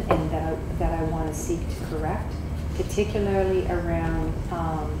assessment and that I want to seek to correct, particularly around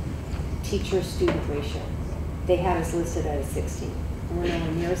teacher-student ratio. They had us listed at a 16. And we're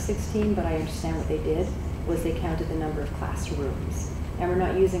nowhere near a 16, but I understand what they did was they counted the number of classrooms. And we're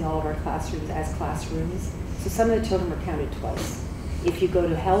not using all of our classrooms as classrooms. So some of the children were counted twice. If you go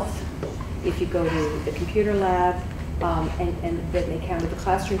to health, if you go to the computer lab, and then they counted the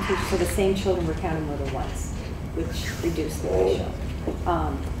classroom teachers, so the same children were counted more than once, which reduced the ratio.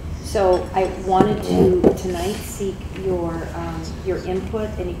 So I wanted to tonight seek your input,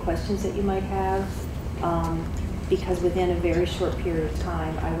 any questions that you might have, because within a very short period of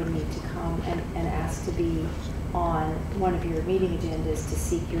time, I would need to come and ask to be on one of your meeting agendas to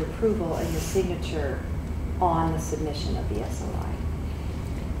seek your approval and your signature on the submission of the SOI.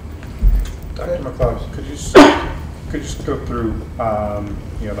 Dr. McLeod, could you just go through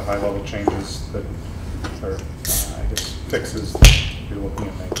the high level changes that are I guess fixes you're looking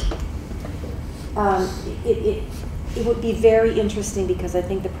at making? It would be very interesting because I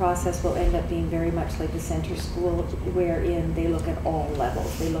think the process will end up being very much like the center school, wherein they look at all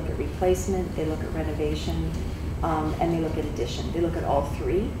levels. They look at replacement, they look at renovation, and they look at addition. They look at all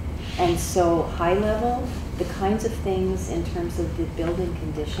three. And so high level, the kinds of things in terms of the building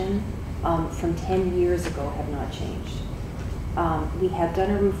condition from 10 years ago have not changed. We have done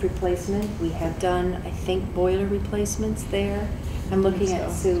a roof replacement. We have done, I think, boiler replacements there. I'm looking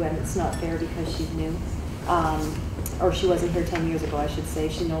at Sue, and it's not fair because she's new. Or she wasn't here 10 years ago, I should say.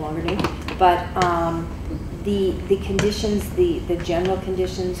 She's no longer new. But the conditions, the general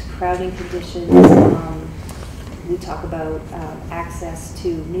conditions, crowding conditions, we talk about access to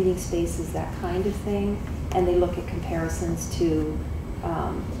meeting spaces, that kind of thing. And they look at comparisons to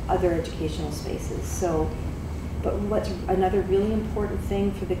other educational spaces. So, but what's another really important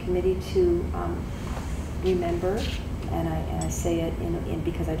thing for the committee to remember, and I say it in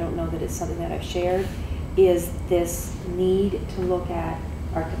because I don't know that it's something that I've shared, is this need to look at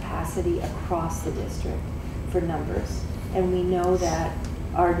our capacity across the district for numbers. And we know that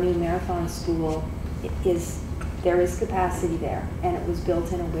our new marathon school there is capacity there, and it was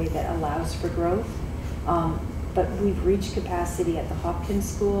built in a way that allows for growth. But we've reached capacity at the Hopkins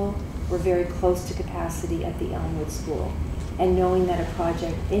School. We're very close to capacity at the Elmwood School. And knowing that a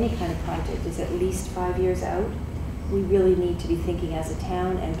project, any kind of project, is at least 5 years out, we really need to be thinking as a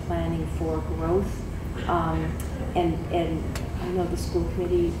town and planning for growth. And I know the school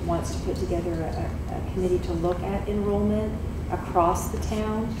committee wants to put together a committee to look at enrollment across the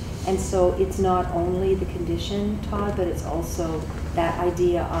town. And so it's not only the condition, Todd, but it's also that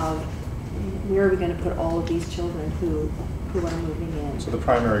idea of where are we going to put all of these children who are moving in. So the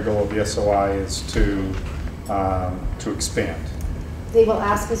primary goal of the SOI is to expand. They will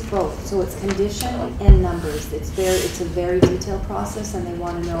ask us both, so it's condition and numbers. It's a very detailed process, and they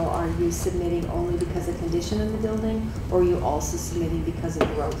want to know, are you submitting only because of condition of the building, or are you also submitting because of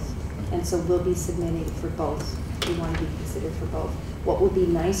growth? And so we'll be submitting for both. We want to be considered for both. What would be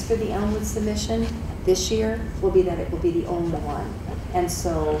nice for the Elmwood submission this year will be that it will be the only one. And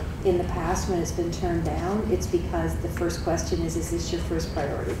so in the past, when it's been turned down, it's because the first question is this your first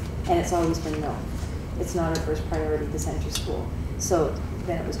priority? And it's always been no. It's not our first priority, the center school. So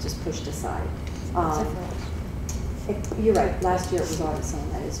then it was just pushed aside. You're right, last year it was August,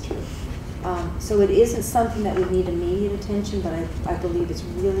 and that is true. So it isn't something that would need immediate attention, but I believe it's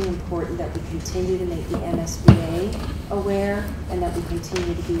really important that we continue to make the MSBA aware and that we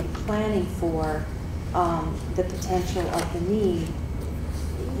continue to be planning for the potential of the need,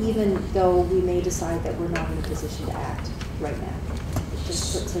 even though we may decide that we're not in a position to act right now. It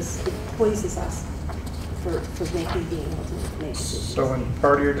just puts us, it poises us for being able to make decisions. So in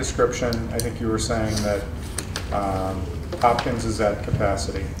part of your description, I think you were saying that Hopkins is at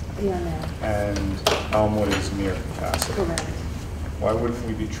capacity. Yeah, now. And Elmwood is near capacity. Correct. Why wouldn't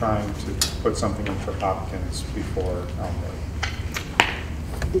we be trying to put something in for Hopkins before Elmwood?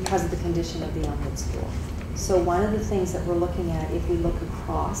 Because of the condition of the Elmwood school. So one of the things that we're looking at, if we look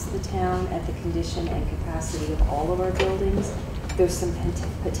across the town at the condition and capacity of all of our buildings, there's some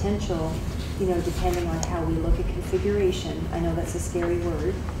potential, depending on how we look at configuration. I know that's a scary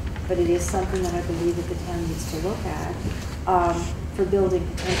word, but it is something that I believe that the town needs to look at. For building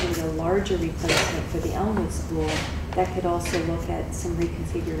potentially a larger replacement for the Elmwood School, that could also look at some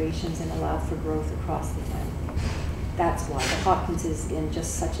reconfigurations and allow for growth across the town. That's why the Hopkins is in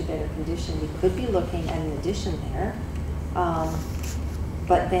just such a better condition. We could be looking at an addition there,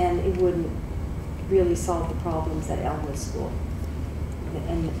 but then it wouldn't really solve the problems at Elmwood School.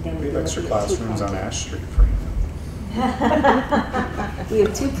 And then we have extra classrooms on Ash Street for you. We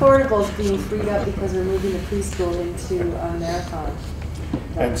have 2 portables being freed up because we're moving the preschool into Marathon.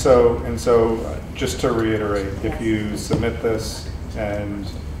 And so, just to reiterate, if you submit this and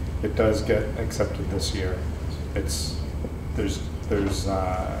it does get accepted this year, it's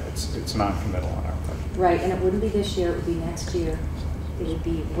non-committal on our part. Right, and it wouldn't be this year; it would be next year. It would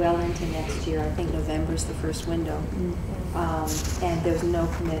be well into next year. I think November's the first window. And there's no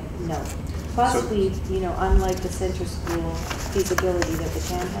no. Plus, So- we, unlike the center school feasibility that the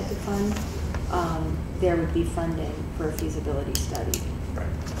town had to fund, there would be funding for a feasibility study. Right.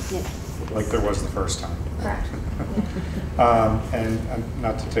 Yeah. Like there was the first time. Correct. And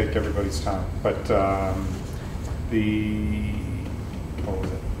not to take everybody's time, but what was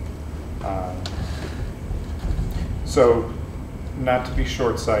it? So, not to be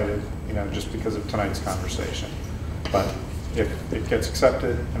short-sighted, just because of tonight's conversation, but if it gets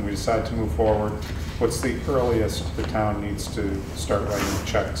accepted and we decide to move forward, what's the earliest the town needs to start writing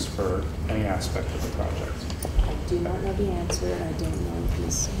checks for any aspect of the project? I do not know the answer, and I don't know if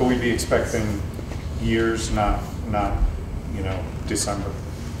this. But we'd be expecting years, not December.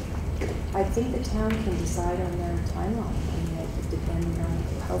 I think the town can decide on their timeline, depending on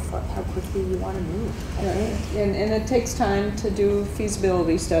how quickly you want to move. I think. And it takes time to do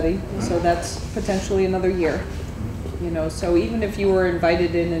feasibility study, so that's potentially another year. So even if you were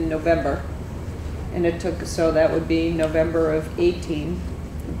invited in November, and it took, so that would be November of 18,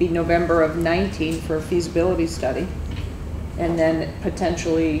 it'd be November of 19 for a feasibility study, and then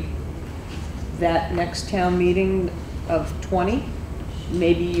potentially that next town meeting of 20,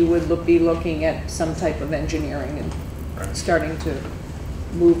 maybe you would be looking at some type of engineering and starting to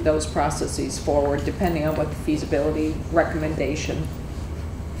move those processes forward, depending on what the feasibility recommendation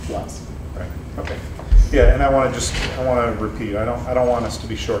was. Right, okay. Yeah, and I want to repeat, I don't want us to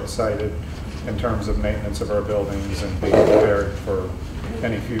be short-sighted in terms of maintenance of our buildings and being prepared for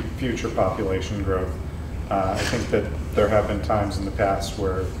any future population growth. I think that there have been times in the past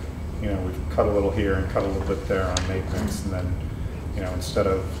where, we've cut a little here and cut a little bit there on maintenance, and then, instead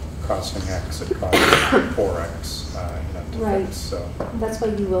of costing X, it costs 4X. To Right. fix, so. That's why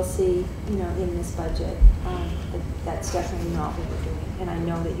you will see, in this budget, that's definitely not what we're doing. And I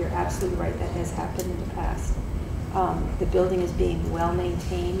know that you're absolutely right, that has happened in the past. The building is being well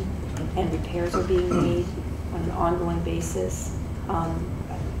maintained and repairs are being made on an ongoing basis.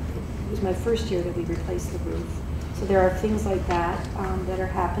 It was my first year that we replaced the roof. So there are things like that that are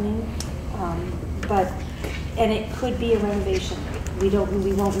happening. And it could be a renovation. We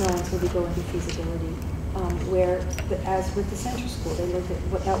won't know until we go into feasibility. As with the center school, they looked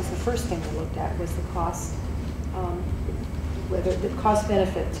at, that was the first thing they looked at, was the cost, whether the cost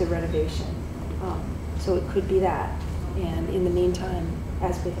benefit to renovation. So it could be that. And in the meantime,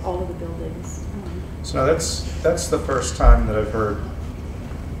 as with all of the buildings. So now that's the first time that I've heard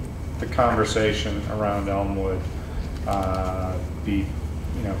the conversation around Elmwood be,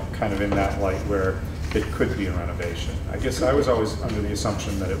 kind of in that light where it could be a renovation. I guess I was always under the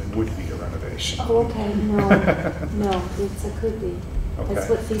assumption that it would be a renovation. Oh, okay, no, it could be. That's Okay.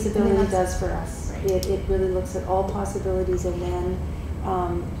 what feasibility does for us. It really looks at all possibilities, and then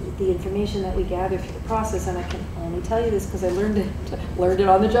the information that we gather through the process, and I can only tell you this because I learned it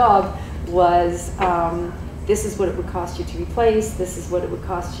on the job, was this is what it would cost you to replace, this is what it would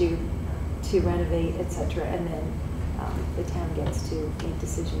cost you to renovate, etc. And then the town gets to make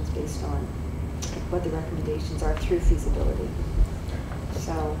decisions based on what the recommendations are through feasibility.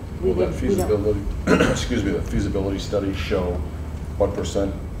 So we Will that don't. feasibility, excuse me, the feasibility study show what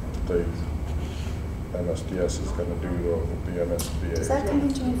percent the MSDS is going to do with the MSBA? Is that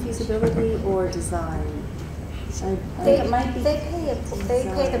contingent feasibility or design? I They, think it might be. they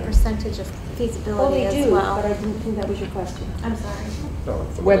pay the percentage of feasibility as do, well. but I didn't think that was your question. I'm sorry.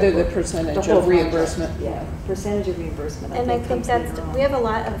 Whether the percentage whole of reimbursement. contract, yeah, percentage of reimbursement. And I think comes that's, later on. we have a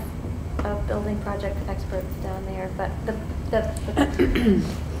lot of building project experts down there, but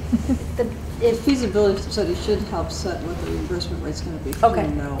The feasibility study should help set what the reimbursement rate's gonna be. Okay,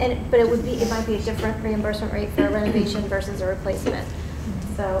 No. but it might be a different reimbursement rate for a renovation versus a replacement.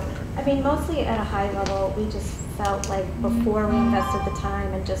 So, I mean, mostly at a high level, we just felt like before we invested the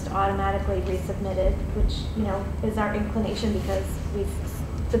time and just automatically resubmitted, which, is our inclination because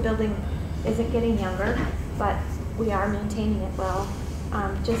the building isn't getting younger, but we are maintaining it well.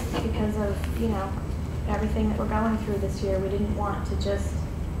 Just because of, everything that we're going through this year, we didn't want to just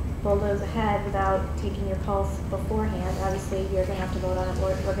bulldoze ahead without taking your pulse beforehand. Obviously, you're going to have to vote on it,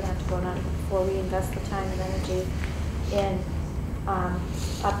 we're going to have to vote on it before we invest the time and energy in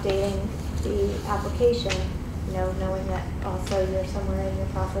updating the application, knowing that also you're somewhere in your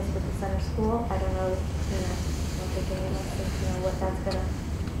process with the center school. I don't know, I don't think any of us think, what that's going to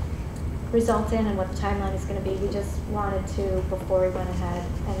result in and what the timeline is going to be. We just wanted to, before we went ahead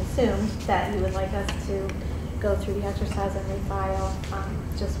and assumed that you would like us to go through the exercise and refile,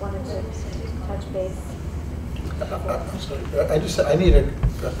 just wanted to touch base. I'm sorry, I need a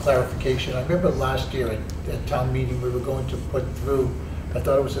clarification. I remember last year at town meeting, we were going to put through I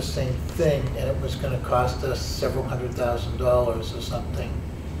thought it was the same thing, and it was gonna cost us several $100,000 or something.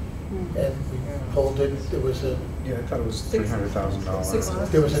 And we pulled it, there was a, Yeah, I thought it was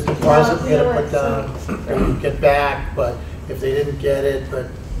 $300,000. there was a deposit we had to put down, that we could get back, but if they didn't get it, but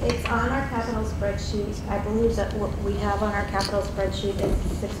It's on our capital spreadsheet. I believe that what we have on our capital spreadsheet is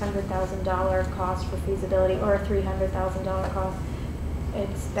 $600,000 cost for feasibility or a $300,000 cost,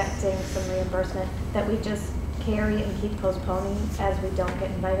 expecting some reimbursement that we just carry and keep postponing as we don't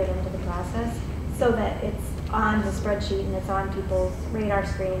get invited into the process, so that it's on the spreadsheet and it's on people's radar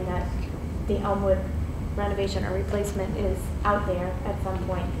screen that the Elmwood renovation or replacement is out there at some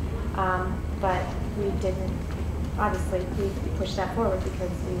point. But we didn't, obviously, we pushed that forward because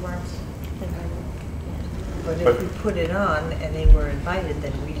we weren't invited. But if we put it on and they were invited,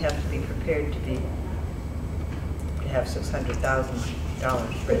 then we'd have to be prepared to have $600,000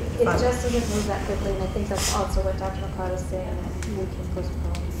 for It just doesn't move that quickly, and I think that's also what Dr. McLeod is saying, that we can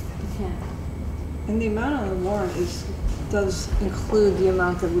postpone. And the amount on the warrant does include the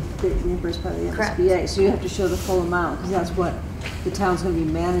amount that would get reimbursed by the MSBA. So you have to show the full amount, because that's what the town's going to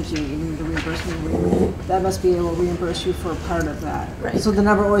be managing, even the reimbursement. The MSBA will reimburse you for a part of that. Right. So the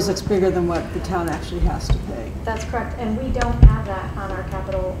number always looks bigger than what the town actually has to pay. That's correct, and we don't have that on our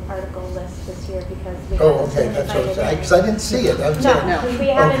capital article list this year because we haven't been that's what invited in. because I didn't see it. I'm saying- No, we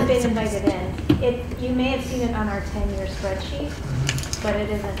haven't Okay. been invited in. You may have seen it on our 10-year spreadsheet, but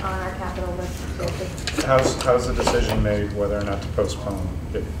it isn't on our capital list. How's the decision made whether or not to postpone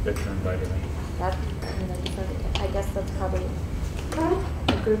if you're invited in? That, I guess that's probably a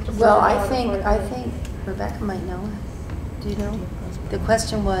group decision. Well, I or the think board. Rebecca might know. Do you know? The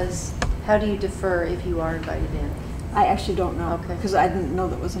question was, how do you defer if you are invited in? I actually don't know, Okay. because I didn't know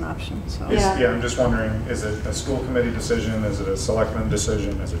that was an option, so. Yeah, I'm just wondering, is it a school committee decision? Is it a selectman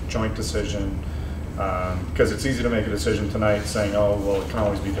decision? Is it joint decision? Because it's easy to make a decision tonight saying, oh, well, it can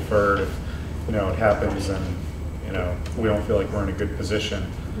always be deferred if, it happens and, we don't feel like we're in a good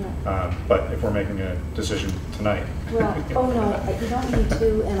position. But if we're making a decision tonight. Well, oh no, you don't need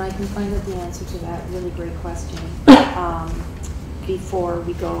to, and I can find out the answer to that really great question before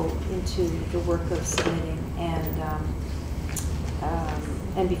we go into the work of submitting and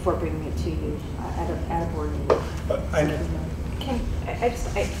before bringing it to you at a board meeting.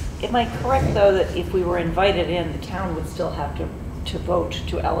 Am I correct, though, that if we were invited in, the town would still have to vote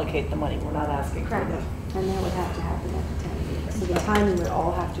to allocate the money? We're not asking for Correct. that. And that would have to happen at the town meeting. So the timing would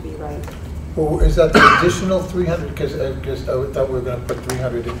all have to be right. Well, is that the additional 300? Because I thought we were going to put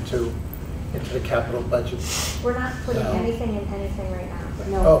 300 into the capital budget. We're not putting anything in anything right now.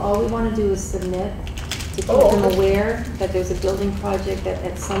 No, all we want to do is submit to keep them aware that there's a building project that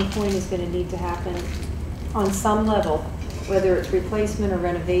at some point is going to need to happen on some level, whether it's replacement or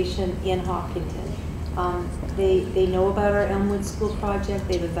renovation in Hopkinton. They know about our Elmwood School project.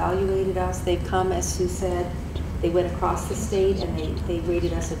 They've evaluated us. They've come, as Sue said, they went across the state and they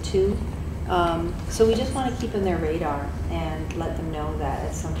rated us a 2. So we just want to keep in their radar and let them know that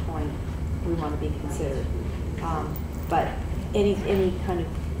at some point we want to be considered. But any kind of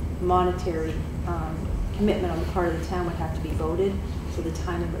monetary commitment on the part of the town would have to be voted, so the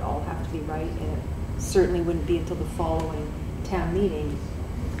timing would all have to be right, and it certainly wouldn't be until the following town meeting.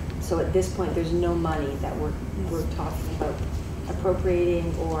 So at this point, there's no money that we're talking about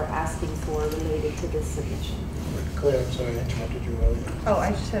appropriating or asking for related to this submission. Claire, I'm sorry, I interrupted you earlier. Oh,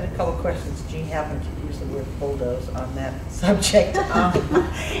 I just had a couple questions. Jean happened to use the word bulldoze on that subject.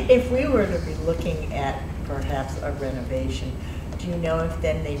 If we were to be looking at perhaps a renovation, do you know if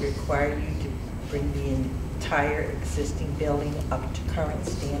then they require you to bring the entire existing building up to current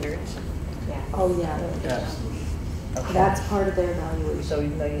standards? Yeah. Oh, yeah. Absolutely. Okay. That's part of their evaluation. So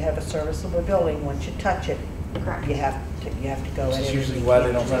even though you have a serviceable building, once you touch it, Correct. you have to go Which in. is usually why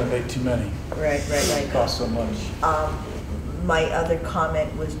they don't renovate too many. Right. It costs so much. My other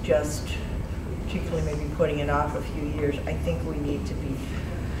comment was just, particularly maybe putting it off a few years, I think we need to be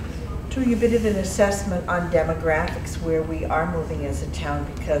doing a bit of an assessment on demographics where we are moving as a town,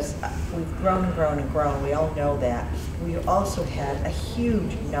 because we've grown and grown and grown. We all know that. We've also had a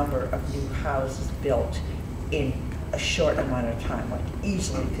huge number of new houses built in a short amount of time, like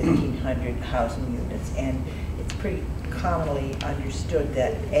easily 1,500 housing units. And it's pretty commonly understood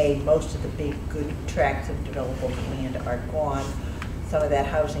that most of the big, good tracts of developable land are gone. Some of that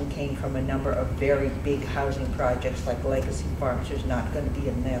housing came from a number of very big housing projects like Legacy Farms. There's not going to be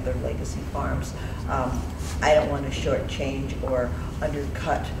another Legacy Farms. I don't want to shortchange or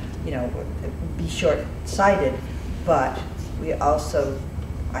undercut, be short-sighted, but we also,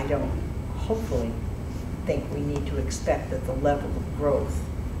 hopefully think we need to expect that the level of growth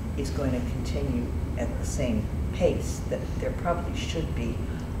is going to continue at the same pace, that there probably should be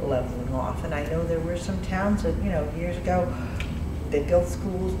leveling off. And I know there were some towns that, years ago, they built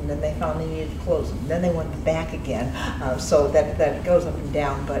schools and then they found they needed to close them. Then they went back again. So that goes up and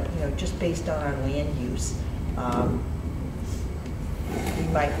down. But, just based on our land use, we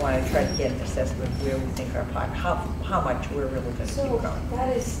might want to try to get an assessment of where we think our pot, how much we're really going to keep So growing.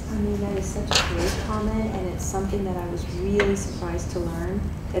 that is such a great comment, and it's something that I was really surprised to learn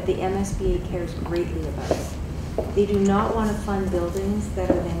that the MSBA cares greatly about. They do not want to fund buildings that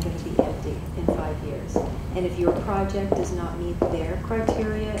are then going to be empty in 5 years. And if your project does not meet their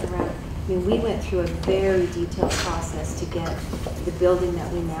criteria around, we went through a very detailed process to get the building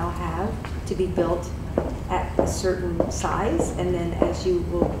that we now have to be built at a certain size, and then, as you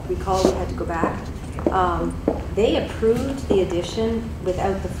will recall, we had to go back. They approved the addition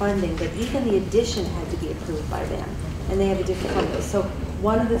without the funding, but even the addition had to be approved by them, and they have a different company. So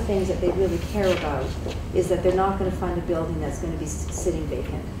one of the things that they really care about is that they're not going to fund a building that's going to be sitting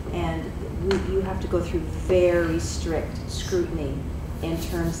vacant, and you have to go through very strict scrutiny in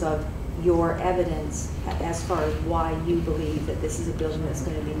terms of your evidence as far as why you believe that this is a building that's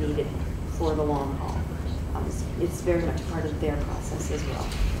going to be needed for the long haul. It's very much part of their process as well.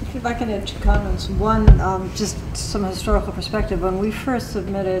 If I can add 2 comments. One, just some historical perspective. When we first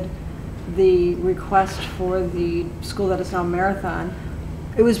submitted the request for the school that is now Marathon,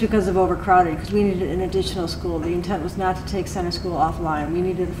 it was because of overcrowding, because we needed an additional school. The intent was not to take center school offline. We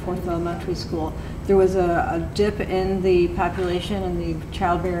needed a 4th elementary school. There was a dip in the population in the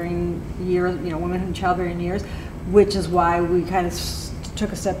childbearing years, women in childbearing years, which is why we kind of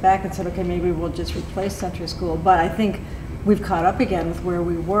took a step back and said, okay, maybe we'll just replace center school. But I think we've caught up again with where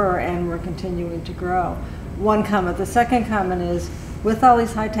we were, and we're continuing to grow. One comment. The second comment is, with all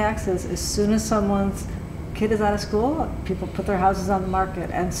these high taxes, as soon as someone's kid is out of school, people put their houses on the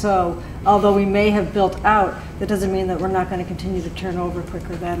market. And so, although we may have built out, that doesn't mean that we're not going to continue to turn over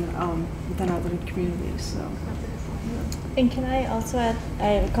quicker than other communities. So. And can I also add, I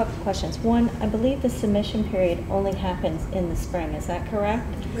have a couple of questions. One, I believe the submission period only happens in the spring, is that correct?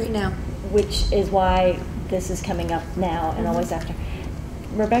 Right now. Which is why this is coming up now and always after.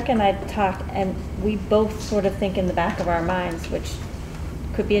 Rebecca and I talked, and we both sort of think in the back of our minds, which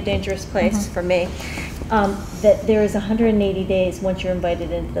could be a dangerous place for me, that there is 180 days once you're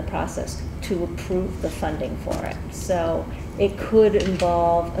invited into the process to approve the funding for it. So it could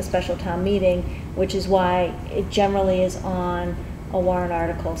involve a special town meeting, which is why it generally is on a warrant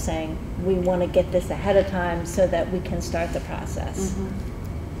article saying we want to get this ahead of time so that we can start the process.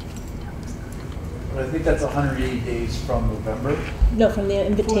 But I think that's 180 days from November. No, from the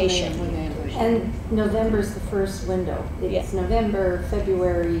invitation. And November's the first window. It's November,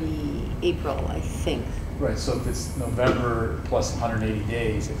 February, April, I think. Right, so if it's November plus 180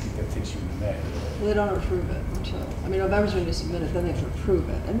 days, I think that takes you into May. Well, they don't approve it until, November's when you submit it, then they have to approve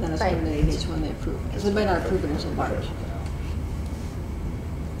it, and then it's 180 days when they approve it. Because they may not approve it until March.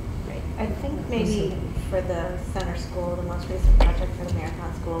 Right. I think maybe for the center school, the most recent project for the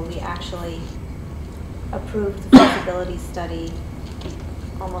Marathon School, we actually approved the feasibility study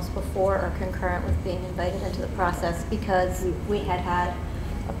almost before or concurrent with being invited into the process, because we had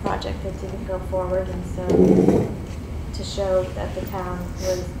a project that didn't go forward, and so to show that the town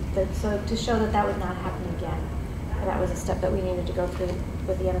was, to show that would not happen again, that was a step that we needed to go through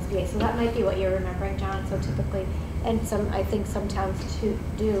with the MSBA. So that might be what you're remembering, John. So typically, and I think some towns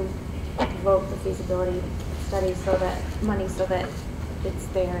do vote the feasibility study so that it's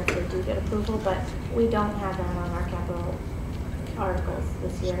there if they do get approval, but we don't have that on our capital articles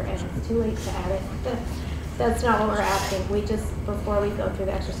this year, and it's too late to add it. That's not what we're asking. We just, before we go through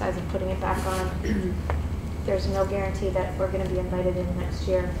the exercise of putting it back on, there's no guarantee that we're going to be invited in next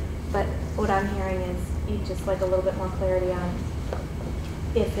year. But what I'm hearing is you'd just like a little bit more clarity on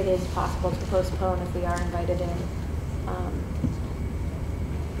if it is possible to postpone if we are invited in.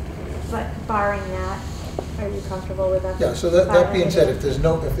 But barring that, are you comfortable with us? Yeah, so that being said, if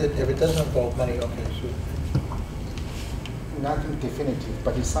it doesn't involve money, okay, so. Nothing definitive,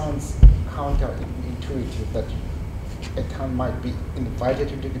 but it sounds counterintuitive that a town might be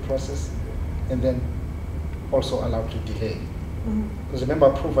invited into the process and then also allowed to delay. Because remember,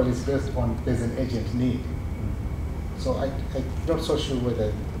 approval is based on there's an urgent need. So I'm not so sure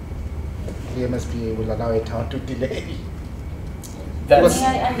whether the MSBA will allow a town to delay. But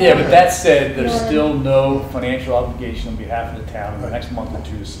that said, there's still no financial obligation on behalf of the town in the next month or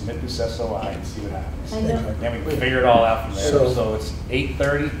two to submit this SOI and see what happens. And we figure it all out from there. So it's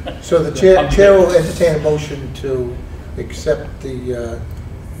 8:30. So the chair will entertain a motion to accept the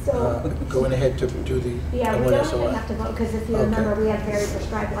going ahead to do the Yeah, we one don't SOI? even have to vote, because if you Okay. remember, we had very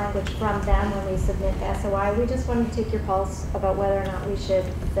prescribed language from them when we submit the SOI. We just wanted to take your pulse about whether or not we should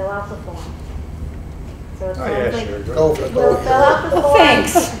fill out the form. So it Oh, sounds yeah, like sure. Go for it. we'll fill out the form.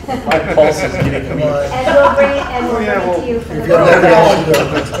 Thanks. My pulse is getting Come weak. on. And we'll bring it, and we'll bring it to you for the If you're vote. never gonna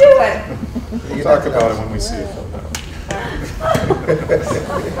do Do it. We'll talk about it when we see it.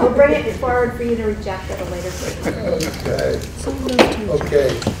 We'll bring it forward for you to reject at a later date. Okay. Okay,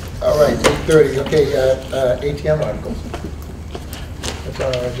 all right, 8:30, okay, ATM articles. That's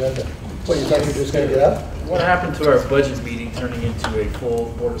on our agenda. What, you thought you were just gonna get up? What happened to our budget meeting turning into a full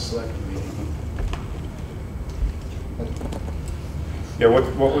Board of Selectmen meeting? Yeah,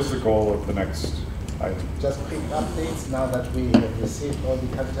 what was the goal of the next item? Just quick updates now that we have received all the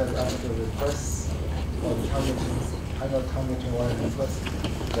capital article requests, all the town meetings, annual town meeting warrant requests.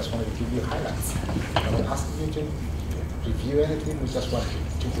 Just wanted to give you highlights. I'm not asking you to review anything, we just want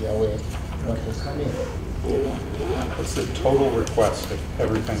to be aware what will come in. What's the total request if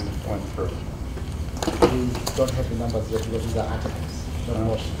everything went through? We don't have the numbers yet because these are articles, not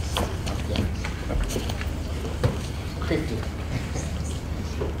motions. Yeah. Quickly.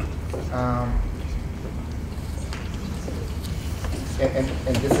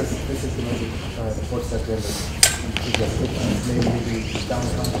 And this is the maybe the first agenda. Maybe the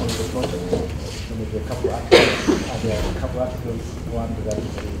downtown corridor project. Maybe a couple articles. There are a couple articles. One regarding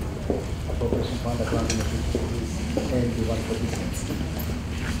the appropriation fund, the grant and the one for business.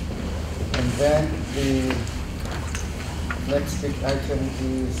 And then the next big item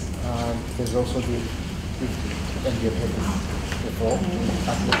is there's also the and you have this before.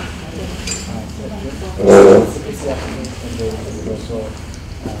 And there is also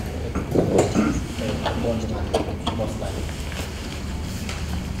bond market, most likely.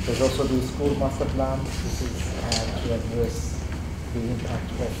 There's also the school master plan. This is to address the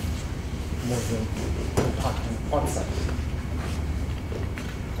impact of moving parking on site.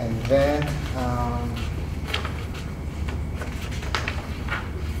 And then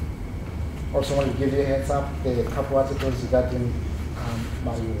also want to give you a heads up, there are a couple articles regarding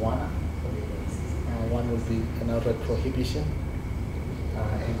marijuana. One will be an outright prohibition,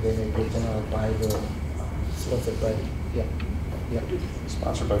 and then a general Bible sponsored by,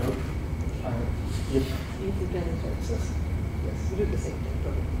 Sponsored by who? Youth Youth Services. Yes. We do the same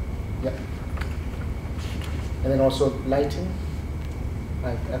thing. Yeah. And then also lighting.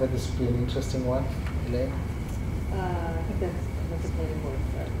 I thought this would be an interesting one, Elaine. I think that's a planning board.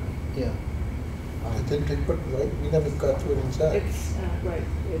 Yeah. Did they put, right, we never got through it inside. It's, right,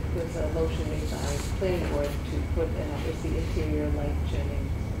 it was a motion made by planning board to put in, obviously, interior light trimming.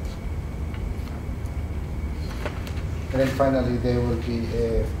 And then finally, there will be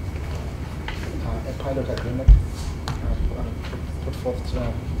a pilot agreement put forth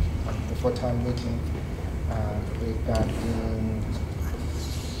before town meeting regarding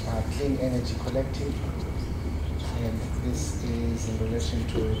clean energy collective. And this is in relation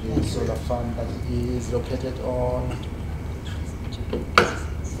to the solar farm that is located on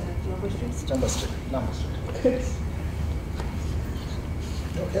Number Street.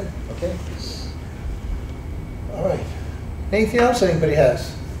 Okay, Okay. all right. Anything else anybody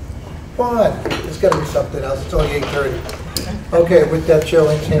has? Come on, there's gotta be something else, it's only 8:30. Okay, with that, Chair, I'll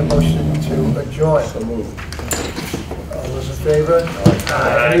entertain a motion to adjourn. So moved. All those in favor?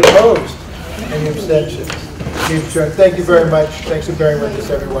 Aye. Any opposed? Any abstentions? Thank you very much. Thanks for bearing with us,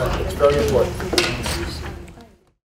 everyone. It's very important.